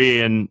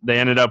Kyrie, and they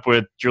ended up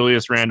with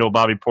Julius Randle,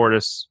 Bobby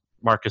Portis,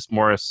 Marcus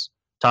Morris,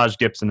 Taj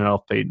Gibson, and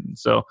Elf Payton.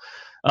 So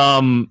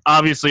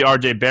Obviously,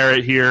 RJ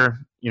Barrett here.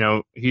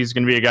 He's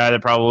going to be a guy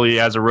that probably,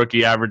 as a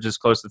rookie, averages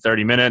close to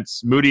 30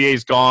 minutes.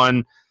 Moutier's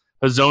gone.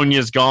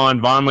 Hazonia's gone.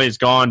 Vonleh's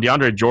gone.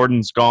 DeAndre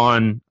Jordan's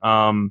gone.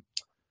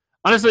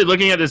 Honestly,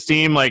 looking at this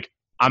team,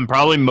 I'm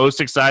probably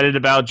most excited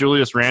about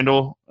Julius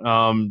Randle,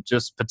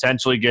 just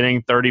potentially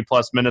getting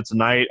 30-plus minutes a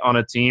night on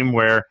a team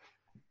where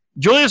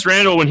Julius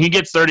Randle, when he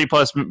gets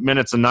 30-plus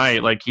minutes a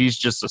night, he's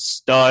just a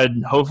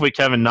stud. Hopefully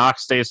Kevin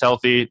Knox stays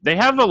healthy. They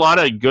have a lot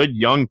of good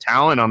young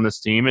talent on this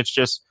team. It's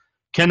just,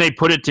 can they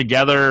put it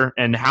together,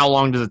 and how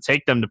long does it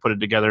take them to put it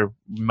together?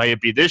 May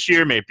it be this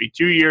year? May it be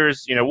 2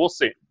 years? We'll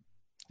see.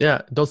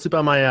 Yeah, don't sleep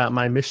on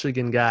my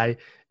Michigan guy,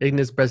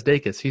 Ignas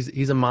Brazdeikis.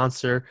 He's a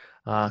monster.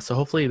 So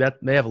hopefully that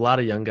they have a lot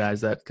of young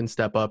guys that can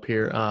step up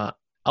here.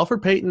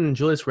 Elfrid Payton and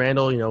Julius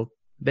Randle,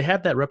 they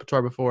had that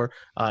repertoire before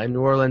in New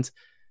Orleans.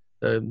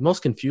 The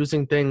most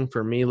confusing thing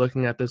for me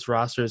looking at this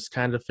roster is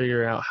kind of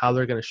figuring out how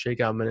they're going to shake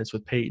out minutes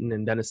with Payton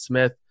and Dennis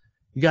Smith.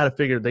 You got to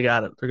figure they're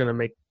going to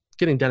make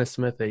getting Dennis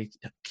Smith a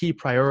key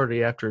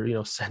priority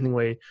after, sending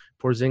away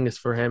Porzingis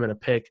for him and a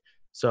pick.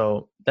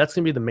 So that's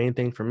going to be the main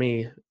thing for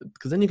me,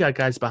 because then you got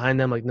guys behind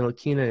them like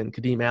Ntilikina and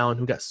Kadeem Allen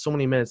who got so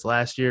many minutes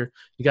last year.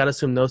 You got to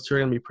assume those two are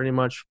going to be pretty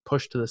much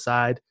pushed to the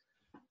side.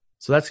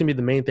 So that's going to be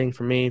the main thing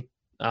for me.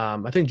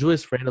 I think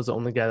Julius Randle's the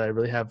only guy that I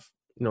really have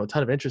a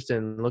ton of interest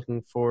in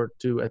looking forward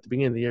to at the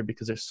beginning of the year,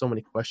 because there's so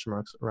many question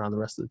marks around the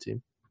rest of the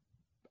team.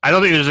 I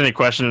don't think there's any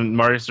question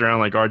marks around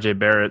RJ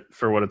Barrett,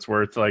 for what it's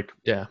worth.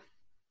 Yeah.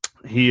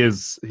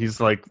 He's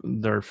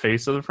their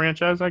face of the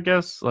franchise, I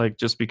guess,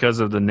 just because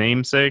of the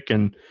namesake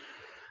and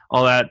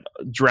all that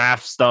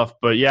draft stuff.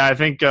 But yeah, I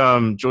think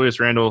Julius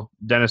Randle,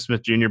 Dennis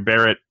Smith Jr.,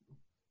 Barrett,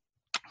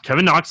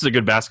 Kevin Knox is a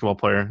good basketball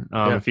player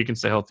if he can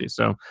stay healthy.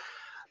 So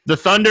the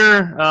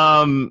Thunder,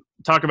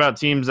 talk about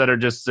teams that are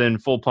just in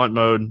full punt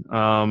mode.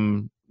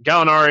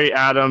 Gallinari,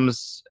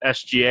 Adams,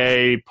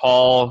 SGA,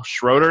 Paul,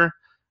 Schroeder.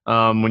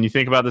 When you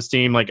think about this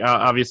team,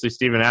 obviously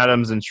Steven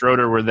Adams and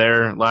Schroeder were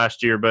there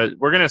last year, but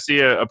we're going to see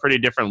a pretty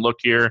different look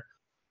here.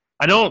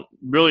 I don't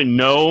really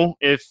know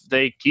if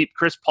they keep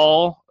Chris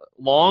Paul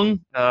long,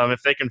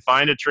 if they can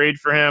find a trade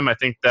for him. I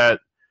think that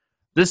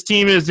this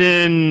team is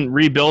in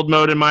rebuild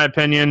mode, in my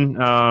opinion.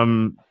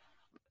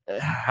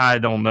 I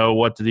don't know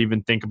what to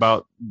even think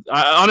about.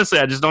 Honestly,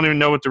 I just don't even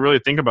know what to really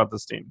think about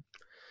this team.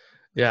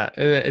 Yeah,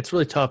 it's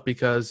really tough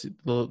because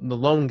the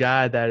lone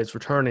guy that is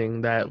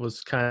returning that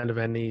was kind of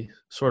any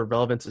sort of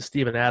relevance is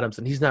Steven Adams,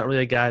 and he's not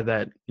really a guy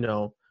that,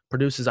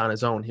 produces on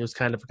his own. He was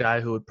kind of a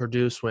guy who would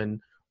produce when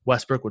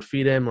Westbrook would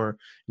feed him, or,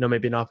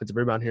 maybe an offensive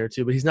rebound here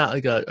too, but he's not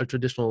like a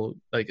traditional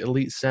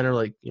elite center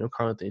like,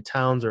 Karl-Anthony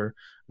Towns or,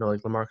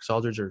 like LaMarcus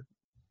Aldridge or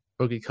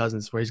Boogie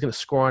Cousins, where he's going to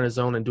score on his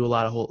own and do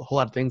a whole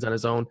lot of things on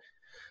his own.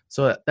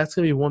 So that's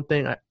going to be one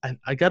thing.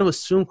 I got to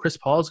assume Chris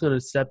Paul is going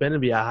to step in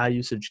and be a high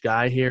usage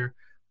guy here.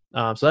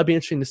 So that'd be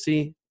interesting to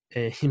see.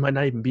 And he might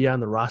not even be on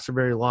the roster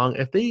very long.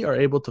 If they are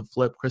able to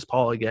flip Chris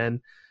Paul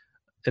again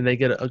and they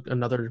get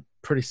another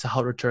pretty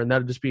solid return, that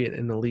would just be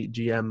an elite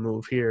GM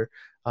move here,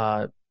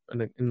 an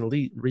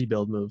elite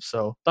rebuild move.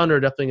 So Thunder are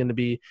definitely going to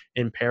be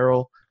in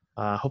peril.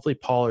 Hopefully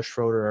Paul or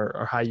Schroeder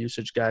are high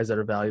usage guys that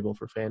are valuable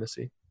for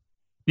fantasy.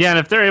 Yeah, and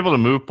if they're able to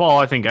move Paul,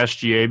 I think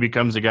SGA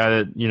becomes a guy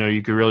that,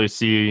 you could really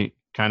see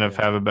kind of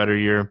have a better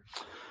year.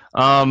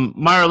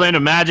 My Orlando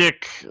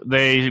Magic,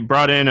 they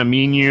brought in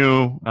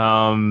Aminu.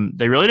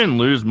 They really didn't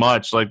lose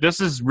much.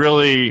 This is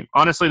really,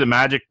 honestly, the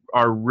Magic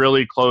are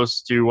really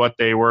close to what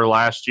they were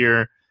last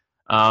year.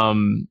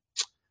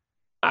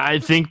 I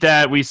think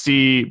that we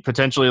see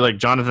potentially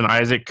Jonathan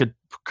Isaac could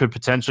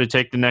potentially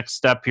take the next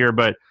step here,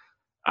 but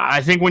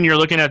I think when you're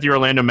looking at the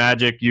Orlando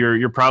Magic,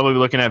 you're probably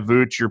looking at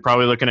Vooch, you're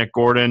probably looking at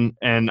Gordon,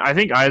 and I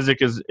think Isaac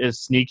is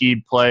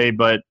sneaky play,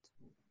 but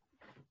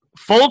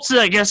Fultz,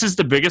 I guess, is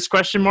the biggest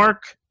question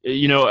mark.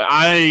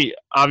 I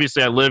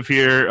live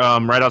here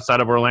right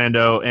outside of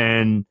Orlando,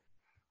 and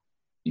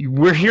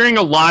we're hearing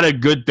a lot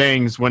of good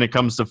things when it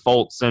comes to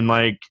Fultz, and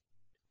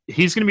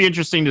he's going to be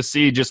interesting to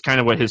see just kind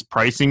of what his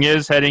pricing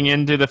is heading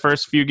into the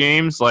first few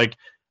games.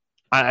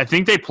 I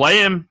think they play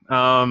him.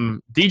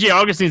 DJ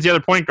Augustine's the other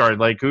point guard.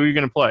 Who are you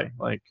going to play?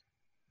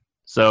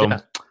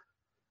 Yeah.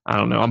 I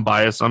don't know. I'm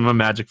biased. I'm a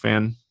Magic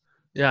fan.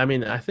 Yeah, I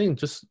mean, I think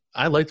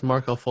I liked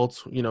Markelle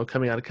Fultz,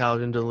 coming out of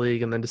college into the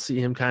league, and then to see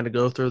him kind of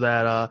go through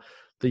that,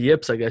 the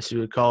yips, I guess you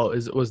would call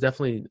it, was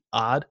definitely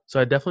odd. So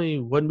I definitely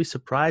wouldn't be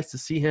surprised to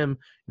see him,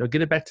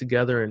 get it back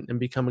together and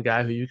become a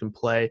guy who you can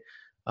play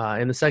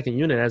in the second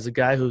unit as a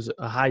guy who's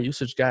a high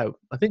usage guy.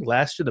 I think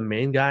last year the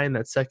main guy in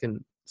that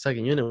second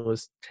unit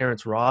was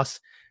Terrence Ross.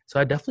 So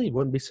I definitely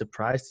wouldn't be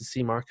surprised to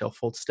see Markelle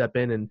Fultz step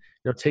in and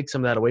take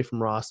some of that away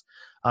from Ross.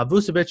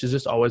 Vucevic is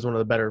just always one of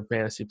the better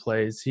fantasy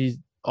plays. He's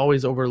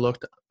always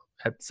overlooked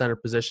at the center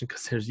position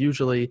because there's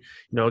usually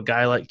a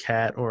guy like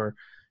Cat or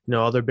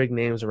other big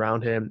names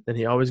around him, and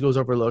he always goes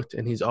overlooked,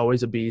 and he's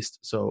always a beast.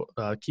 So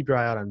keep your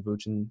eye out on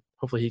Vooch, and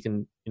hopefully he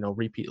can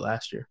repeat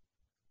last year.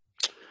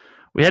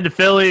 We head to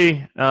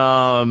Philly.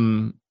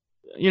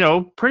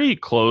 Pretty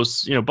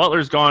close.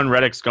 Butler's gone,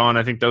 Redick's gone.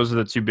 I think those are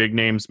the two big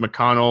names.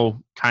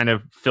 McConnell kind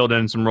of filled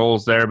in some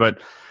roles there,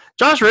 but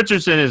Josh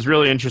Richardson is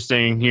really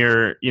interesting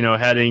here,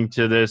 heading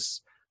to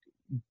this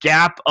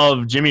gap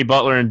of Jimmy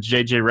Butler and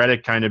JJ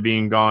Redick kind of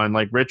being gone.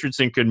 Like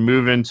Richardson could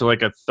move into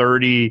like a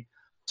 30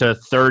 to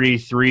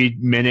 33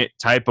 minute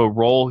type of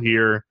role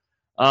here.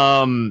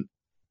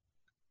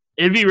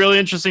 It'd be really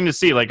interesting to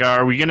see. Like,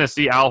 are we going to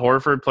see Al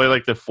Horford play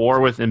like the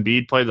 4 with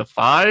Embiid play the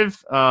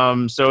 5?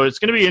 So it's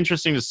going to be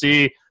interesting to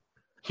see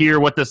here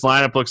what this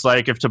lineup looks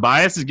like. If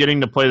Tobias is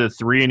getting to play the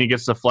 3 and he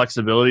gets the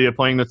flexibility of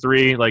playing the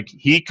 3, like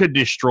he could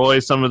destroy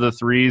some of the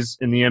 3s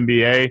in the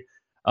NBA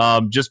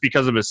just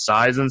because of his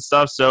size and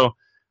stuff. So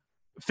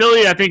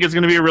Philly, I think, is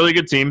going to be a really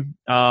good team.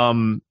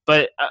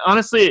 But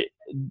honestly,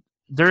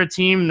 they're a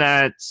team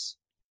that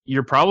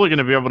you're probably going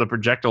to be able to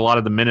project a lot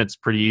of the minutes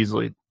pretty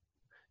easily.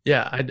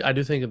 Yeah, I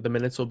do think that the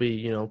minutes will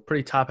be,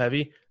 pretty top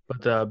heavy.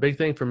 But the big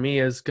thing for me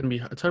is it's going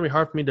to be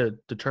hard for me to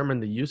determine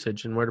the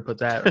usage and where to put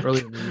that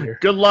early in the year.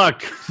 Good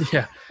luck.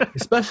 Yeah,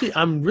 especially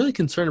I'm really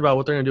concerned about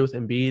what they're going to do with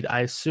Embiid.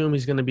 I assume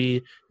he's going to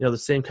be, the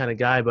same kind of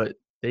guy, but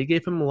they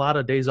gave him a lot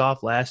of days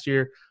off last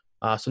year.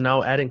 So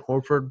now adding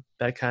Horford,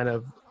 that kind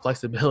of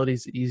flexibility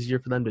is easier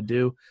for them to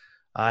do.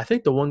 I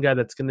think the one guy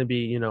that's going to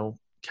be,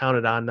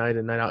 counted on night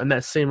in, night out, in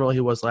that same role he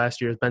was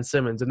last year is Ben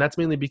Simmons. And that's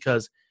mainly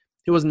because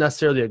he wasn't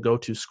necessarily a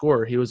go-to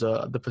scorer. He was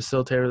the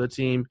facilitator of the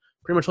team,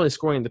 pretty much only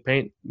scoring in the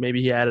paint.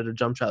 Maybe he added a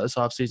jump shot this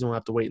offseason. We'll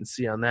have to wait and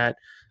see on that.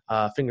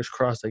 Fingers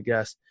crossed, I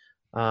guess.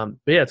 But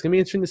yeah, it's going to be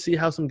interesting to see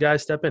how some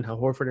guys step in, how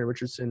Horford and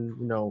Richardson,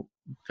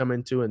 come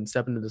into and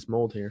step into this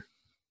mold here.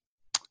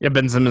 Yeah,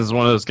 Ben Simmons is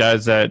one of those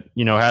guys that,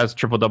 has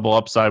triple-double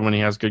upside when he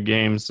has good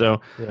games. So,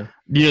 yeah.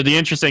 The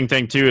interesting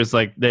thing, too, is,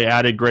 like, they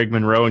added Greg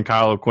Monroe and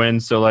Kyle O'Quinn.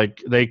 So,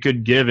 like, they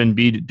could give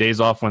Embiid days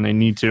off when they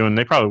need to, and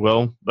they probably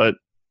will. But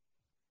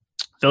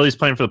Philly's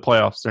playing for the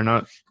playoffs. They're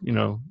not,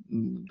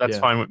 that's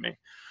fine with me.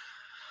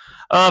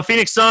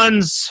 Phoenix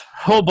Suns,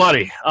 oh,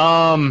 buddy.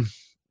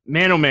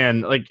 Man, oh,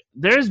 man. Like,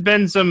 there's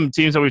been some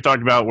teams that we've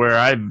talked about where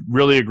I've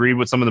really agreed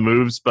with some of the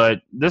moves,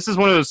 but this is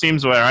one of those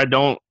teams where I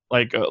don't,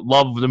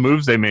 love the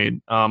moves they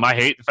made. I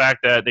hate the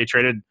fact that they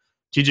traded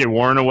TJ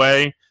Warren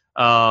away,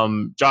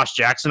 Josh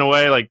Jackson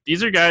away. Like,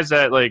 these are guys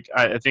that,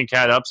 I think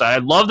had upside.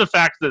 I love the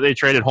fact that they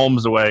traded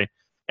Holmes away,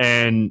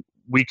 and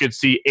we could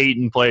see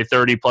Ayton play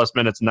 30-plus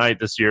minutes a night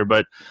this year.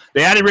 But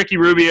they added Ricky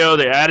Rubio.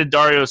 They added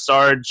Dario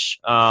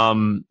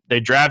Saric.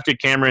 They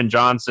drafted Cameron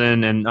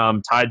Johnson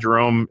and Ty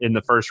Jerome in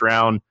the first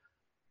round.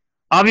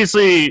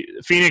 Obviously,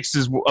 Phoenix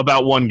is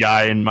about one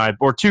guy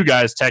or two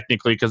guys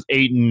technically, because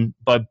Ayton,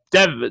 but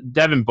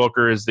Devin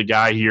Booker is the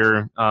guy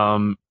here.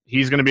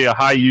 He's going to be a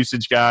high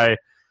usage guy.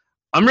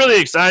 I'm really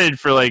excited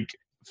for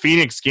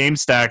Phoenix game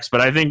stacks,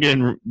 but I think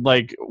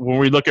when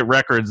we look at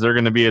records, they're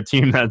going to be a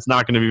team that's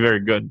not going to be very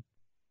good.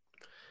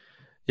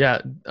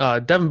 Yeah,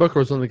 Devin Booker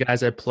was one of the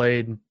guys I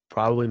played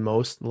probably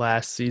most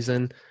last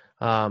season.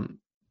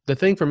 The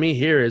thing for me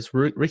here is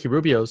Ricky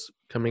Rubio's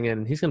coming in,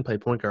 and he's going to play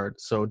point guard.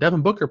 So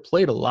Devin Booker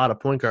played a lot of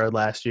point guard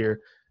last year.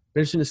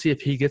 Interesting to see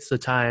if he gets the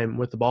time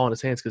with the ball in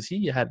his hands, because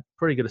he had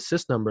pretty good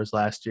assist numbers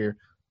last year.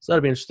 So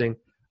that'll be interesting.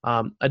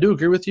 I do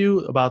agree with you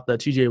about the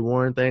TJ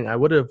Warren thing. I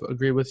would have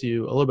agreed with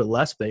you a little bit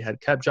less if they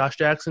had kept Josh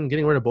Jackson.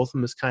 Getting rid of both of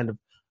them is kind of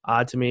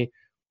odd to me.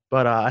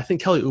 But I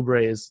think Kelly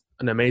Oubre is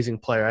an amazing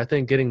player. I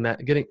think getting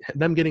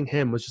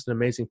him was just an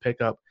amazing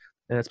pickup,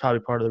 and that's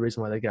probably part of the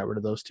reason why they got rid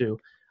of those two.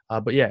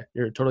 But yeah,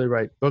 you're totally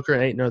right. Booker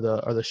and Ayton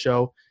are the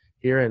show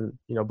here, and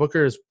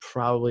Booker is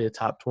probably a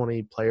top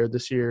 20 player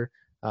this year,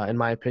 in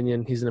my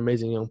opinion. He's an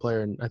amazing young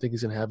player, and I think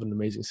he's going to have an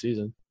amazing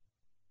season.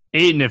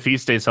 Ayton, if he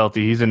stays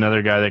healthy, he's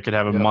another guy that could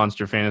have a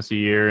monster fantasy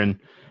year. And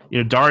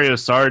Dario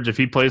Saric, if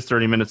he plays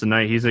 30 minutes a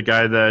night, he's a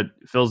guy that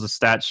fills the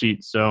stat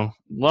sheet. So a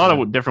lot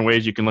of different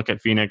ways you can look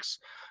at Phoenix.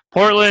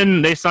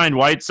 Portland, they signed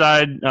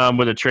Whiteside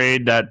with a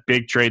trade, that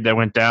big trade that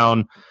went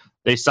down.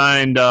 They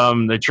signed,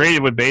 they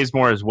traded with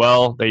Bazemore as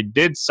well. They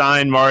did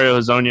sign Mario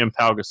Hezonja and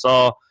Pau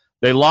Gasol.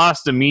 They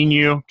lost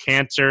Aminu,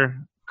 Cantor,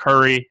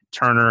 Curry,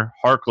 Turner,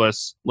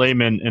 Harkless,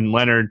 Layman, and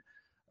Leonard.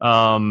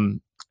 You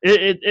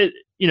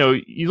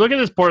look at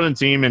this Portland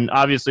team, and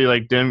obviously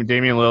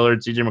Damian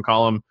Lillard, CJ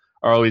McCollum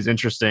are always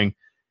interesting.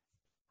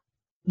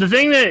 The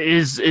thing that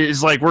is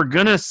we're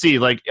going to see,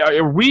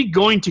 are we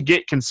going to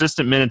get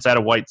consistent minutes out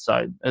of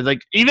Whiteside?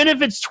 Even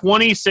if it's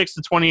 26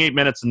 to 28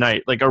 minutes a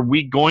night, are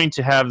we going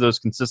to have those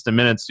consistent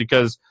minutes?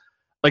 Because,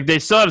 they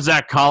still have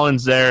Zach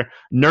Collins there.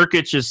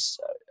 Nurkic is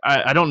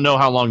I don't know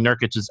how long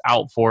Nurkic is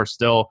out for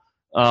still,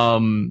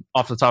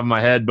 off the top of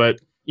my head. But,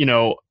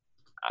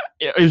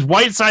 is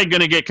Whiteside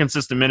going to get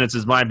consistent minutes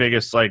is my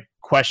biggest,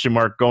 question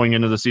mark going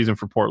into the season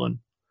for Portland.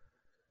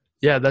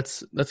 Yeah,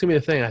 that's going to be the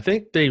thing. I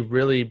think they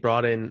really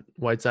brought in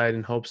Whiteside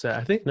in hopes that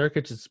I think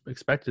Nurkic is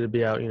expected to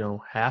be out,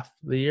 half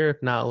the year,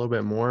 if not a little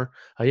bit more.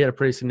 He had a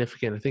pretty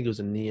significant, I think it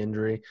was a knee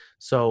injury.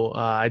 So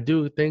I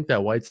do think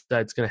that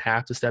Whiteside's going to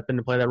have to step in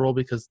to play that role,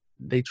 because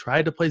they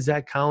tried to play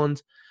Zach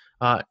Collins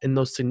in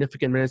those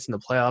significant minutes in the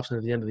playoffs and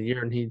at the end of the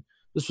year, and he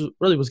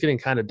was getting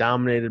kind of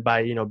dominated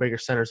by, bigger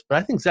centers. But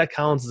I think Zach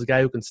Collins is a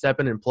guy who can step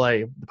in and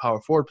play the power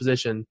forward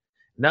position,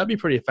 and that would be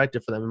pretty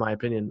effective for them, in my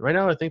opinion. Right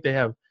now, I think they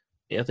have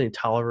Anthony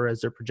Tolliver as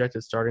their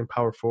projected starting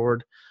power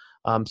forward.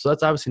 So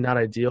that's obviously not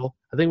ideal.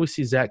 I think we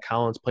see Zach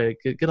Collins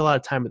get a lot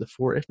of time at the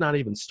 4, if not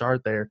even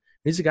start there.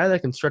 He's a guy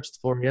that can stretch the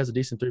floor. He has a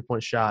decent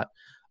three-point shot.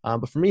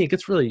 But for me, it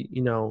gets really,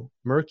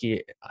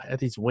 murky at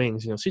these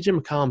wings. CJ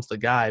McCollum's the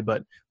guy,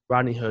 but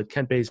Rodney Hood,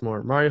 Kent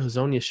Bazemore, Mario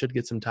Hezonja should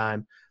get some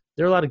time.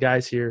 There are a lot of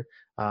guys here.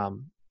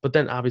 But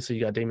then obviously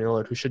you got Damian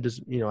Lillard, who should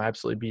just,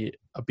 absolutely be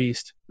a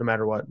beast no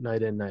matter what,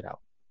 night in, night out.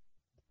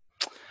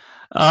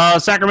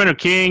 Sacramento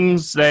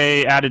Kings,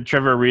 they added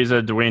Trevor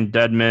Ariza, Dwayne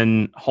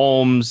Dedmon,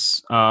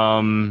 Holmes.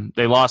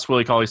 They lost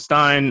Willie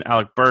Cauley-Stein,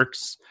 Alec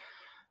Burks.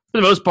 For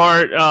the most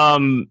part,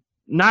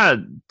 not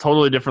a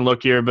totally different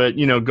look here, but,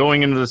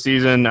 going into the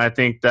season, I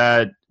think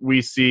that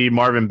we see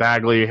Marvin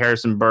Bagley,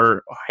 Harrison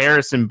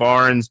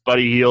Barnes,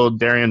 Buddy Hield,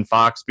 Darian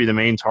Fox be the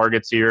main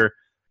targets here.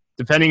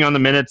 Depending on the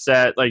minutes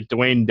that, like,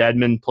 Dwayne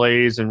Dedmon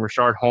plays and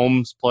Rashard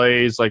Holmes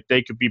plays, like,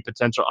 they could be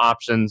potential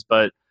options,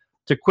 but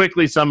to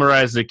quickly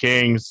summarize the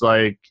Kings,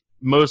 like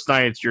most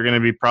nights, you're going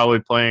to be probably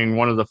playing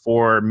one of the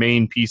 4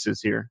 main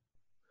pieces here.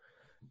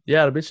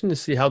 Yeah, it'll be interesting to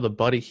see how the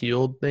Buddy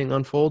Hield thing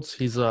unfolds.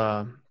 He's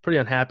pretty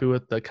unhappy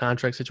with the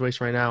contract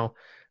situation right now.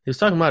 He was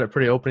talking about it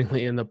pretty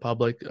openly in the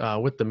public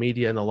with the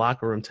media in the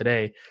locker room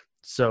today.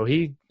 So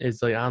he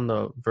is like on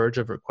the verge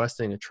of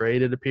requesting a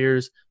trade, it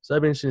appears. So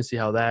that'd be interesting to see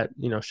how that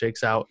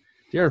shakes out.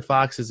 De'Aaron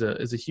Fox is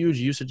a huge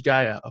usage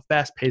guy, a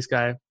fast-paced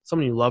guy,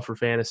 someone you love for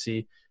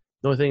fantasy.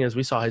 The only thing is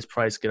we saw his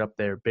price get up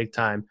there big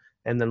time.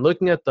 And then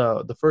looking at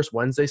the first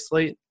Wednesday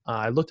slate,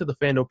 I looked at the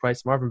FanDuel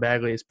price. Marvin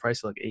Bagley is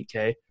priced at like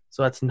 $8K.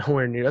 So that's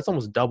nowhere near – that's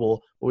almost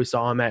double what we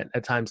saw him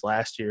at times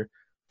last year.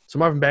 So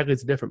Marvin Bagley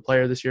is a different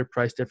player this year,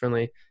 priced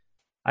differently.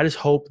 I just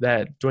hope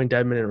that Dwayne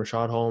Dedmon and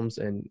Rashard Holmes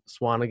and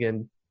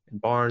Swanigan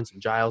and Barnes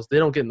and Giles, they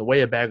don't get in the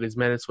way of Bagley's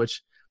minutes,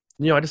 which,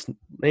 I just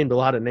named a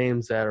lot of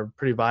names that are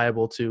pretty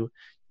viable to,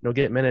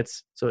 get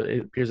minutes. So it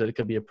appears that it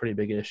could be a pretty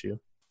big issue.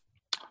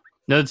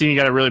 Another team you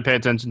got to really pay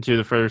attention to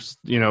the first,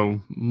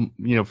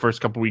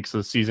 first couple weeks of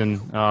the season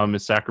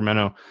is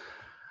Sacramento.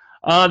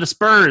 The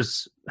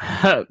Spurs.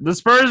 The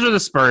Spurs are the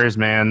Spurs,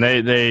 man.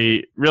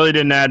 They really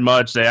didn't add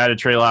much. They added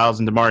Trey Lyles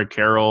and DeMar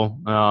Carroll.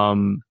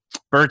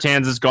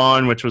 Bertans is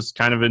gone, which was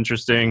kind of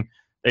interesting.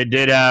 They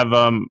did have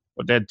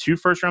they had 2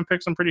 first-round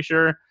picks, I'm pretty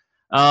sure.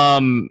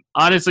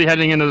 Honestly,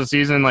 heading into the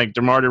season, like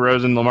DeMar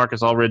DeRozan,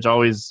 LaMarcus Aldridge,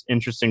 always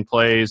interesting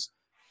plays.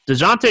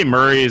 DeJounte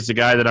Murray is the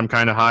guy that I'm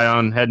kind of high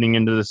on heading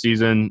into the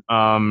season.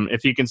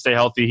 If he can stay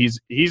healthy,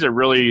 he's a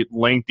really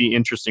lengthy,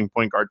 interesting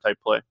point guard type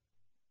play.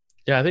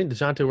 Yeah, I think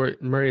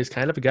DeJounte Murray is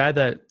kind of a guy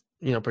that,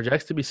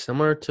 projects to be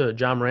similar to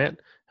John Morant.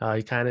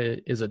 He kind of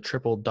is a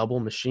triple-double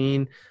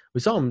machine. We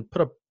saw him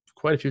put up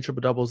quite a few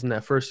triple-doubles in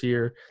that first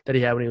year that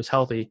he had when he was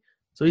healthy.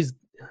 So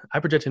I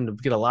project him to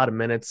get a lot of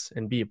minutes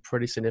and be a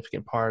pretty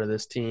significant part of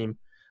this team.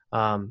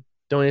 The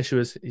only issue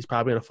is he's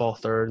probably going to fall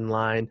third in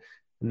line.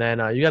 And then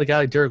you got a guy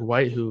like Derek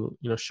White who,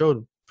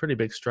 showed pretty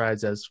big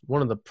strides as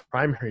one of the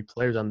primary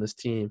players on this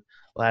team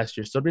last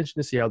year. So it'll be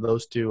interesting to see how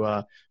those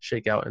two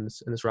shake out in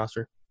this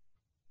roster.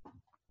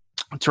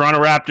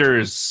 Toronto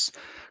Raptors.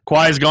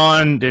 Kawhi's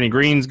gone. Danny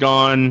Green's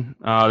gone.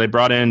 They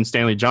brought in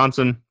Stanley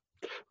Johnson,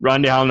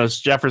 Rondae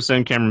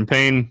Hollis-Jefferson, Cameron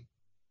Payne.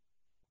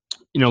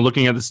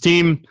 Looking at this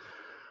team,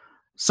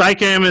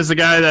 Siakam is the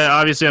guy that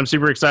obviously I'm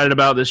super excited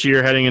about this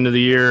year heading into the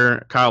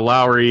year. Kyle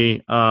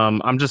Lowry.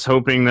 I'm just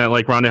hoping that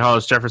like Rondae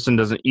Hollis-Jefferson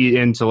doesn't eat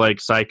into like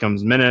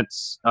Siakam's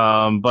minutes.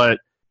 But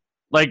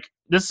like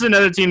this is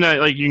another team that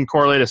like you can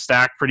correlate a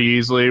stack pretty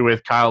easily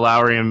with Kyle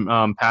Lowry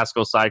and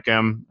Pascal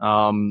Siakam.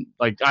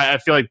 I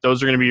feel like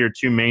those are going to be your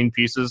 2 main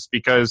pieces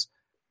because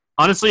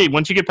honestly,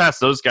 once you get past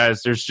those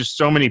guys, there's just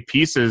so many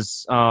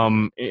pieces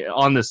on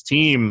this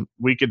team.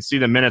 We could see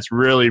the minutes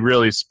really,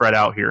 really spread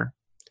out here.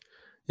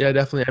 Yeah,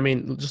 definitely. I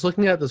mean, just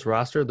looking at this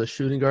roster, the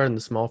shooting guard in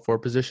the small 4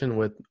 position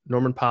with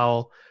Norman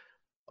Powell,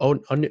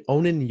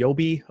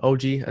 Onin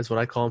OG, is what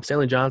I call him,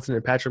 Stanley Johnson,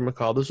 and Patrick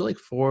McCall. Those are like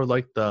 4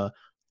 like the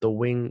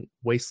wing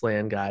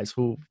wasteland guys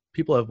who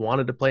people have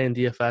wanted to play in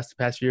DFS the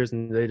past years,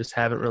 and they just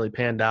haven't really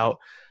panned out.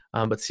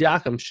 But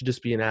Siakam should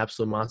just be an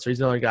absolute monster. He's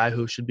another guy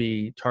who should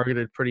be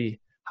targeted pretty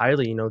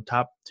highly,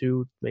 top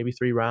 2, maybe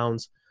 3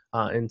 rounds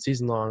in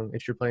season long.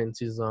 If you're playing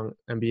season long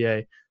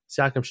NBA,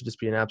 Siakam should just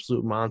be an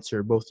absolute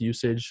monster, both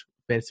usage,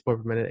 fantasy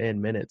point per minute,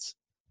 and minutes.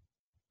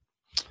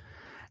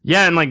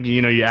 Yeah, and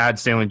you add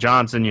Stanley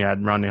Johnson, you add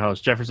Rondae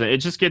Hollis-Jefferson. It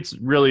just gets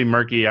really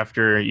murky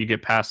after you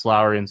get past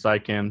Lowry and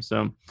Siakam.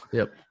 So,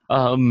 yep.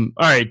 All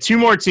right, 2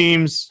 more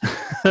teams.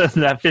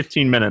 That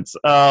 15 minutes.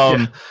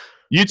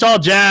 Utah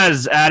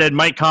Jazz added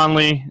Mike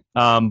Conley,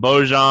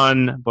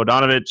 Bojan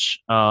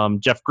Bogdanovic,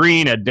 Jeff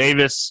Green, Ed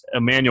Davis,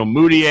 Emmanuel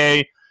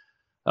Mudiay.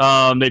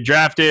 They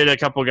drafted a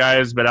couple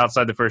guys, but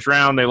outside the first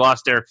round. They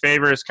lost Derek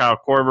Favors, Kyle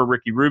Korver,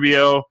 Ricky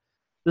Rubio.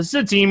 This is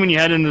a team when you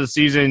head into the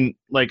season,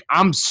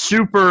 I'm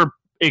super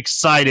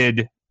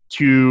excited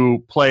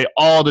to play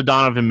all the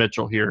Donovan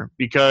Mitchell here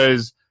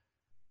because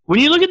when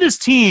you look at this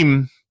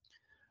team,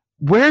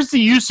 where's the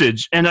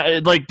usage? And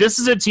this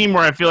is a team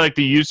where I feel like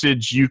the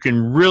usage, you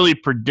can really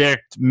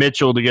predict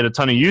Mitchell to get a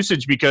ton of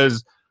usage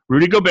because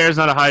Rudy Gobert is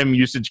not a high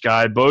usage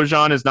guy.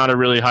 Bojan is not a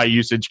really high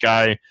usage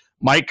guy.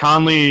 Mike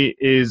Conley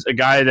is a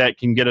guy that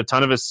can get a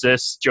ton of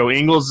assists. Joe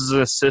Ingles is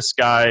an assist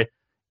guy.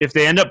 If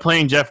they end up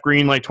playing Jeff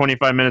Green like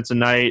 25 minutes a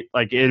night,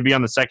 like it'd be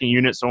on the second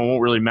unit, so it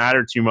won't really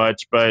matter too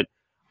much. But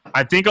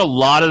I think a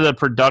lot of the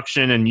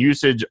production and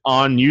usage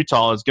on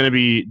Utah is going to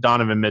be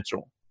Donovan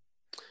Mitchell.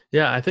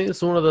 Yeah, I think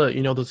it's one of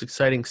the, those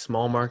exciting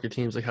small market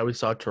teams, like how we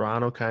saw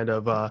Toronto kind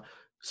of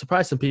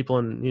surprise some people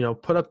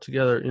and, put up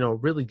together,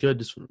 really good,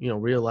 just,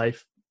 real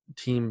life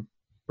team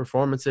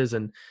performances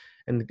and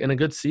a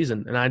good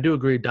season. And I do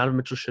agree, Donovan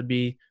Mitchell should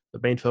be the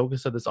main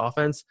focus of this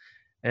offense.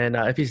 And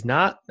if he's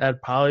not,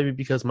 that'd probably be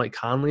because Mike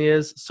Conley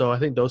is. So I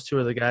think those two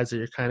are the guys that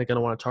you're kind of going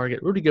to want to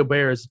target. Rudy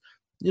Gobert is,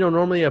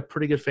 normally a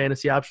pretty good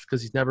fantasy option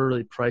because he's never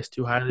really priced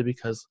too highly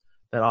because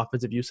that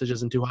offensive usage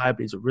isn't too high,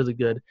 but he's a really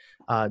good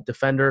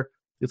defender.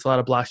 Gets a lot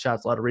of block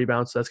shots, a lot of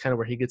rebounds, so that's kind of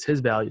where he gets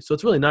his value. So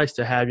it's really nice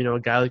to have, a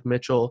guy like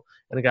Mitchell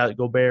and a guy like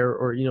Gobert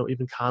or,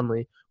 even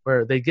Conley,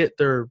 where they get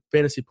their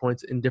fantasy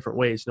points in different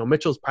ways.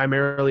 Mitchell's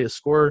primarily a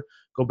scorer.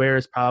 Gobert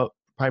is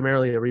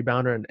primarily a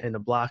rebounder and a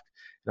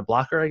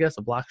blocker, I guess,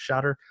 a block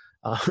shotter,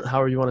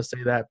 however you want to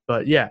say that.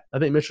 But, yeah, I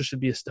think Mitchell should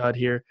be a stud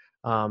here.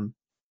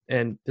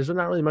 And there's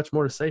not really much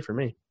more to say for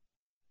me.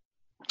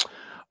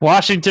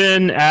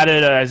 Washington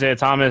added Isaiah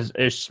Thomas,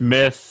 Ish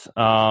Smith,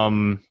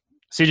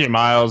 CJ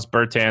Miles,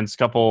 Bertans,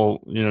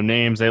 couple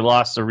names. They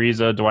lost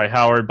Ariza, Dwight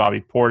Howard,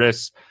 Bobby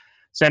Portis,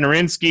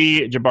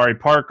 Santorinsky, Jabari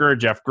Parker,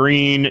 Jeff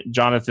Green,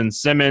 Jonathan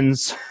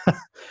Simmons.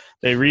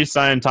 They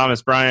re-signed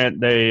Thomas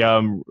Bryant. They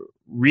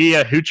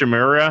Ria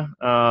Huchimura.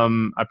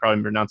 I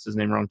probably pronounced his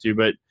name wrong too,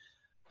 but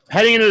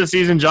heading into the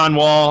season, John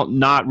Wall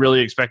not really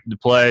expected to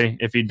play.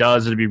 If he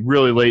does, it'll be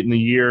really late in the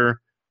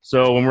year.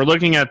 So when we're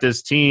looking at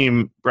this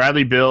team,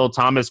 Bradley Beal,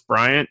 Thomas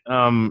Bryant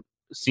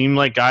seem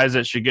like guys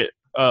that should get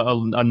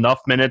enough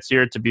minutes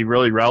here to be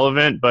really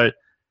relevant, but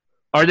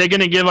are they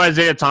going to give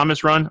Isaiah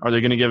Thomas run? Are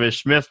they going to give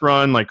Ish Smith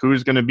run? Like,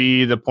 who's going to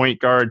be the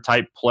point guard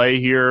type play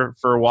here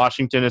for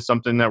Washington is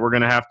something that we're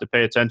going to have to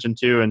pay attention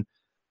to. And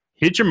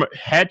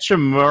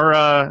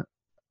Hachimura,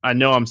 I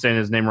know I'm saying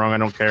his name wrong. I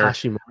don't care.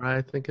 Hachimura,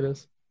 I think it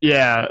is.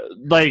 Yeah,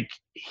 like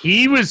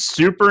he was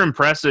super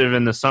impressive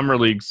in the summer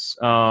leagues.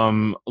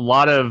 A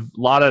lot of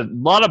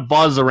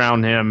buzz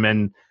around him,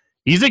 and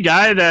he's a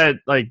guy that,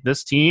 like,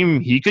 this team,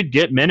 he could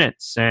get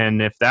minutes.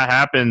 And if that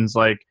happens,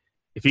 like,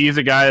 if he's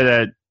a guy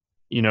that,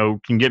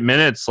 can get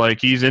minutes, like,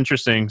 he's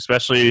interesting,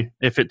 especially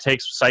if it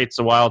takes sites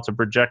a while to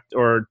project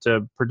or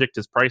to predict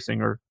his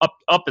pricing or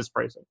up his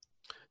pricing.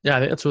 Yeah, I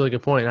think that's a really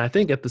good point. And I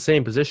think at the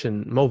same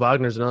position, Mo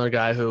Wagner's another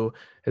guy who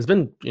has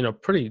been,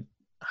 pretty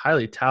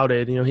highly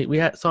touted. We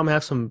saw him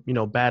have some,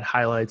 bad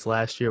highlights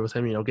last year with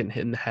him, getting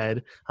hit in the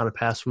head on a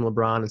pass from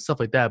LeBron and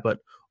stuff like that. But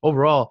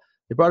overall,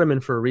 they brought him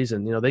in for a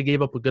reason. They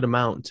gave up a good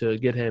amount to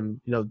get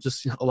him,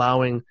 just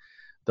allowing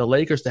the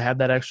Lakers to have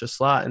that extra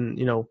slot and,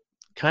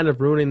 kind of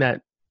ruining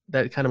that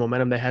kind of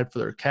momentum they had for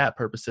their cap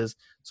purposes.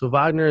 So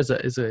Wagner is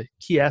a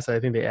key asset I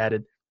think they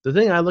added. The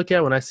thing I look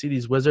at when I see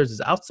these Wizards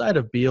is outside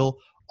of Beal,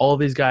 all of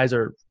these guys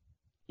are,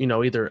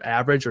 either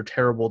average or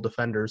terrible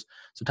defenders.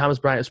 So Thomas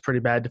Bryant is pretty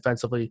bad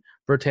defensively.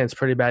 Bertans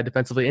pretty bad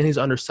defensively, and he's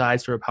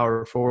undersized for a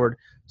power forward.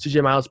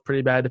 CJ Miles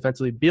pretty bad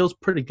defensively. Beal's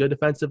pretty good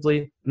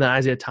defensively. And then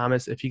Isaiah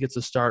Thomas, if he gets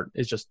a start,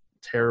 is just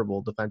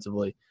terrible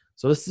defensively.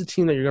 So this is a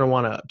team that you're going to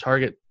want to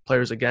target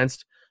players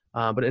against.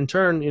 But in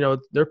turn,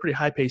 they're a pretty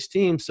high-paced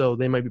team, so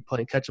they might be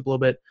playing catch-up a little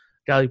bit.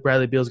 A guy like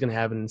Bradley Beal is going to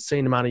have an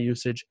insane amount of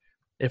usage.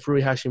 If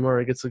Rui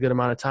Hachimura gets a good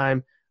amount of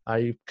time,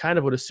 you kind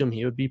of would assume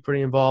he would be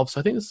pretty involved. So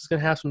I think this is going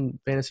to have some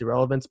fantasy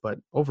relevance. But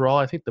overall,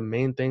 I think the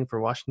main thing for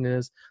Washington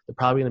is they're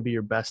probably going to be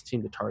your best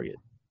team to target.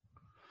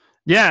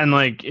 Yeah, and,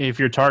 like, if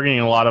you're targeting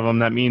a lot of them,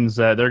 that means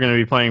that they're going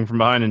to be playing from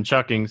behind and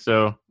chucking.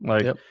 So,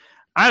 like, yep.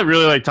 I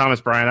really like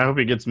Thomas Bryant. I hope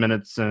he gets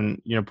minutes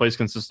and, plays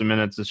consistent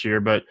minutes this year.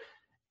 But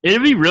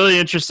it'd be really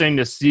interesting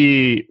to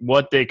see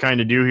what they kind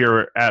of do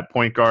here at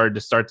point guard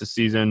to start the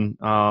season.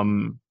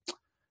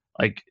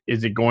 Like,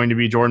 is it going to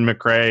be Jordan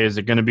McRae? Is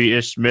it going to be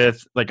Ish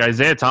Smith? Like,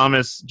 Isaiah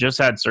Thomas just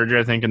had surgery,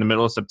 I think, in the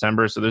middle of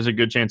September. So there's a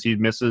good chance he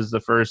misses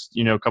the first,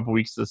 couple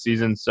weeks of the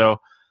season.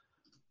 So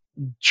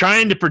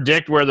trying to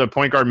predict where the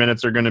point guard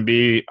minutes are going to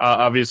be,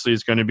 obviously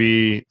is going to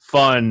be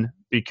fun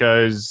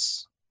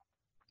because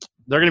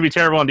they're going to be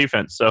terrible on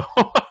defense. So,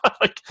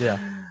 yeah.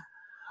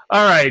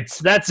 All right,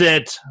 that's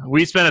it.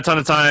 We spent a ton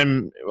of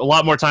time, a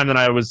lot more time than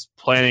I was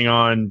planning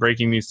on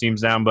breaking these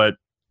teams down, but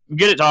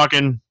get it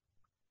talking.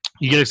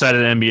 You get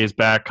excited that NBA is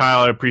back.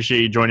 Kyle, I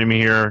appreciate you joining me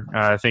here.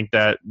 I think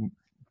that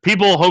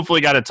people hopefully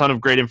got a ton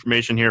of great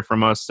information here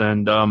from us,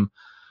 and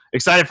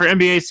excited for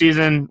NBA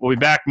season. We'll be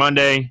back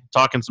Monday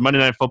talking some Monday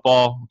Night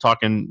Football,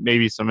 talking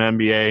maybe some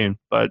NBA,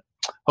 but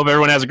hope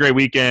everyone has a great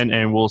weekend,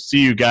 and we'll see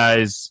you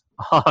guys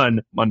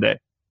on Monday.